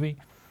raunchy movie.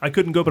 I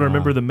couldn't go, but I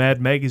remember the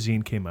Mad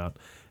magazine came out,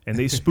 and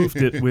they spoofed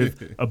it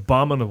with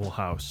Abominable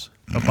House.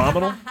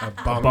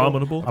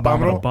 Abominable.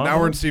 Now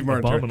we're in Steve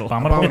Martin.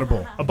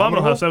 Abominable.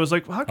 Abominable House. I was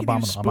like, how can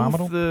you spoof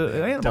Abominable? the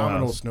Animal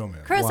Abominable House? Snowman.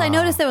 Chris, I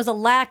noticed there was a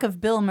lack of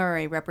Bill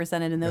Murray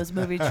represented in those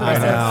movie choices.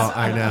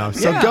 I know.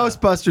 So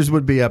Ghostbusters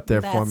would be up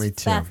there for me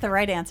too. That's the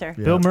right answer.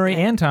 Bill Murray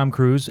and Tom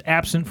Cruise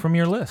absent from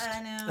your list.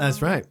 I know.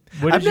 That's right.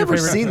 What I've is your never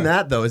favorite- seen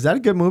that though. Is that a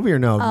good movie or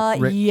no?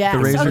 Yes. The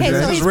Razor's Okay, so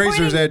Edge? This he's is Razor's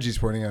pointing- Edge he's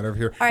pointing out over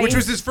here, All right, which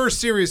was he's- his first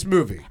serious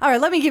movie. All right,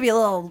 let me give you a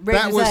little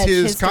Razor's That was Edge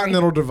his history.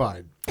 Continental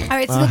Divide. All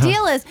right, so the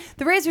deal is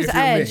the Razor's If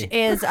you're Edge me.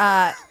 is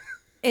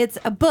It's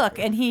a book,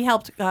 and he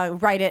helped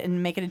write it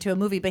and make it into a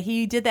movie. But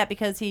he did that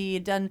because he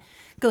had done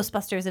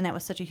Ghostbusters, and that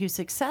was such a huge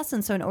success.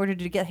 And so, in order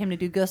to get him to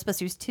do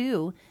Ghostbusters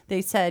 2,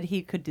 they said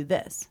he could do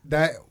this.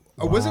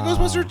 Was it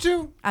Ghostbusters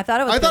 2? I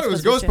thought it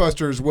was.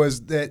 Ghostbusters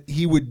was that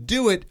he would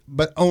do it,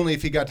 but only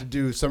if he got to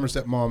do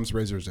Somerset Maugham's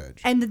Razor's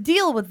Edge. And the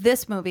deal with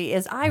this movie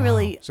is, I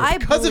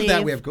because believe of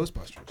that, we have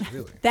Ghostbusters.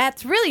 Really,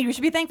 that's really, you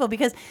should be thankful,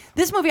 because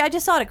this movie, I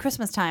just saw it at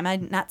Christmas time. I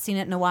had not seen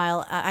it in a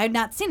while. I had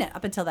not seen it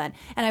up until then,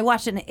 and I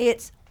watched it, and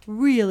it's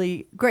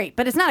really great.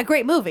 But it's not a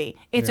great movie.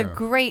 It's a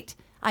great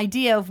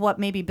idea of what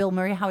maybe Bill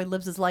Murray, how he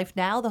lives his life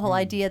now, the whole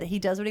idea that he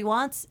does what he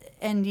wants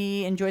and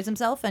he enjoys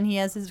himself, and he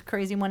has his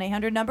crazy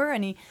 1-800 number,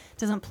 and he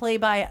doesn't play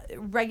by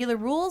regular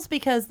rules,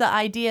 because the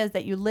idea is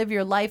that you live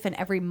your life in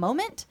every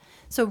moment.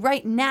 So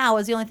right now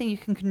is the only thing you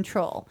can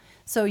control.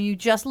 So you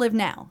just live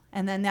now,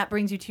 and then that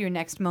brings you to your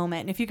next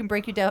moment. And if you can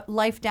break your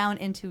life down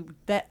into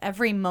that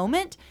every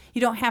moment,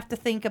 you don't have to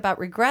think about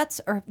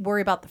regrets or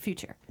worry about the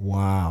future.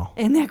 Wow.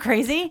 Isn't that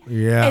crazy?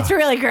 Yeah. It's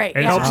really great.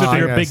 It helps if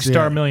you're a big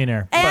star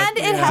millionaire. And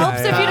it helps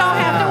if you don't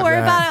have to worry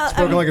about it.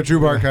 Spoken like a true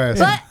Barcast.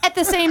 But at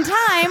the same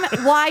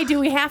time, why do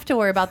we have to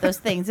worry about those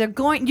things? You're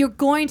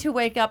going to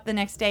wake up the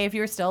next day if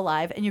you're still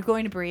alive, and you're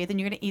going to breathe, and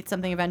you're going to eat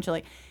something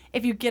eventually.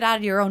 If you get out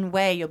of your own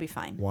way, you'll be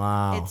fine.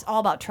 Wow. It's all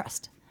about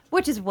trust,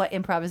 which is what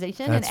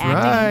improvisation That's and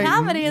acting right. and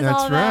comedy is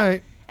all about.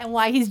 Right. And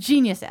why he's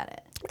genius at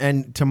it.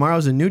 And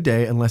tomorrow's a new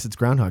day unless it's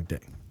Groundhog Day.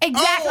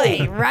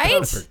 Exactly, right?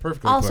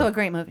 Perfectly also put. a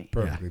great movie.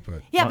 Perfectly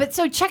put. Yeah, but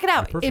so check it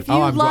out. Perfect. If you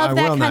love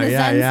that kind of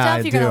Zen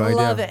stuff, you're going to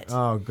love it.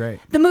 Oh, great.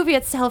 The movie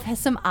itself has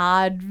some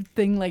odd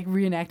thing like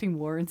reenacting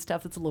war and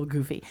stuff that's a little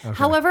goofy. Okay.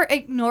 However,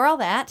 ignore all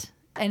that,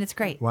 and it's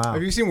great. Wow.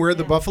 Have you seen Where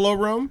the Buffalo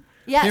Roam?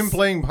 Yes. Him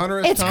playing Hunter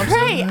S. It's Thompson.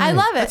 great. I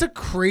love it. That's a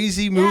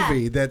crazy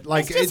movie that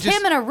like it's just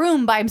him in a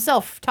room by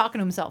himself talking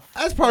to himself.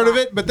 That's part of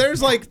it, but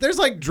there's like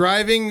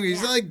driving.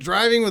 He's like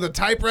driving with a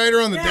typewriter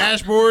on the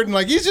dashboard, and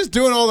like he's just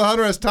doing all the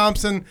Hunter S.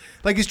 Thompson.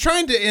 Like he's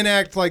trying to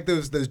enact like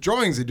those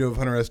drawings they do of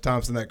Hunter S.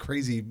 Thompson, that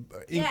crazy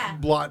ink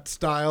blot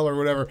style or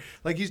whatever.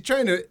 Like he's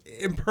trying to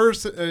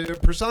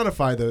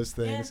personify those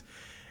things.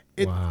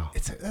 Wow.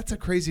 That's a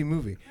crazy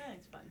movie.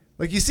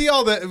 Like you see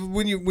all the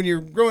when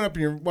you're growing up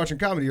and you're watching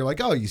comedy, you're like,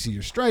 oh, you see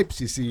your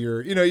Stripes, you see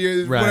your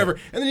whatever,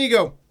 and then you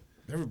go,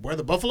 Where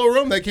the Buffalo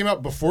Roam? That came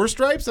out before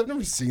Stripes. I've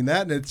never seen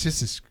that, and it's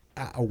just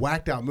a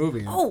whacked out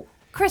movie. Oh,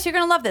 Chris, you're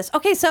going to love this.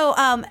 Okay, so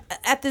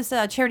at this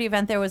charity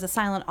event, there was a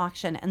silent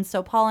auction. And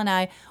so Paul and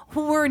I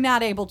were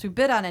not able to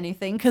bid on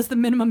anything because the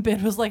minimum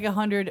bid was like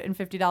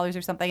 $150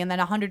 or something. And then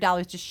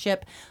 $100 to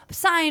ship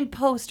signed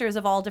posters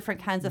of all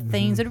different kinds of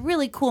things and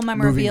really cool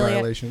memorabilia. Movie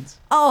violations.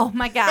 Oh,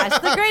 my gosh.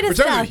 The greatest Which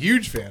stuff. I'm a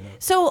huge fan of.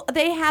 So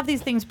they have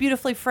these things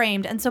beautifully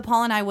framed. And so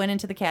Paul and I went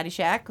into the Caddy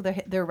Shack,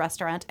 their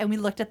restaurant, and we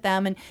looked at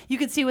them. And you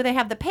could see where they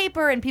have the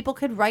paper and people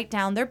could write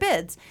down their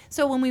bids.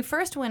 So when we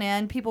first went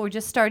in, people were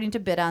just starting to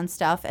bid on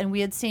stuff. And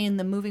we had seen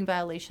the Moving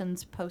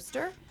Violations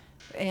poster.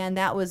 And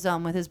that was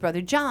with his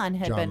brother John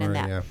had been in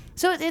that. Yeah.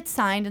 So it's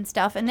signed and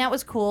stuff, and that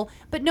was cool.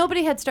 But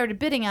nobody had started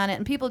bidding on it,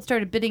 and people had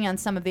started bidding on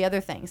some of the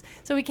other things.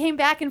 So we came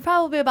back in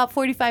probably about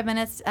 45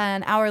 minutes,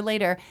 an hour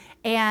later,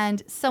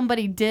 and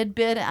somebody did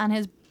bid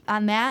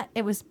on that.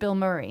 It was Bill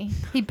Murray.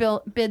 He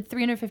bid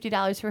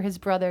 $350 for his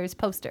brother's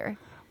poster.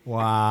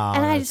 Wow.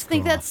 And I just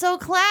think that's so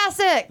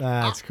classic.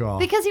 That's cool.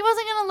 Because he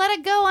wasn't going to let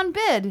it go on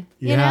bid.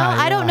 You know?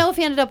 I don't know if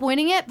he ended up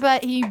winning it,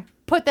 but he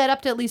put that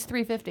up to at least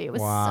 $350. It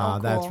was so cool.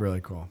 That's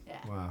really cool. Yeah.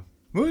 Wow.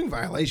 Moving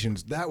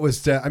Violations. That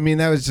was. That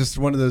was just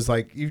one of those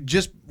like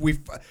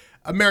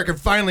America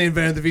finally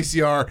invented the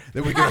VCR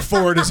that we could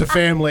afford as a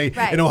family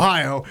in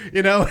Ohio.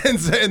 You know,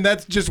 and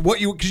that's just what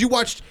because you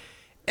watched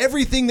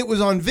everything that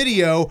was on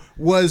video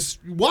was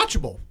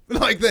watchable.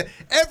 Like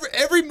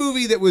every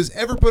movie that was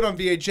ever put on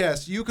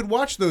VHS, you could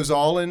watch those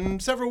all in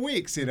several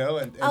weeks. You know.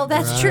 And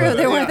that's true.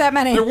 There weren't that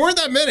many. There weren't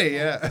that many.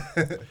 Yeah.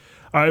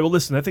 All right, well,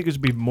 listen, I think there's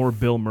going to be more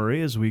Bill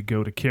Murray as we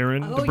go to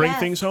Karen to bring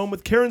things home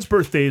with Karen's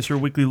birthdays, her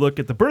weekly look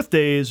at the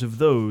birthdays of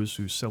those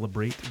who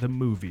celebrate the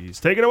movies.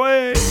 Take it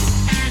away.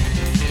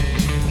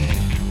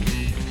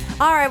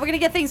 All right, we're going to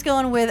get things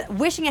going with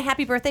wishing a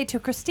happy birthday to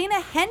Christina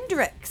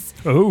Hendricks.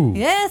 Oh.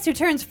 Yes, who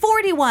turns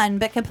 41,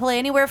 but can play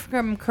anywhere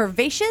from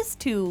curvaceous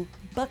to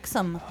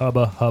buxom.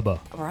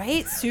 Hubba.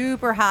 Right?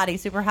 Super hottie,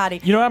 super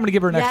hottie. You know, I'm going to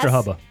give her an extra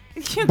hubba.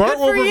 Bart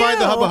will provide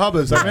the hubba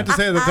hubbas. I meant to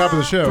say at the top of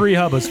the show. 3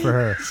 hubbas for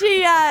her.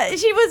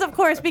 She was, of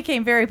course,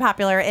 became very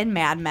popular in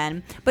Mad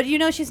Men. But you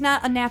know she's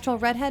not a natural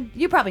redhead?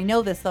 You probably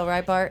know this, though,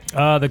 right, Bart?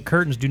 The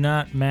curtains do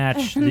not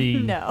match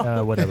the...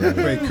 whatever.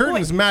 Wait,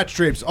 curtains match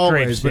drapes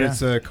always, but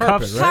it's a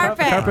carpet, Cuffs. right?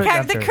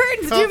 Carpet. The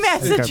curtains do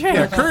match the drapes.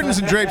 Yeah, curtains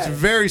and drapes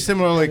very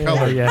similarly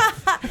colored. Yeah.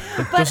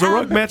 Does the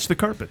rug match the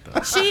carpet,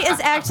 though? She is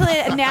actually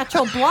a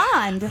natural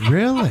blonde.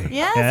 Really?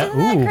 Yes, isn't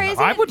that crazy?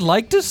 I would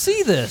like to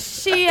see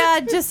this. She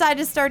decided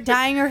to start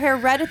dyeing her hair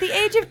red at the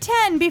age of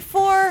 10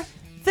 before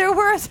there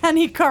was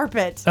any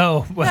carpet.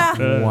 Oh, well.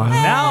 Wow.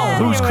 Now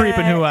who's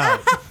creeping who out?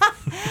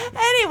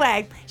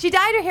 Anyway, she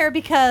dyed her hair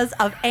because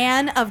of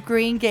Anne of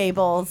Green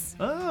Gables.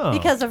 Oh.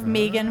 Because of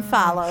Megan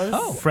Follows.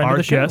 Oh, friend Our of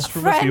the show. guest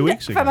from a few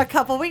weeks ago. From a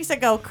couple weeks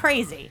ago.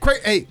 Crazy.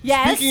 Hey,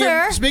 Yes,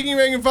 sir. Speaking of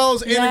Megan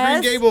Follows and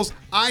Yes. Green Gables,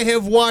 I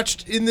have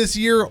watched in this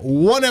year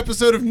one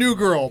episode of New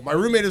Girl. My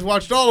roommate has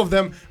watched all of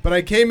them, but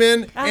I came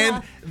in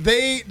and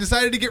they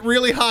decided to get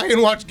really high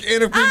and watch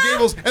Anne of Green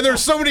Gables, and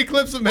there's so many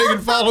clips of Megan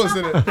Follows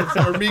in it.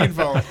 Or Megan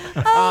Follows.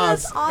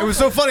 It was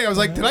so funny. I was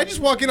like, did I just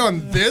walk in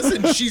on this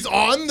and she's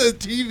on the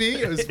TV?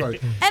 It was funny.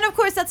 And of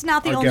course, that's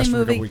not the Our only guest from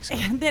a couple movie. weeks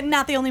ago.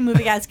 Not the only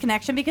movie guys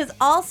connection, because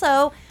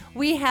also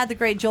we had the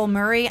great Joel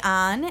Murray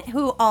on,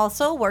 who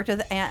also worked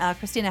with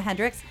Christina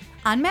Hendricks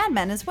on Mad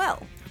Men as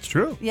well. It's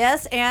true.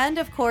 Yes, and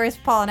of course,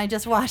 Paul and I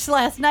just watched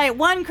last night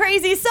One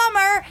Crazy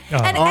Summer.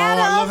 And Oh,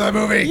 Adam, I love that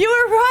movie. You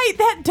were right.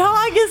 That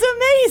dog is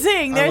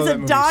amazing. I There's love a that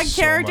movie dog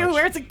so character who much.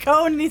 wears a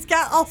cone and he's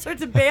got all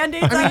sorts of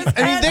band-aids on his I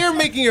mean, head. they're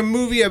making a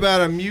movie about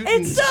a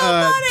mutant It's so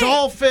funny.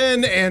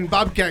 dolphin and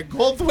Bobcat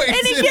Goldthwait's And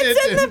he in gets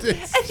it.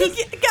 in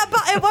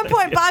at one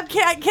point,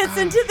 Bobcat gets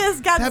into this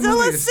That Godzilla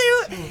movie is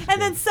suit,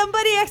 and then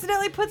somebody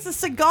accidentally puts a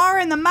cigar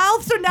in the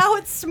mouth, so now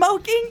it's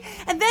smoking,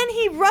 and then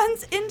he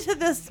runs into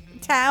this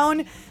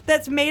town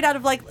that's made out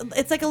of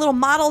it's like a little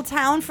model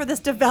town for this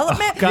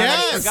development. God. And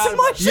he Yes.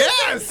 smushes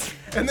Yes.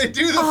 And they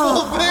do the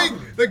full thing.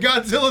 The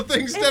Godzilla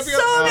thing stepping It's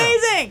so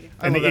amazing.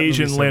 And the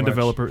Asian land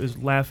developer is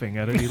laughing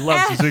at it. He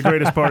loves it. It's the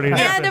greatest party.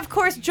 And of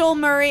course, Joel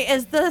Murray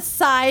is the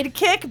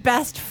sidekick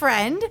best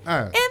friend in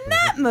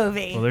that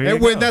movie. Well, there you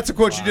go. That's a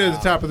quote you did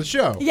at the top of the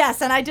show.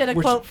 Yes, and I did a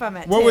quote from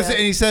it. What too. was it?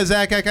 And he says,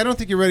 Akak. I don't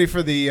think you're ready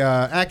for the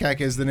Akak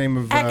is the name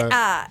of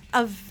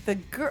Of the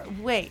girl.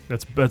 Wait.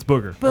 That's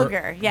Booger.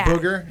 Booger, yeah.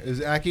 Booger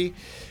is Aki.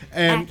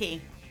 And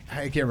Aki.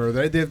 I can't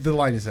remember the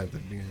line is at the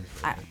beginning.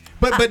 I-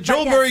 But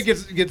Joel yes. Murray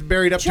gets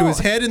buried up to his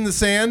head in the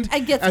sand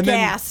And gets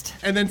gassed.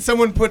 And then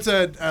someone puts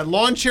a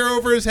lawn chair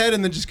over his head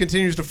and then just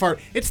continues to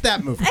fart. It's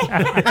that movie.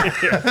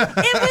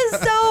 It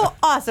was so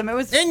awesome. It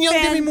was And young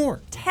Demi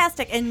Moore.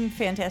 Fantastic and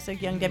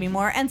fantastic young Demi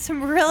Moore and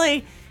some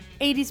really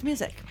 80s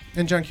music.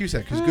 And John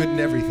Cusack, who's good in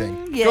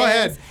everything. yes. Go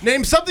ahead.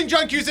 Name something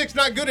John Cusack's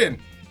not good in.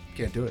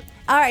 Can't do it.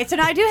 All right, so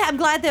now I'm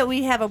glad that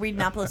we have a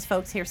Whedonopolis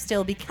folks here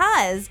still,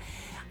 because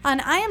on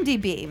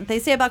IMDb, they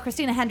say about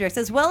Christina Hendricks,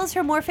 as well as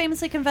her more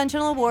famously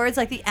conventional awards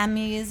like the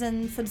Emmys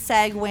and some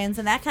SAG wins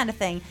and that kind of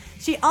thing,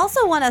 she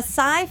also won a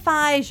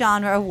sci-fi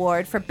genre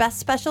award for Best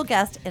Special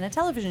Guest in a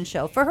television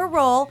show for her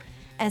role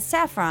as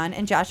Saffron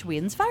in Joss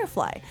Whedon's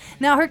Firefly.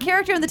 Now, her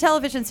character in the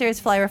television series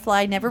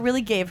Firefly never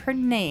really gave her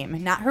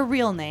name, not her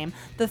real name.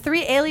 The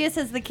three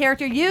aliases the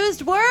character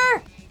used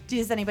were...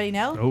 Does anybody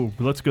know? Oh,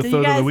 let's go Do throw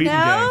you to the guys Whedon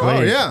know? gang.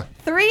 Oh, yeah.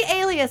 3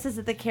 aliases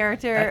that the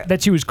character...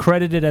 That she was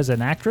credited as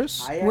an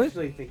actress I with?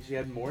 actually think she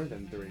had more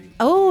than 3.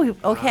 Oh,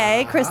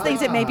 okay. Chris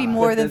thinks it may be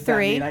more than Does that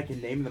 3. mean I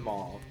can name them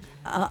all?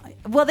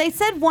 Well, they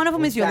said one of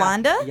them is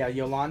Yolanda. Yeah,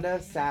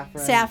 Yolanda,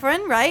 Saffron.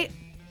 Saffron, right?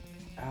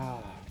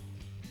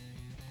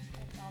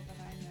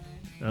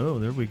 Oh,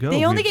 there we go.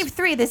 They only gave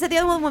 3. They said the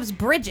other one was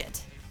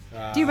Bridget.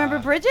 Do you remember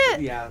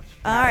Bridget? Yeah.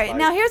 All right.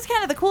 Now, here's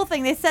kind of the cool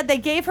thing. They said they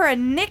gave her a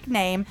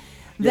nickname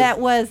that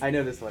was... I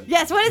know this one.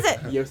 Yes, what is it?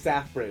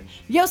 Yosaf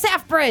Bridge.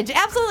 Yosaf Bridge.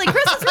 Absolutely.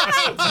 Chris is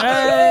right.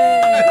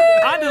 Hey!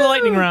 On to the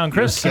lightning round,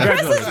 Chris.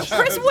 Congratulations.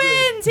 Chris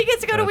wins. He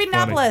gets to go to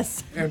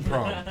Whedonopolis. And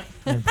prom.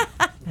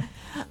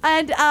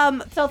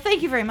 And so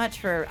thank you very much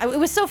for... It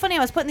was so funny. I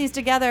was putting these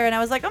together, and I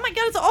was like, oh, my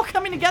God, it's all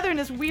coming together in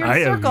this weird I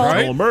am circle.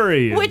 Joel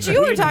Murray. Which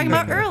you were talking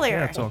about earlier.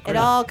 Yeah, it's all It great.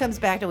 all comes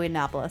back to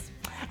Whedonopolis.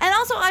 And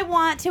also, I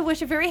want to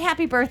wish a very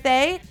happy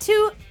birthday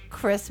to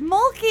Chris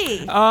Mulkey.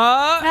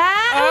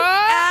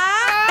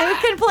 Who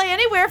can play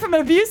anywhere from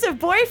an abusive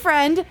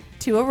boyfriend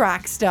to a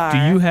rock star. Do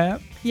you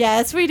have?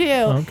 Yes, we do.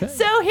 Okay.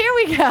 So here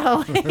we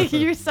go.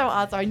 You're so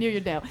awesome. I knew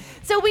you'd know.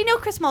 So we know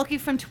Chris Mulkey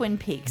from Twin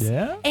Peaks.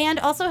 Yeah. And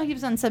also he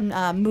was on some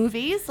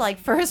movies like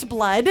First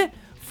Blood,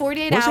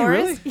 48 Was he Hours.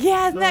 really?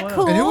 Yeah, isn't that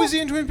cool? And who was he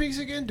in Twin Peaks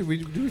again? Did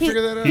we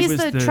figure that out? He's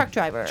was the truck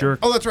driver. Jerk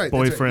Oh, that's right.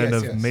 boyfriend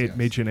Yes, of yes.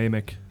 Machen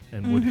Amick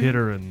and would hit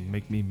her and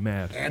make me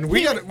mad. And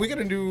we got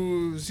a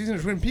new season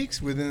of Twin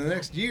Peaks within the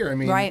next year. I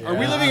mean, Right. are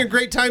we living in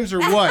great times or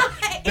what?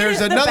 There's is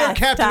the another best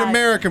Captain time.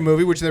 America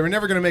movie, which they were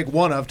never going to make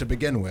one of to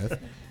begin with,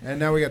 and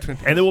now we got Twin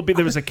Peaks. And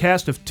there was a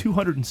cast of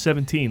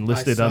 217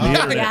 listed on the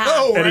I internet.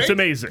 know, And it's right?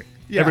 amazing.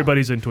 Yeah.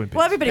 Everybody's in Twin Peaks.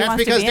 Well, everybody That's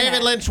wants because to be David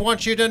in it. Lynch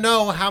wants you to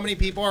know how many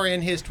people are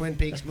in his Twin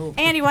Peaks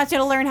movie. And he wants you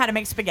to learn how to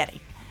make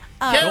spaghetti.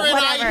 Karen, whatever.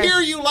 I hear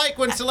you like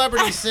when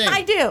celebrities sing.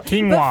 I do.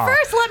 Quinoa. But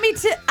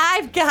first,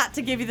 I've got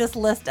to give you this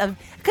list of,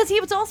 because he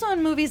was also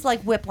in movies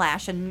like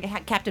Whiplash and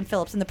Captain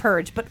Phillips and The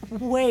Purge. But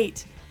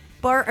wait,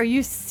 Bart, are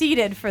you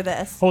seated for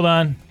this? Hold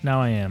on.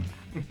 Now I am.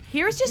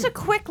 Here's just a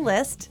quick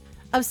list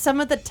of some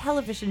of the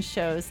television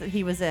shows that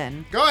he was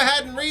in. Go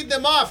ahead and read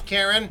them off,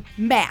 Karen.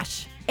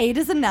 MASH. 8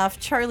 is Enough,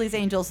 Charlie's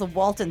Angels, The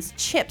Waltons,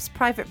 Chips,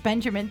 Private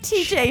Benjamin,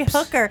 T.J.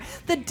 Hooker,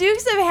 The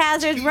Dukes of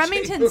Hazzard,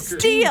 Remington Hooker.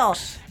 Steele,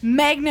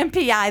 Magnum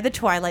P.I., The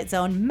Twilight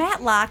Zone,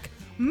 Matlock,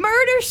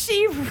 Murder,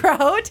 She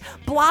Wrote,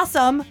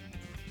 Blossom,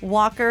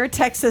 Walker,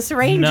 Texas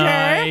Ranger.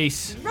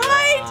 Nice.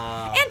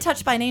 Right? And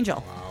Touched by an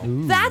Angel.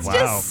 That's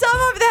just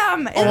some of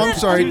them. Oh, I'm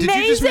sorry. Amazing?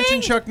 Did you just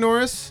mention Chuck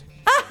Norris?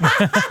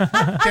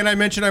 Can I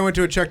mention I went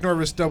to a Chuck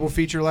Norris double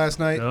feature last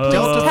night?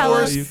 Delta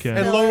Force you can.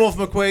 and Lone Wolf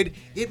McQuade.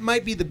 It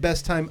might be the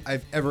best time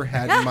I've ever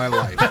had in my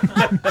life.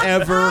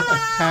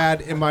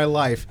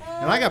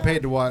 And I got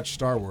paid to watch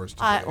Star Wars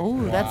today.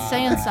 That's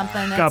saying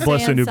something. That's God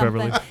bless saying the New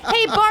something. Beverly.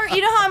 Hey, Bart,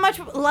 you know how much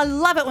I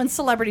love it when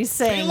celebrities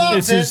sing.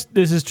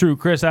 This is true,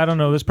 Chris. I don't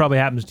know. This probably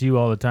happens to you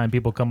all the time.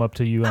 People come up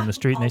to you on the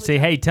street and they say,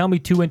 "Hey, tell me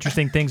 2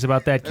 interesting things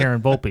about that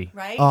Karen Volpe."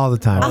 Right? All the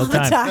time. All the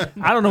time.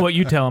 I don't know what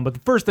you tell them, but the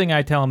first thing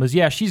I tell them is,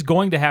 yeah, she's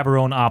going to have her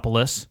own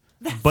opolis,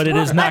 but it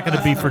is not going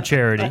to be for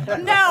charity.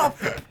 No,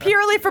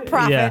 purely for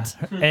profit.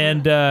 Yeah.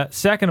 And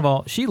second of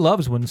all, she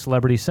loves when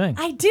celebrities sing.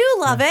 I do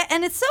love it,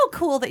 and it's so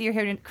cool that you're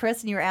here,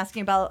 Chris, and you were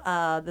asking about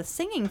the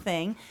singing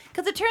thing,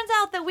 because it turns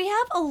out that we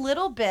have a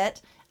little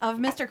bit of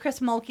Mr. Chris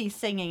Mulkey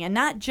singing, and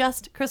not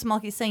just Chris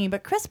Mulkey singing,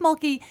 but Chris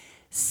Mulkey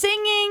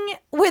singing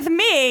with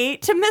me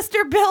to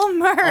Mr. Bill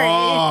Murray.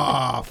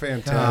 Oh,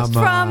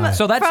 fantastic.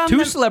 So that's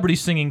two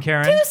celebrities singing,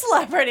 Karen. Two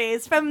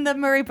celebrities from the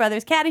Murray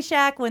Brothers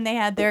Caddyshack when they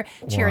had their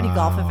charity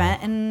golf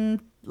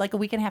event like a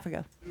week and a half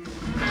ago.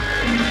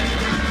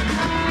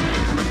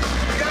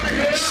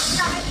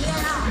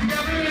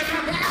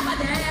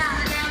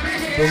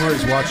 Bill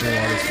Murray's watching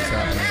while this is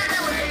happening.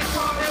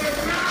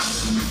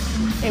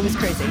 It was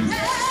crazy.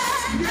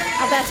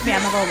 Oh, that's me.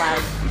 I'm a little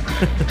loud.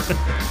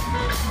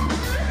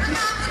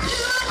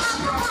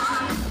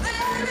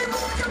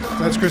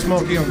 That's Chris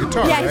Mulkey on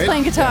guitar, Yeah, he's right?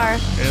 playing guitar.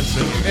 And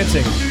singing. And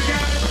singing.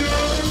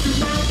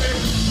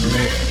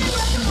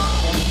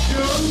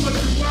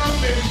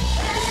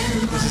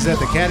 This is at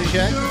the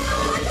Caddyshack.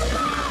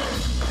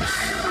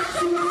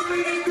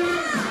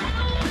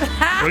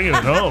 Bringing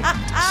it home.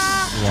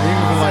 Dream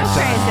of a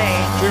lifetime.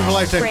 Crazy. Dream of a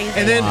lifetime. Crazy.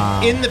 And then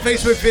in the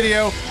Facebook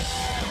video,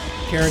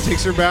 Karen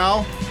takes her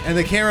bow, and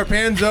the camera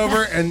pans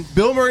over, and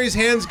Bill Murray's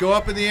hands go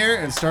up in the air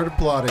and start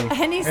applauding.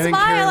 And he's then smiling.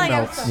 Karen I'm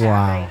melts. so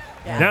happy.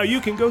 Yeah. Now you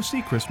can go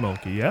see Chris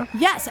Mulkey, yeah?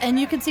 Yes, and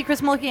you can see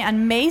Chris Mulkey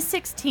on May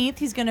 16th.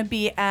 He's going to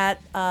be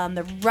at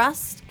the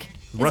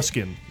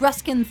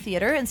Ruskin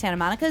Theater in Santa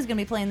Monica. He's going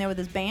to be playing there with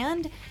his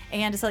band,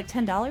 and it's like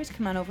 $10.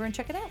 Come on over and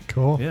check it out.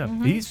 Cool. Yeah,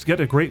 he's got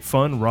a great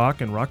fun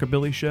rock and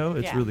rockabilly show.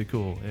 It's really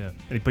cool. Yeah, and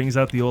he brings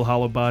out the old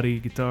hollow body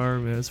guitar.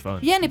 Yeah, it's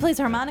fun. Yeah, and he plays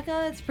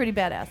harmonica. It's pretty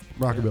badass.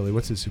 Rockabilly,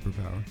 what's his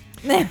superpower?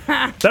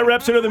 That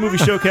wraps another movie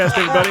showcast,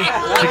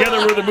 everybody.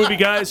 Together we're the Movie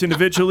Guys.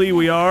 Individually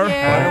we are.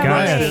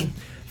 Yeah.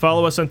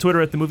 Follow us on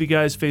Twitter at The Movie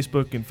Guys,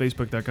 Facebook and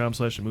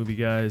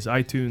Facebook.com/TheMovieGuys,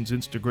 iTunes,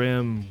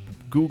 Instagram,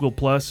 Google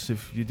Plus,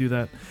 if you do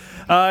that.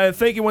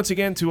 Thank you once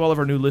again to all of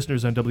our new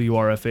listeners on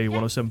WRFA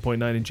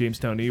 107.9 in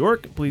Jamestown, New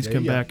York. Please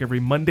come back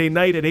every Monday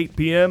night at 8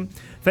 p.m.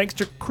 Thanks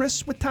to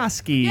Chris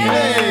Witaske.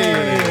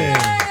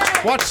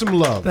 Watch some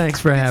love.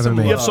 Thanks for having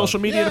me. You have social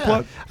media to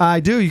plug?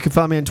 I do. You can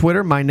follow me on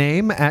Twitter. My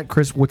name at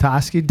Chris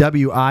Witaske,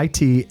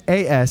 Witaske.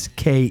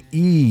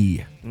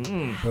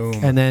 Boom.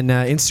 And then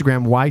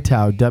Instagram,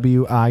 Whiteow,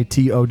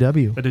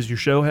 WITOW. Does your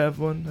show have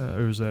one?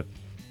 Or is that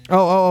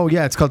Oh,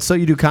 yeah. It's called So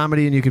You Do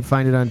Comedy, and you can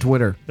find it on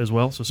Twitter. as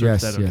well? So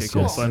search that. Okay,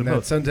 cool. yes. Find And them that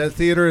both. Sunset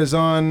Theater is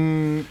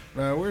on,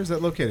 where is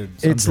that located?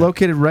 It's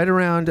located right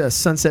around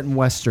Sunset and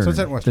Western.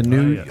 Sunset and Western. The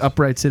new yes.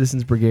 Upright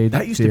Citizens Brigade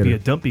That used Theater. to be a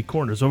dumpy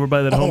corners over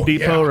by that Home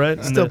Depot, right?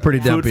 And Still the pretty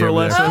dumpy Food for over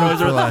less. there. and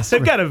Food for less.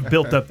 They've got to have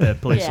built up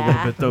that place a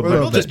little bit, though, Well, they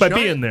built just a by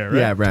giant being there, right?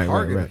 Yeah, right.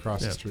 Target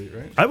across the street,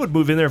 right? I would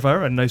move in there if I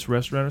were a nice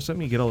restaurant or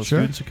something. You get all the Sure.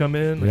 students to come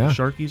in, like Yeah.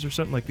 Sharkies or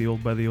something, like the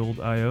old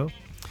IO.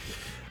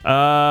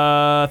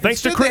 Thanks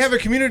Instead, to Chris. they have a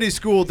community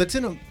school that's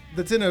in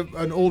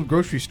an old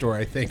grocery store,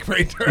 I think,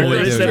 right there. Oh,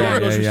 it is that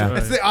old grocery store.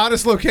 It's the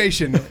oddest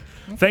location.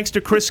 Thanks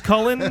to Chris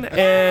Cullen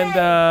and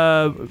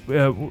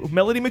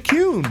Melody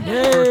McCune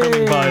for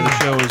coming by the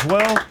show as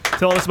well.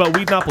 Telling us about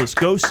Wheatonpolis.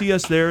 Go see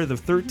us there the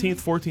 13th,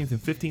 14th, and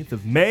 15th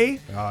of May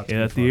at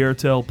the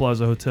Airtel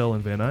Plaza Hotel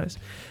in Van Nuys.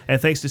 And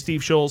thanks to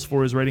Steve Scholes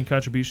for his writing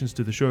contributions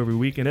to the show every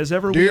week. And as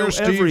ever, we Dear owe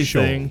Steve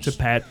everything Scholes. to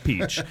Pat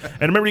Peach.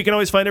 And remember, you can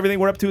always find everything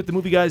we're up to at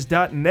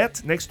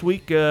themovieguys.net. Next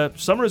week,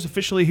 summer is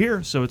officially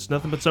here, so it's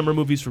nothing but summer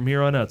movies from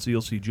here on out. So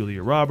you'll see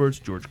Julia Roberts,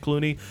 George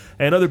Clooney,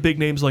 and other big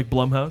names like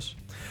Blumhouse.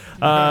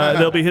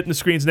 They'll be hitting the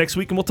screens next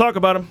week, and we'll talk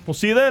about them. We'll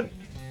see you then.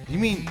 You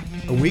mean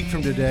a week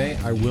from today,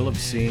 I will have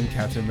seen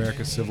Captain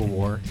America: Civil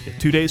War? Yeah,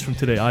 2 days from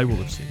today, I will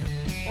have seen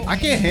it. I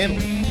can't handle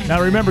it.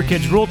 Now remember,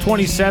 kids, rule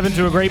 27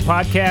 to a great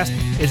podcast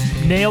is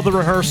nail the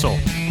rehearsal. All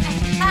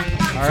right,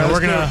 So let's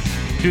we're go. going to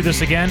do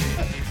this again.